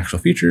 lastly, for the actual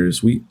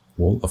features, we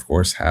will, of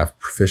course, have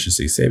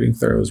proficiency saving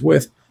throws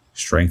with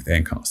strength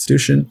and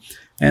constitution,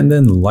 and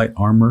then light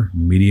armor,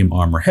 medium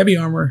armor, heavy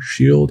armor,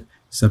 shield,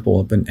 simple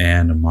weapon,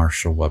 and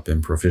martial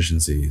weapon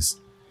proficiencies.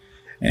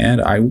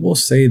 And I will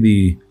say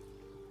the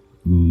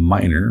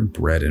minor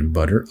bread and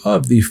butter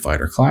of the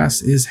fighter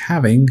class is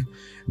having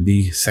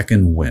the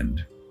second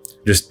wind.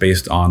 Just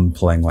based on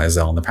playing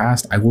Lae'zel in the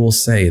past, I will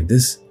say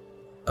this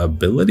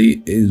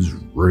ability is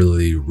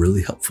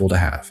really helpful to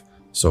have.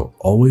 So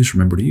always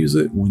remember to use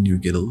it when you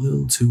get a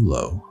little too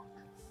low.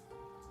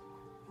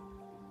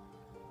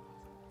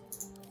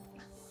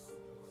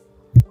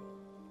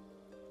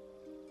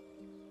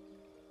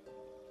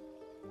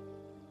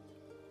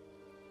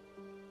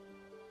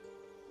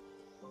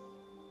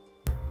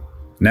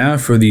 Now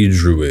for the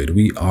Druid,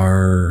 we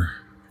are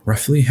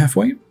roughly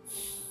halfway, a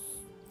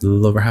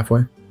little over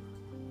halfway.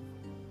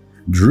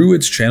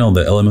 Druids channel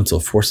the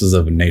elemental forces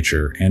of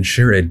nature and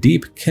share a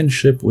deep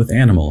kinship with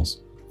animals.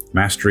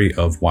 Mastery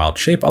of wild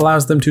shape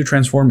allows them to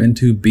transform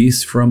into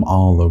beasts from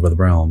all over the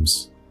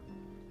realms.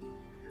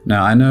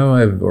 Now I know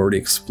I've already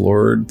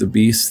explored the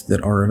beasts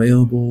that are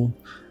available,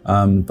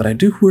 but I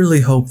do really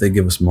hope they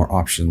give us more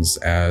options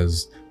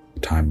as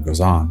time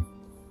goes on.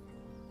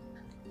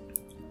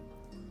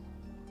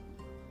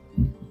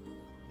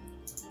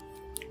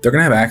 They're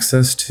going to have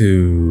access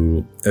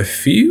to a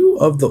few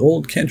of the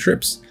old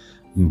cantrips,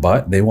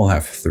 but they will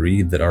have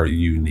 3 that are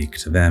unique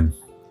to them.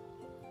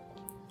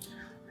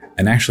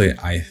 And actually,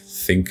 I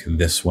think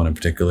this one in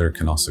particular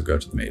can also go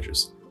to the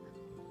mages.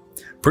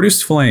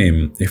 Produce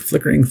flame. A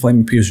flickering flame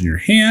appears in your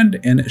hand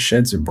and it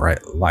sheds a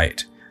bright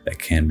light that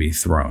can be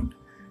thrown.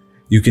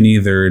 You can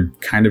either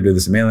kind of do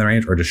this in melee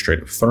range or just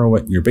straight up throw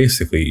it.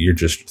 You're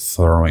just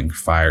throwing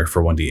fire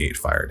for 1d8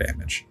 fire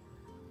damage.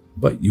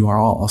 But you are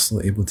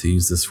also able to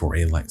use this for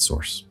a light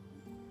source.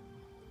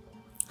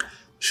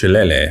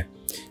 Shillelagh.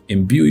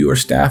 Imbue your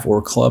staff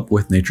or club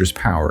with nature's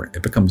power.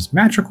 It becomes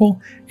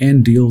magical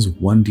and deals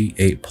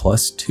 1d8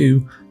 plus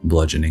 2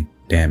 bludgeoning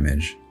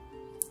damage.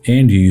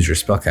 And you use your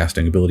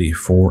spellcasting ability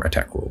for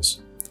attack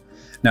rolls.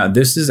 Now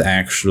this is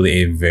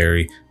actually a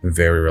very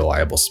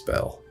reliable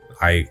spell.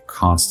 I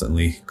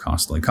constantly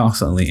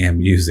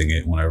am using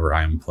it whenever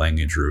I'm playing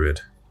a druid.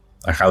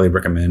 I highly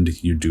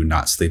recommend you do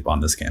not sleep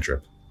on this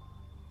cantrip.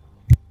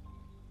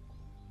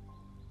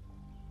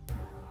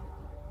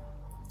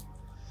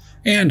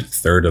 And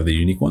third of the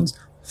unique ones,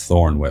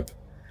 Thorn Whip.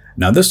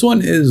 Now this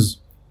one is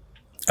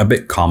a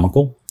bit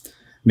comical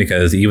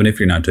because even if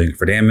you're not doing it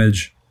for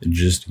damage,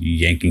 just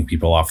yanking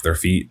people off their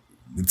feet,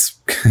 it's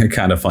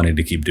kind of funny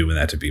to keep doing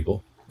that to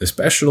people,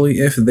 especially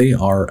if they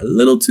are a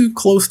little too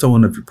close to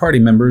one of your party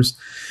members.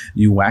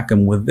 You whack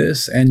them with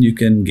this and you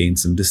can gain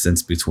some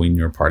distance between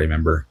your party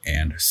member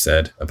and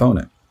said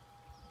opponent.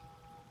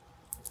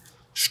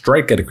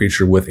 Strike at a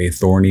creature with a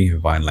thorny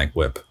vine-like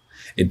whip.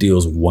 It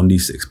deals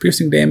 1d6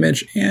 piercing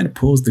damage and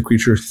pulls the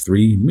creature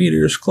 3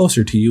 meters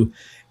closer to you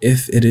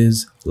if it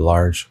is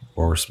large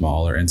or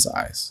smaller in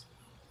size.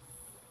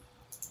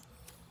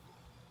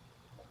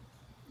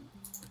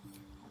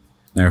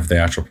 Now for the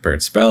actual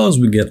prepared spells,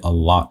 we get a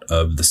lot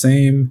of the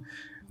same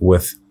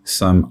with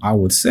some, I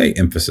would say,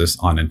 emphasis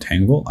on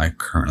Entangle. I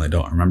currently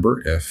don't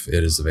remember if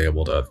it is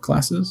available to other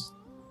classes.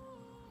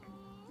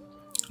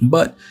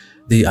 But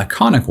the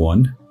iconic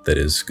one that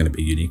is going to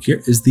be unique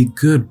here is the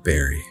Good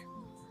Berry.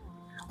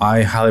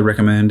 I highly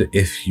recommend,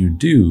 if you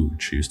do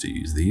choose to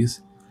use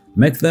these,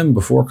 make them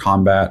before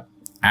combat,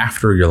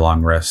 after your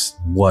long rest,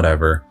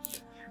 whatever.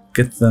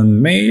 Get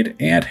them made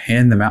and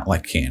hand them out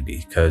like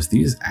candy, because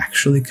these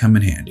actually come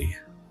in handy.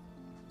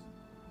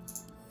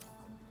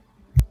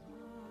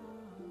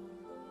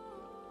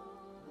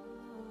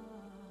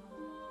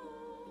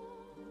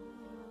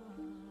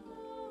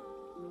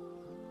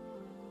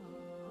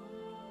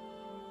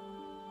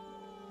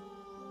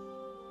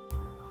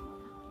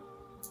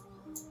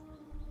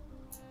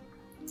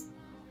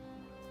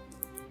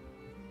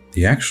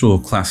 The actual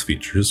class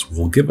features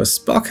will give us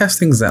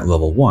spellcastings at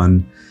level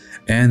 1,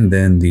 and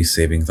then the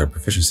saving throw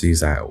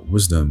proficiencies at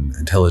wisdom,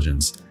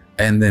 intelligence,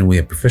 and then we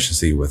have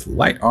proficiency with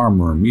light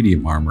armor,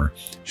 medium armor,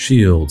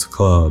 shields,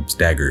 clubs,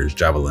 daggers,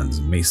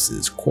 javelins,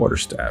 maces,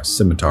 quarterstaffs,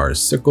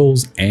 scimitars,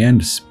 sickles,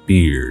 and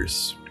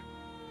spears.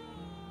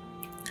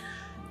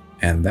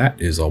 And that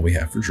is all we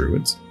have for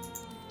druids.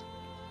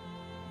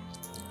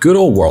 Good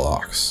old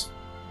warlocks.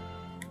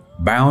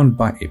 Bound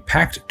by a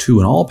pact to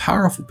an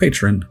all-powerful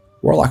patron,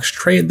 warlocks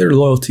trade their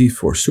loyalty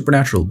for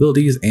supernatural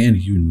abilities and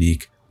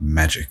unique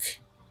magic.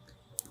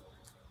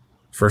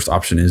 First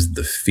option is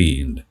the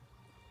Fiend.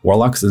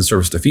 Warlocks in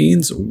service to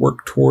fiends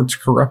work towards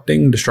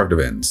corrupting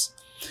destructive ends,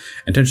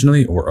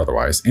 intentionally or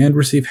otherwise, and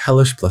receive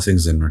hellish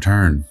blessings in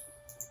return.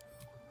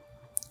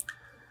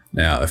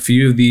 Now, a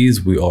few of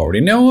these we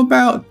already know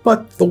about,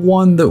 but the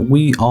one that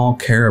we all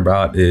care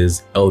about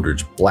is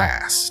Eldritch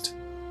Blast.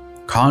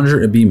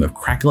 Conjure a beam of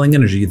crackling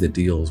energy that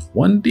deals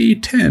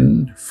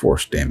 1d10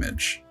 force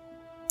damage.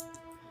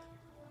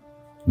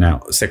 Now,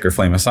 Sacred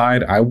Flame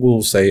aside, I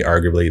will say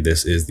arguably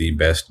this is the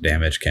best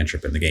damage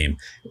cantrip in the game,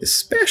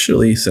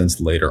 especially since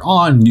later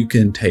on you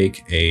can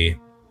take a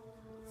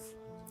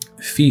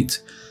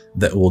feat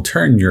that will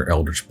turn your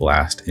Eldritch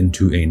Blast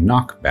into a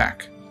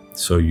knockback.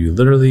 So you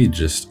literally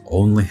just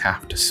only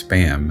have to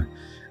spam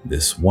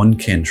this one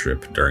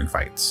cantrip during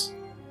fights.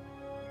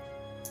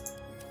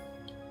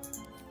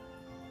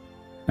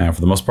 Now,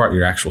 for the most part,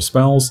 your actual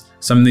spells,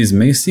 some of these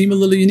may seem a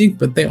little unique,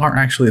 but they are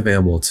actually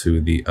available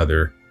to the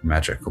other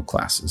magical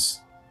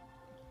classes.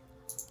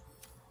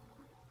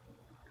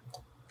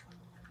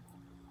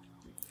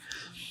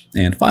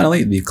 And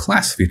finally, the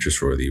class features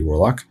for the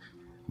Warlock.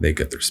 They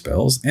get their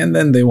spells, and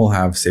then they will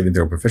have saving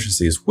throw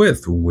proficiencies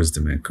with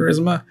Wisdom and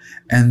Charisma,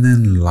 and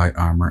then light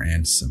armor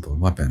and simple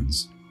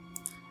weapons.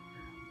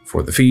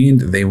 For the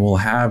Fiend, they will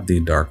have the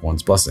Dark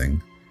One's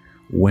Blessing.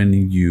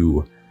 When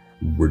you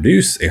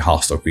reduce a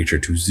hostile creature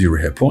to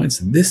 0 hit points,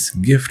 this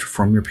gift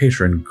from your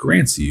patron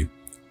grants you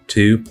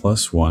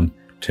 2+1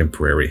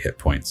 temporary hit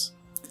points.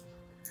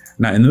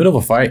 Now, in the middle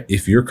of a fight,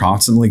 if you're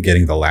constantly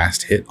getting the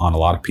last hit on a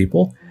lot of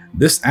people,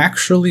 this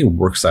actually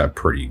works out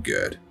pretty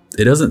good.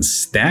 It doesn't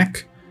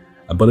stack,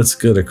 but it's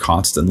good to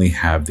constantly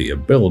have the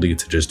ability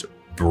to just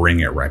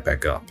bring it right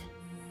back up.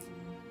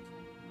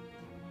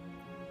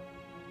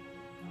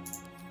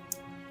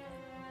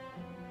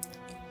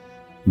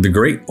 The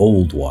Great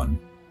Old One.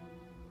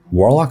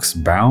 Warlocks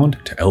bound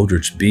to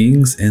eldritch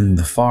beings in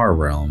the far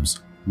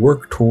realms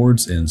work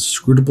towards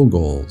inscrutable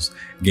goals,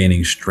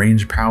 gaining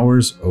strange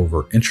powers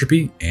over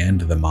entropy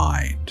and the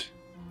mind.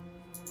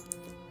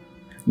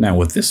 Now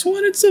with this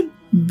one, it's a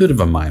bit of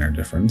a minor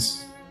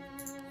difference.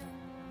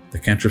 The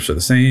cantrips are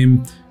the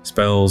same,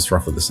 spells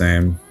roughly the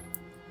same.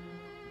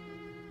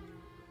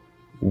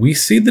 We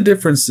see the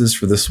differences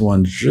for this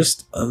one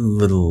just a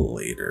little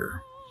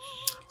later.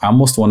 I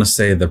almost want to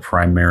say the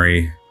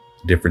primary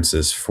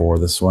differences for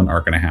this one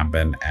are going to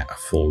happen at a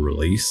full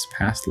release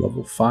past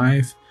level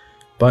 5,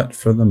 but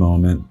for the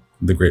moment,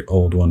 the Great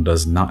Old One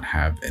does not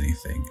have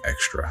anything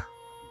extra.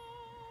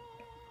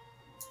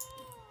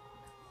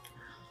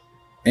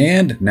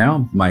 And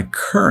now my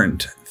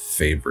current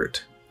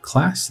favorite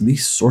class, the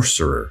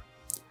Sorcerer.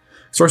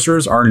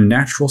 Sorcerers are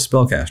natural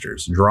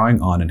spellcasters,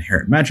 drawing on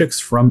inherent magics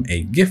from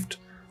a gift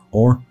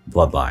or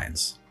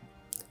bloodlines.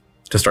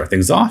 To start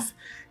things off,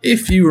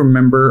 if you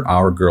remember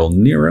our girl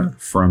Nira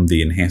from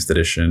the Enhanced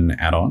Edition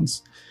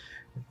add-ons,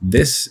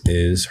 this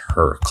is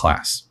her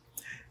class.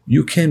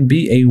 You can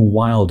be a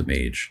wild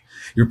mage.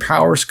 Your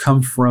powers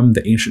come from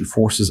the ancient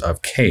forces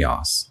of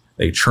chaos.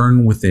 They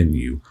churn within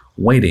you,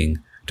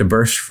 waiting to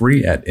burst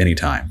free at any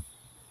time.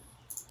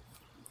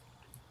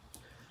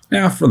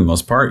 Now, for the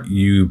most part,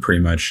 you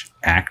pretty much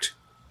act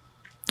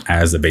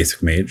as a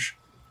basic mage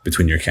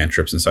between your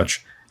cantrips and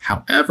such.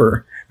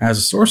 However, as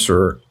a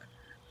sorcerer,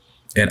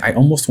 and I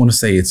almost want to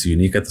say it's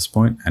unique at this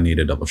point, I need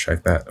to double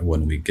check that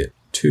when we get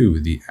to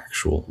the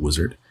actual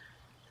wizard.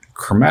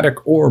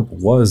 Chromatic Orb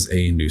was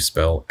a new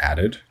spell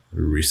added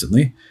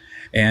recently,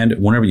 and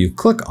whenever you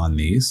click on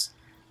these,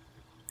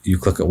 you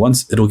click it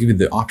once, it'll give you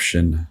the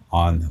option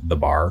on the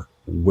bar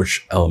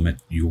which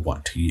element you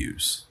want to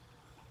use.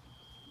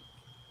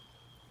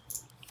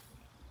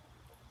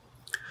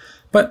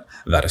 But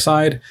that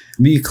aside,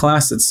 the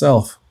class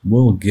itself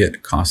will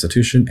get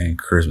Constitution and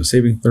Charisma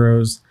saving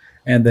throws,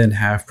 and then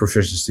have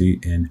proficiency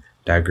in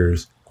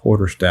daggers,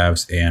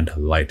 quarterstaffs, and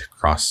light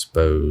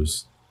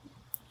crossbows.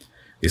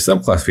 The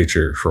subclass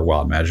feature for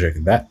Wild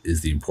Magic, that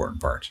is the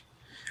important part.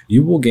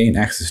 You will gain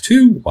access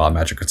to Wild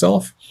Magic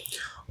itself.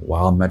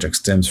 Wild Magic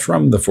stems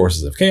from the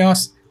forces of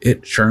chaos.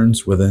 It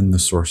churns within the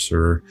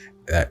sorcerer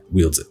that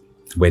wields it,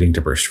 waiting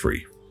to burst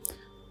free.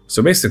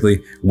 So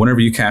basically, whenever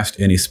you cast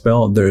any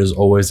spell, there is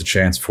always a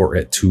chance for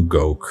it to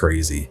go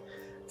crazy.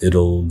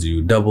 It'll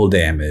do double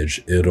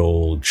damage,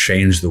 it'll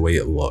change the way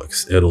it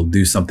looks, it'll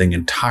do something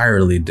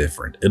entirely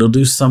different, it'll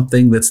do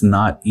something that's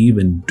not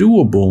even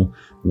doable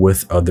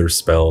with other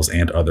spells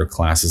and other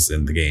classes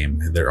in the game.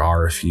 There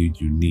are a few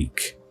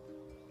unique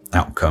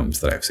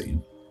outcomes that I've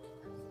seen.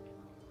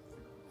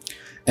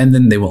 And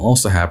then they will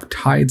also have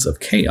Tides of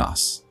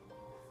Chaos.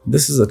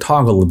 This is a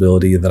toggle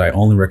ability that I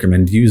only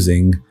recommend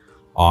using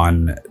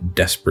on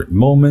desperate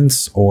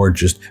moments or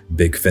just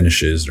big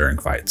finishes during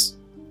fights.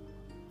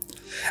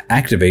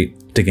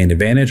 Activate to gain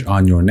advantage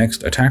on your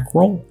next attack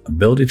roll,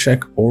 ability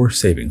check, or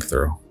saving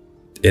throw.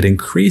 It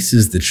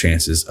increases the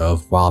chances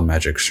of wild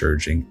magic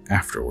surging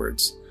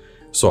afterwards.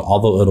 So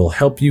although it'll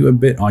help you a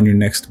bit on your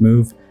next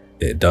move,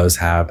 it does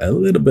have a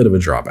little bit of a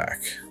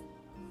drawback,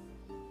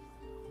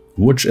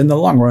 which in the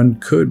long run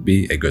could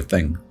be a good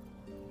thing.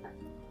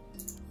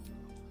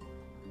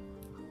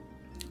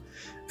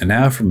 And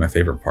now for my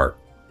favorite part,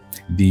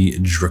 the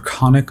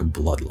Draconic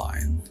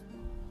Bloodline.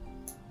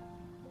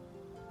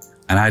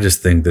 And I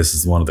just think this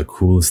is one of the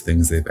coolest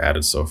things they've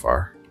added so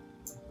far.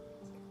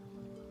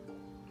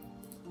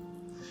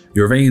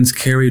 Your veins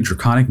carry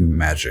draconic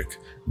magic,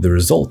 the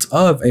result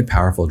of a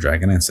powerful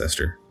dragon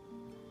ancestor.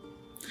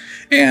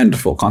 And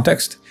full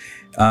context,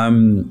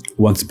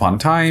 once upon a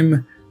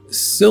time,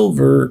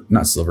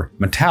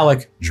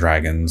 metallic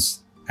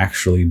dragons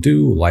actually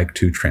do like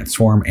to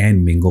transform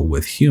and mingle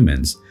with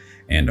humans.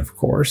 And of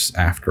course,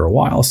 after a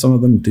while, some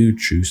of them do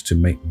choose to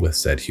mate with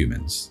said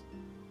humans.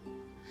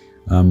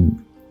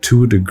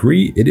 To a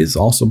degree, it is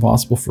also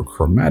possible for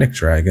chromatic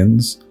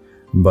dragons,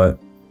 but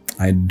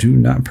I do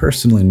not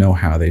personally know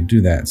how they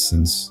do that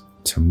since,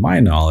 to my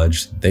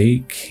knowledge, they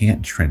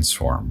can't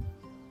transform.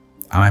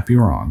 I might be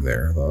wrong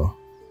there, though.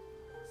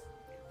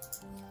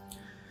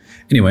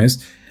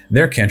 Anyways,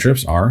 their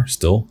cantrips are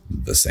still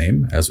the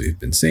same as we've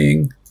been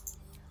seeing.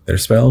 Their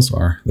spells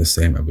are the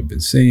same as we've been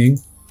seeing.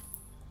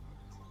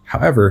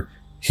 However,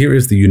 here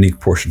is the unique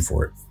portion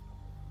for it.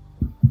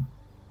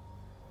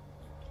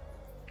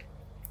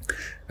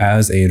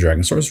 As a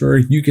dragon sorcerer,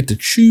 you get to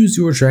choose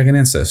your dragon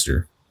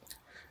ancestor.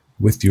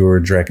 With your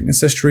dragon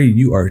ancestry,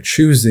 you are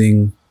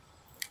choosing,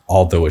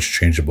 although it's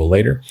changeable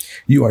later,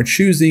 you are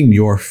choosing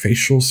your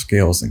facial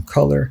scales and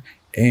color,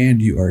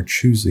 and you are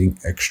choosing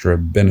extra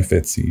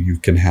benefits you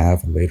can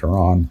have later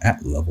on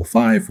at level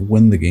 5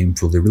 when the game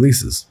fully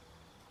releases.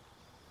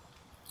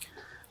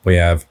 We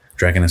have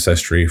dragon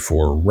ancestry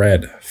for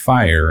red,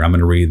 fire. I'm going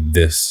to read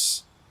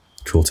this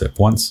tooltip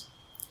once.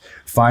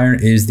 Fire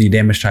is the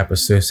damage type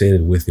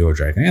associated with your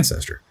dragon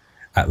ancestor.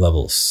 At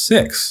level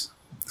 6,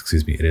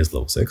 it is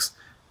level 6,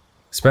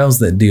 spells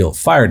that deal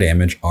fire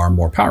damage are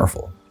more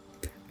powerful,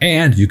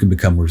 and you can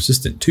become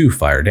resistant to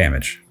fire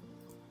damage.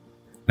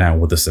 Now,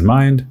 with this in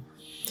mind,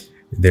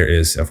 there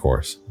is, of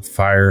course,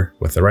 fire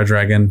with the red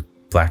dragon,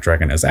 black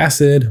dragon as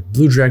acid,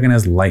 blue dragon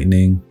as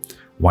lightning,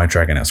 white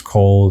dragon as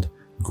cold,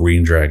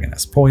 green dragon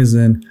as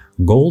poison,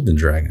 golden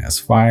dragon as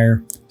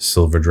fire,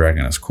 silver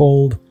dragon as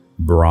cold,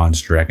 bronze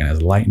dragon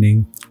as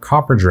lightning,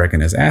 copper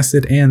dragon as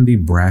acid, and the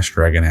brass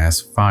dragon as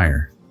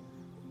fire.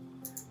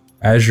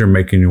 As you're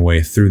making your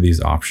way through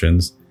these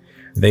options,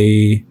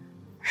 they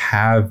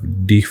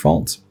have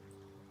default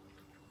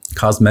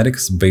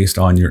cosmetics based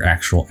on your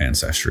actual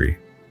ancestry.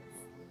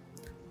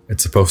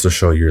 It's supposed to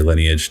show your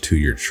lineage to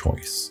your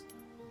choice.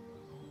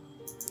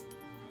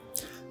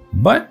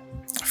 But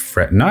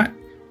fret not,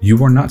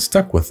 you are not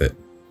stuck with it.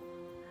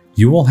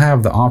 You will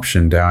have the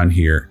option down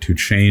here to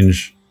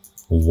change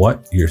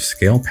what your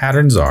scale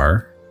patterns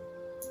are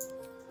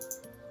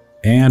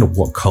and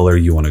what color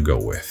you want to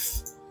go with.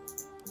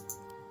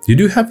 You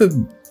do have a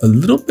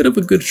little bit of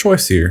a good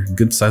choice here,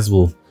 good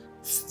sizable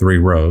 3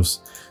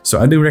 rows. So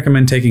I do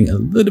recommend taking a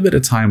little bit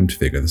of time to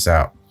figure this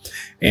out.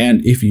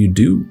 And if you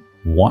do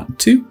want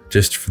to,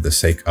 just for the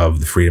sake of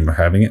the freedom of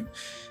having it,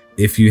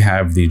 if you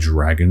have the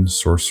Dragon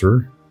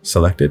Sorcerer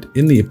selected,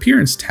 in the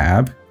Appearance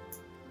tab,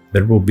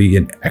 there will be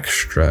an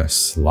extra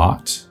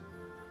slot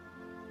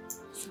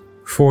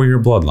for your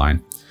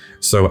bloodline.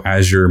 So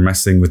as you're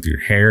messing with your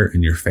hair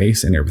and your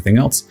face and everything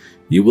else,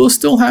 you will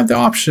still have the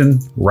option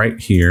right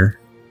here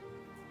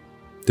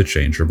to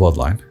change your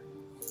bloodline.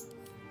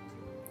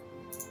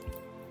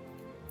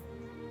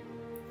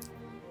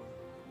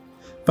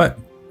 But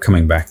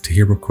coming back to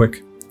here real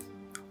quick,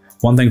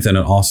 one thing to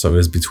note also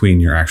is between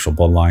your actual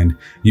bloodline,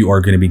 you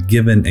are going to be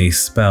given a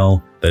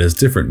spell that is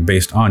different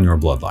based on your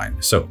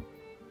bloodline. So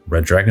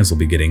red dragons will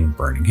be getting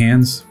Burning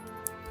Hands,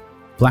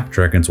 black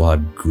dragons will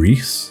have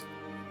Grease,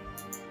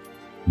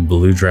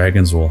 blue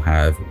dragons will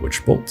have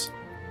Witch Bolt,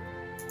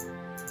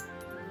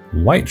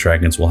 white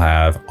dragons will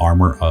have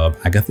Armor of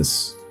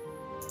Agathis,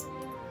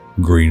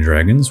 green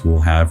dragons will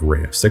have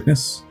Ray of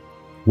Sickness,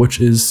 which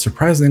is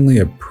surprisingly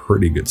a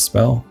pretty good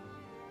spell.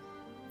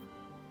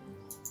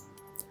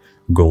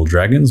 Gold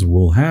dragons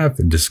will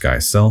have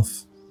Disguise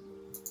Self.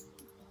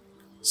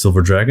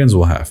 Silver dragons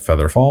will have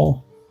Feather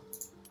Fall.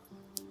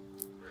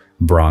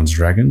 Bronze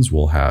dragons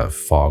will have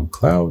Fog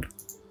Cloud.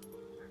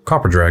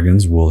 Copper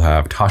dragons will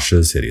have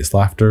Tasha's Hideous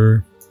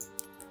Laughter.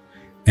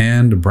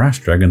 And brass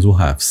dragons will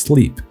have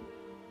Sleep.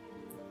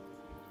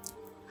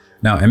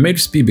 Now, it may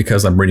just be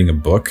because I'm reading a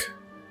book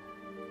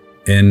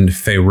in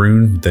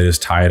Faerun that is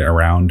tied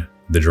around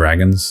the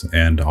dragons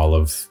and all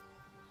of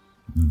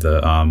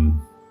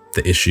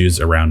the issues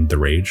around the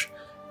rage.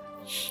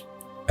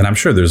 And I'm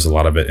sure there's a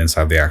lot of it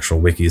inside the actual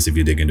wikis if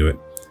you dig into it.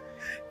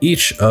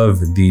 Each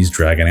of these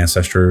dragon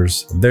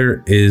ancestors,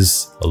 there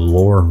is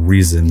lore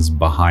reasons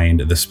behind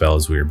the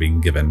spells we are being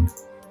given.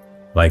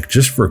 Like,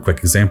 just for a quick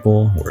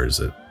example, where is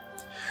it?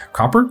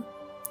 Copper?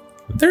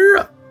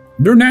 They're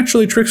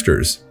naturally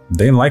tricksters.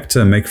 They like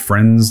to make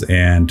friends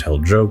and tell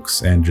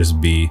jokes and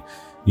just be,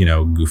 you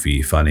know,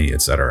 goofy, funny,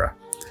 etc.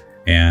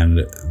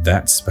 And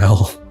that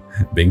spell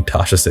being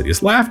Tasha's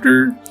Hideous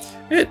Laughter,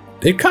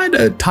 it kind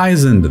of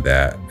ties into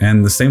that.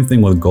 And the same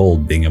thing with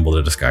gold being able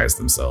to disguise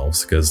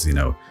themselves, because, you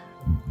know,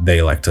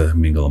 they like to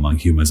mingle among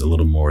humans a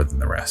little more than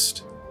the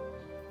rest,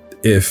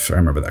 if I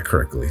remember that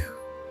correctly.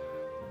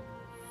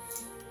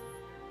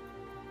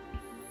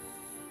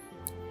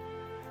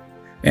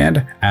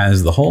 And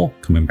as the whole,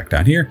 coming back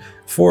down here,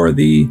 for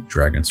the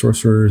Dragon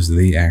Sorcerers,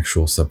 the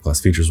actual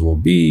subclass features will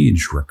be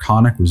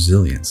Draconic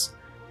Resilience.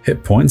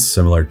 hit points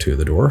similar to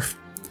the dwarf.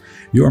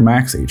 Your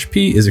max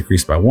HP is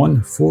increased by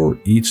 1 for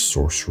each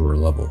sorcerer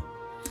level.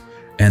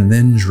 And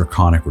then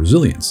Draconic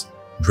Resilience.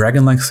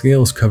 Dragon-like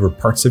scales cover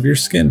parts of your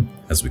skin,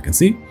 as we can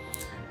see.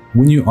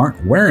 When you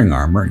aren't wearing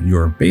armor,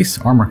 your base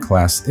armor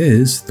class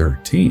is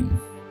 13.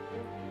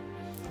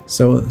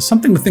 So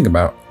something to think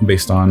about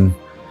based on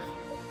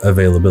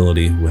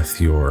availability with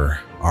your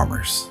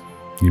armors.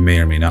 You may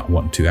or may not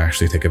want to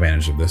actually take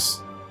advantage of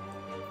this.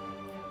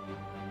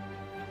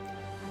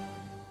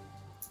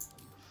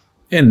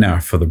 And now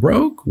for the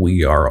rogue,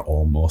 we are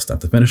almost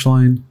at the finish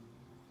line.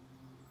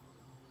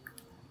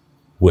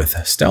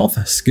 With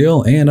stealth,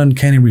 skill, and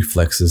uncanny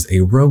reflexes, a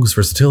rogue's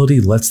versatility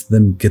lets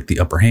them get the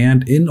upper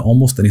hand in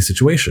almost any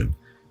situation.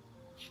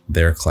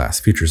 Their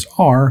class features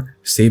are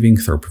saving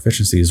throw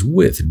proficiencies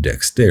with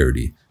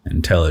dexterity,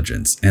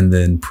 intelligence, and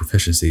then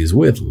proficiencies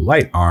with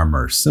light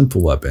armor,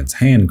 simple weapons,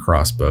 hand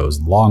crossbows,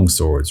 long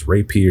swords,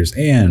 rapiers,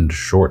 and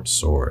short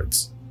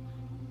swords.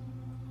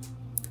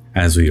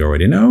 As we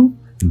already know,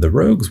 the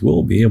rogues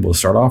will be able to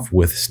start off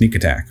with sneak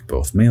attack,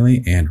 both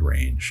melee and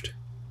ranged.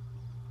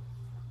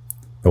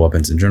 The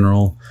weapons in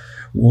general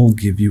will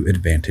give you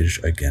advantage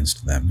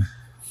against them.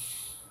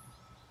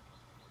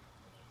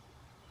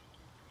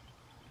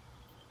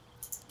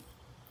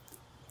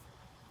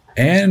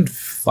 And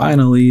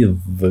finally,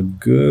 the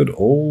good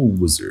old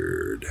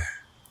wizard.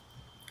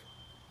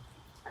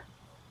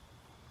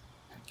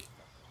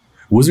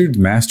 Wizards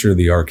master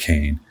the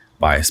arcane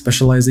by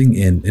specializing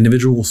in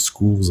individual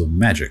schools of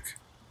magic,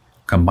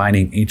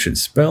 combining ancient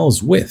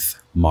spells with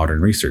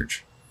modern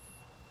research.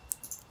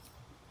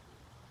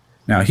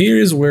 Now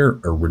here's where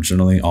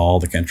originally all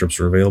the cantrips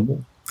were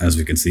available. As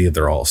we can see,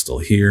 they're all still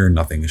here.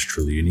 Nothing is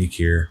truly unique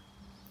here.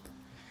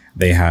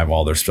 They have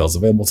all their spells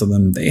available to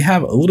them. They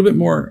have a little bit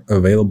more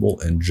available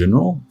in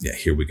general. Yeah,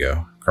 here we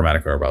go.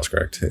 Chromatic Orb, I was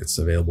correct. It's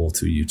available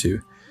to you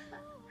too.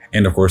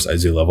 And of course,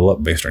 as you level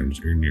up based on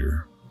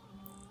your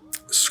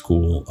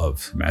school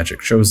of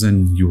magic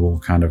chosen, you will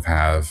kind of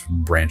have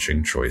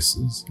branching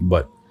choices.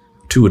 But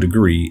to a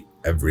degree,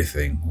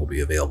 everything will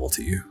be available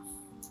to you.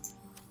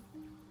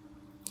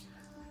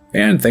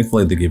 And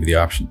thankfully, they give you the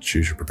option to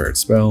choose your prepared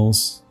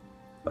spells,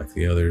 like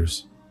the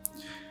others.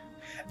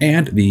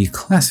 And the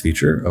class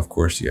feature, of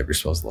course, you have your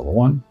spells level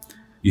 1.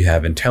 You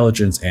have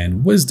intelligence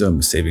and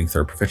wisdom saving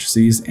throw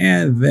proficiencies,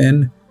 and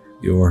then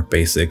your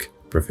basic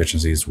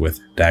proficiencies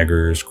with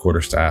daggers,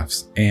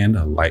 quarterstaffs,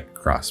 and light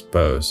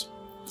crossbows.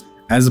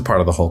 As a part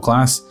of the whole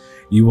class,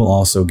 you will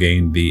also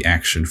gain the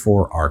action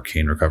for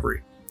Arcane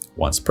Recovery.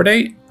 Once per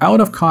day,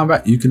 out of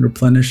combat, you can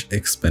replenish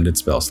expended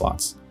spell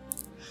slots.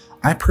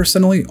 I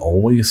personally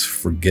always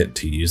forget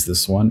to use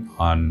this one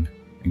on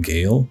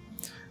Gale,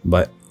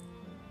 but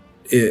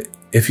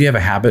if you have a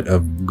habit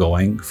of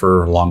going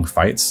for long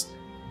fights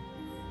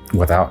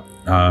without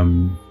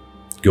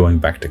going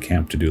back to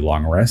camp to do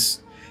long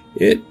rests,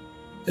 it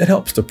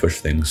helps to push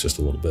things just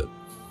a little bit.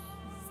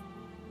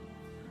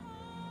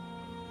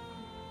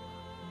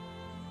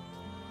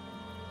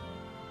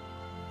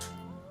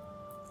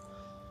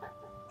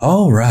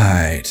 All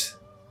right,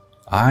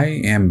 I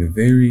am a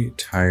very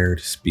tired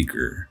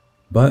speaker,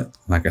 but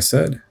like I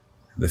said,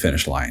 the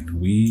finish line,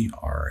 we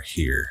are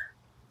here.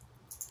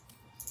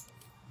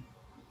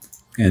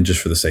 And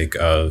just for the sake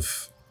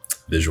of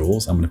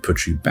visuals, I'm going to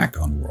put you back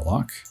on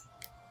Warlock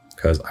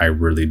because I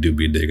really do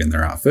be digging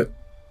their outfit.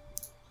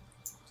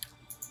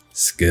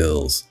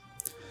 Skills.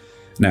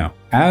 Now,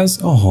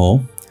 as a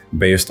whole,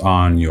 based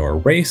on your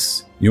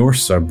race, your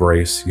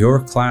subrace,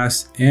 your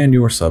class, and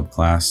your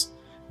subclass,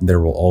 there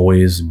will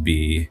always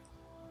be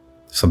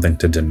something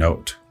to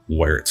denote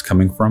where it's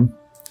coming from.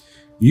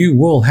 You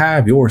will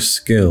have your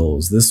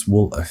skills. This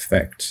will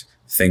affect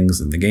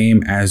things in the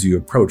game as you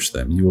approach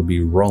them. You will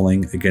be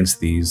rolling against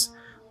these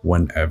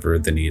whenever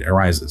the need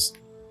arises.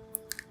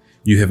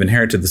 You have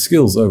inherited the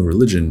skills of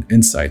religion,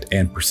 insight,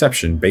 and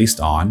perception based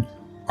on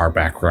our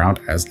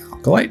background as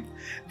Alkalite,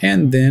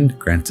 and then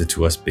granted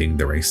to us being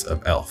the race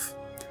of elf.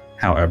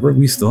 However,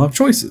 we still have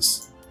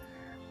choices.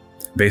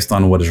 Based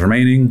on what is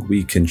remaining,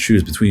 we can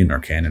choose between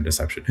Arcane and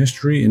Deception,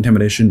 History,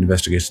 Intimidation,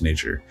 Investigation,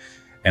 Nature,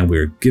 and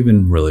we're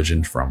given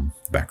religion from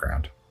the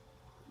background.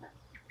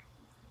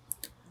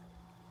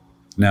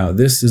 Now,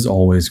 this is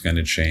always going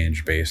to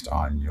change based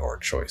on your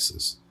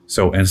choices.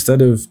 So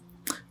instead of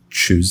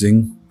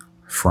choosing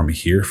from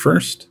here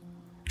first,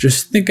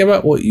 just think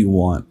about what you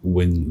want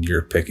when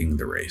you're picking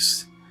the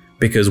race.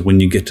 Because when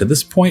you get to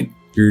this point,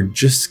 you're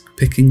just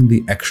picking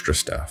the extra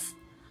stuff.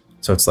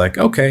 So it's like,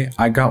 okay,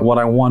 I got what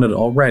I wanted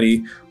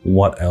already.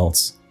 What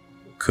else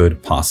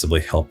could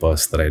possibly help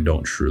us that I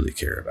don't truly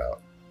care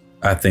about?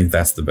 I think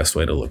that's the best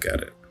way to look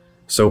at it.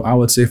 So I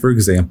would say, for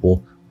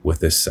example, with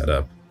this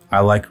setup, I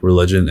like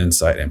religion,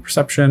 insight, and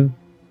perception.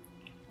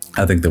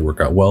 I think they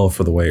work out well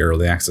for the way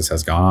early access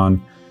has gone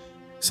on.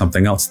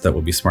 Something else that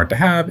would be smart to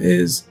have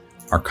is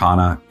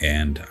Arcana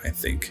and I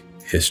think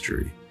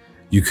history.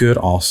 You could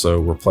also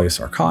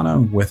replace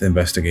Arcana with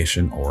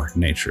investigation or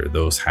nature.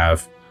 Those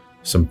have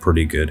some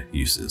pretty good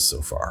uses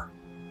so far.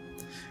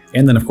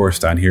 And then of course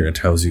down here it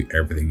tells you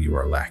everything you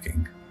are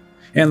lacking.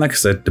 And like I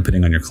said,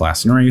 depending on your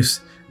class and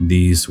race,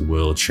 these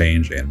will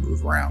change and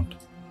move around.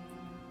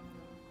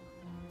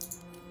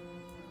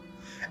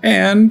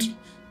 And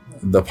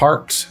the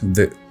part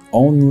that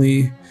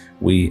only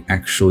we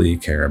actually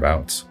care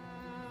about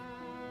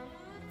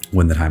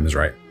when the time is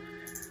right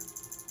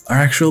are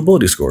actual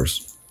ability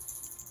scores.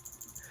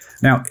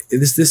 Now,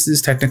 this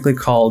is technically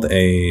called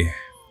a,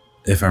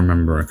 if I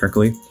remember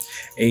correctly,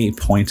 a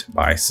point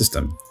buy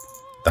system.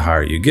 The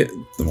higher you get,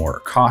 the more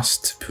it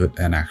costs to put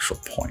an actual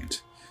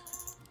point.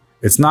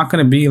 It's not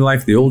going to be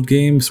like the old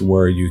games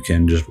where you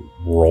can just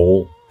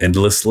roll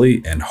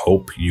endlessly and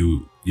hope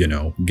you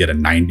get a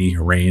 90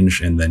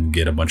 range and then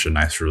get a bunch of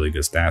nice, really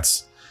good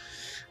stats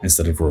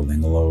instead of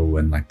rolling low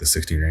in like the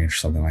 60 range or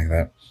something like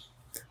that.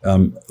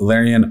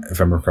 Larian, if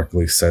I remember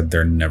correctly, said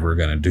they're never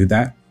going to do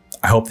that.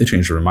 I hope they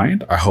change their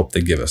mind. I hope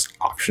they give us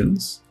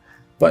options.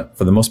 But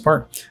for the most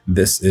part,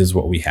 this is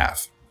what we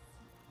have.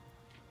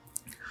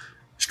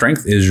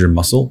 Strength is your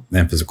muscle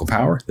and physical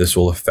power. This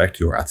will affect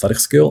your athletic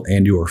skill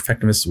and your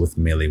effectiveness with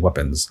melee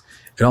weapons.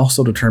 It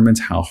also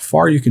determines how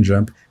far you can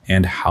jump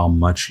and how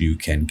much you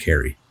can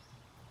carry.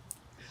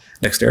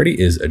 Dexterity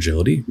is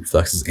agility,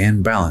 reflexes,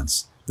 and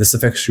balance. This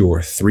affects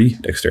your 3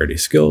 dexterity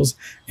skills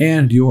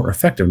and your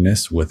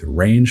effectiveness with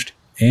ranged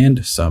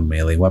and some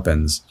melee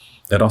weapons.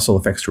 That also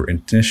affects your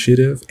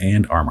initiative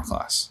and armor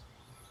class.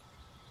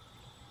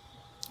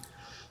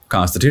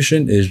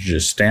 Constitution is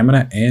just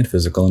stamina and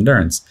physical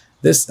endurance.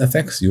 This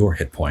affects your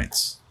hit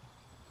points.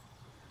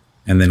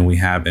 And then we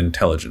have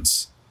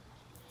intelligence,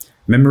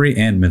 memory,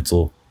 and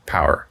mental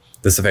power.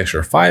 This affects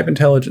your 5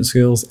 intelligence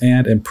skills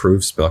and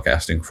improves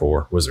spellcasting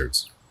for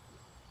wizards.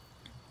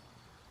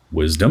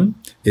 Wisdom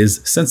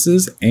is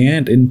senses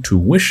and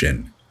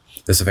intuition.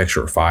 This affects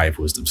your 5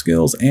 wisdom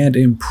skills and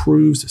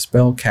improves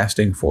spell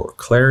casting for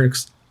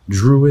clerics,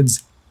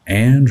 druids,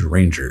 and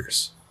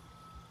rangers.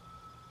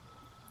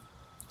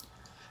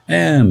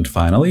 And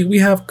finally, we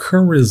have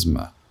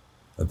charisma,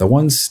 the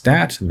one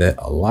stat that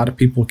a lot of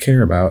people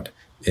care about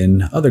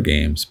in other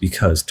games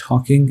because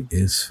talking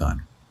is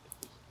fun.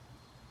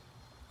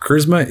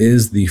 Charisma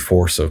is the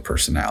force of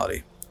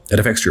personality. It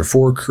affects your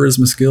 4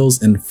 charisma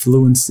skills,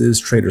 influences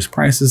traders'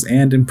 prices,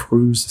 and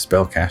improves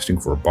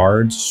spellcasting for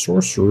bards,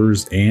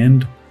 sorcerers,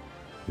 and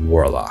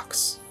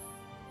warlocks.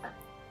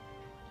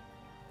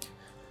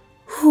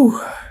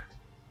 Whew.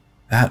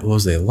 That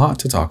was a lot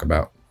to talk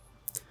about.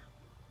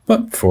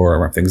 But before I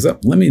wrap things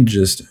up, let me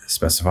just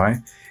specify,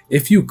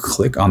 if you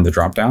click on the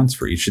drop downs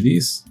for each of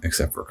these,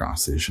 except for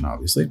Constitution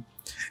obviously,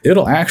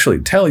 it'll actually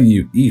tell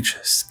you each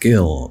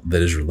skill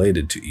that is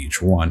related to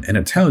each one, and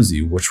it tells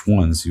you which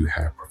ones you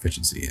have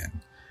proficiency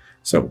in.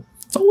 So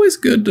it's always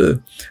good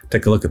to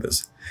take a look at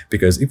this,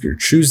 because if you're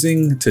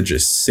choosing to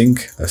just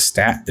sink a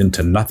stat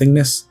into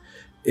nothingness,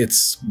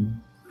 it's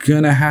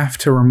gonna have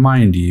to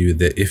remind you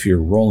that if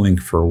you're rolling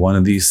for one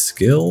of these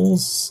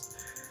skills,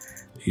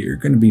 you're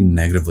gonna be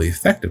negatively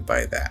affected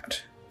by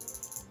that.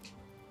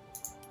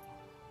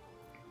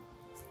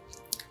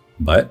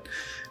 But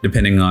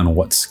depending on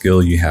what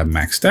skill you have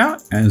maxed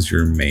out as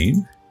your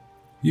main,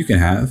 you can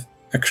have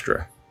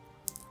extra.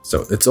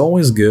 So it's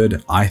always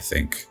good, I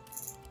think,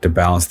 to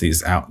balance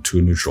these out to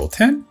a neutral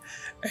 10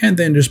 and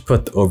then just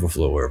put the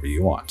overflow wherever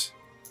you want.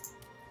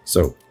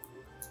 So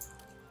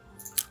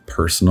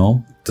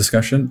personal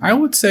discussion, I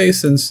would say,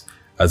 since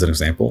as an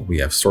example, we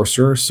have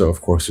sorcerer. So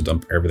of course we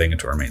dump everything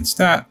into our main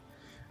stat.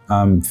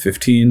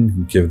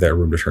 15, give that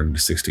room to turn into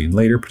 16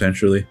 later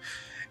potentially.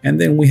 And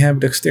then we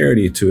have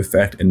dexterity to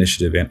affect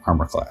initiative and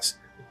armor class.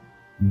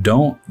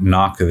 Don't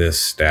knock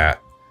this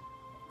stat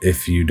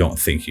if you don't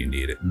think you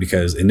need it,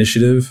 because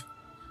initiative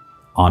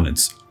on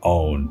its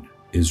own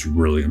is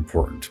really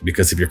important.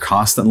 Because if you're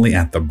constantly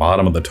at the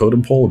bottom of the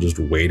totem pole just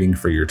waiting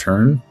for your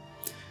turn,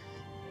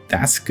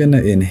 that's going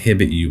to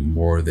inhibit you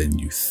more than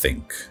you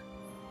think.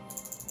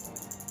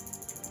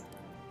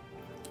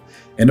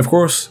 And of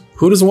course,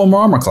 who doesn't want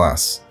more armor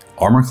class?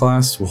 Armor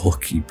class will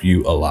keep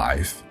you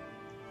alive.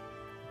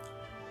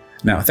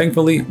 Now,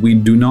 thankfully, we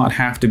do not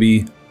have to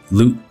be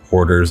loot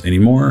hoarders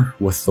anymore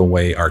with the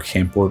way our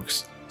camp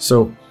works.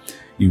 So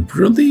you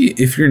really,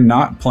 if you're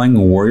not playing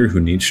a warrior who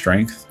needs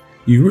strength,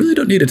 you really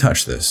don't need to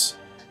touch this.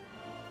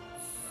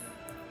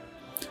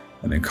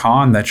 And then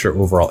con, that's your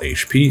overall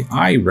HP.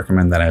 I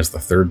recommend that as the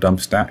 3rd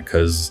dump stat,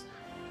 because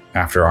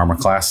after armor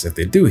class, if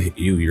they do hit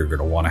you, you're going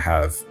to want to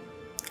have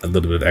a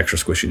little bit of extra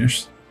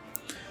squishiness.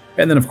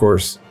 And then of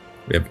course,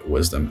 we have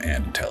wisdom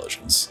and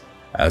intelligence.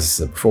 As I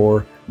said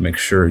before, make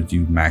sure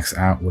you max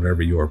out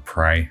whatever your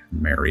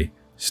primary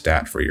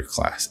stat for your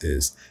class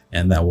is,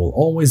 and that will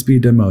always be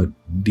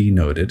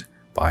denoted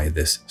by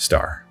this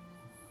star.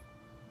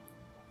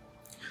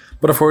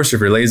 But of course, if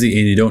you're lazy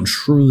and you don't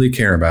truly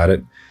care about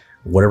it,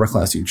 whatever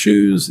class you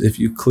choose, if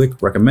you click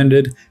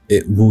recommended,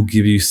 it will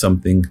give you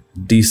something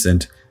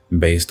decent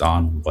based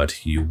on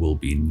what you will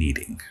be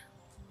needing.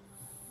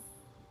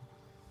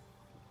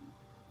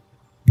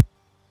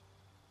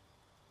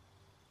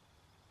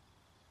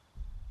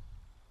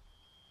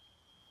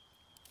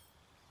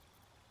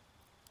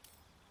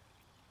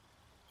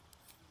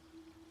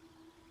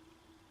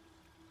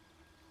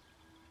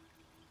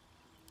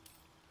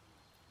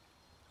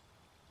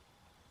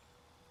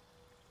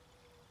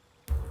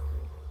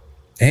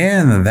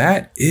 And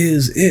that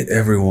is it,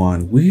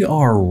 everyone. We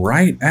are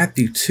right at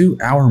the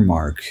 2-hour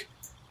mark.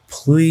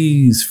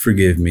 Please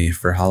forgive me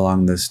for how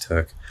long this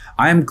took.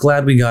 I am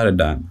glad we got it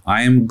done.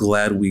 I am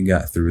glad we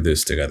got through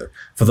this together.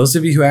 For those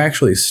of you who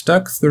actually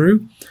stuck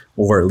through,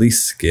 or at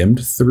least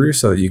skimmed through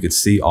so that you could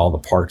see all the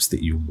parts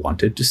that you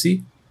wanted to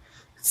see,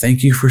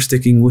 thank you for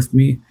sticking with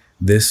me.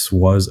 This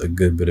was a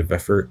good bit of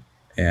effort,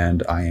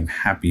 and I am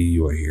happy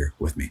you are here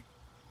with me.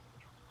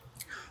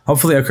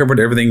 Hopefully I covered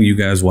everything you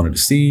guys wanted to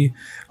see.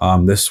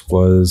 This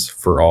was,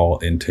 for all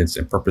intents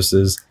and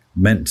purposes,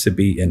 meant to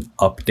be an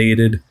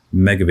updated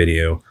mega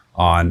video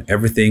on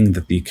everything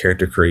that the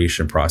character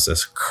creation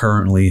process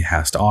currently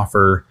has to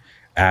offer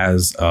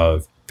as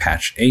of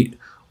patch 8,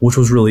 which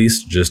was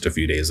released just a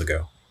few days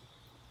ago.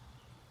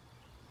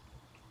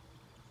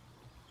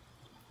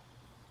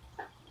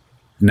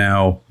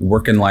 Now,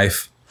 work and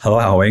life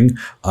allowing,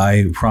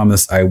 I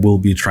promise I will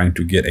be trying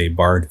to get a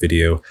Bard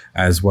video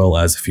as well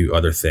as a few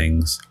other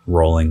things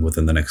rolling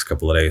within the next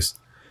couple of days.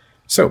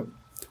 So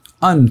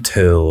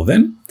until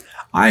then,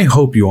 I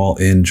hope you all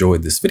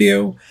enjoyed this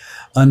video.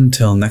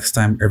 Until next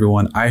time,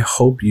 everyone, I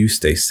hope you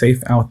stay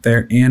safe out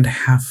there and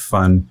have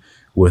fun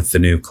with the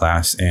new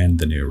class and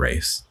the new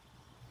race.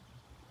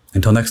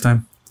 Until next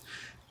time,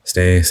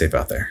 stay safe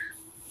out there.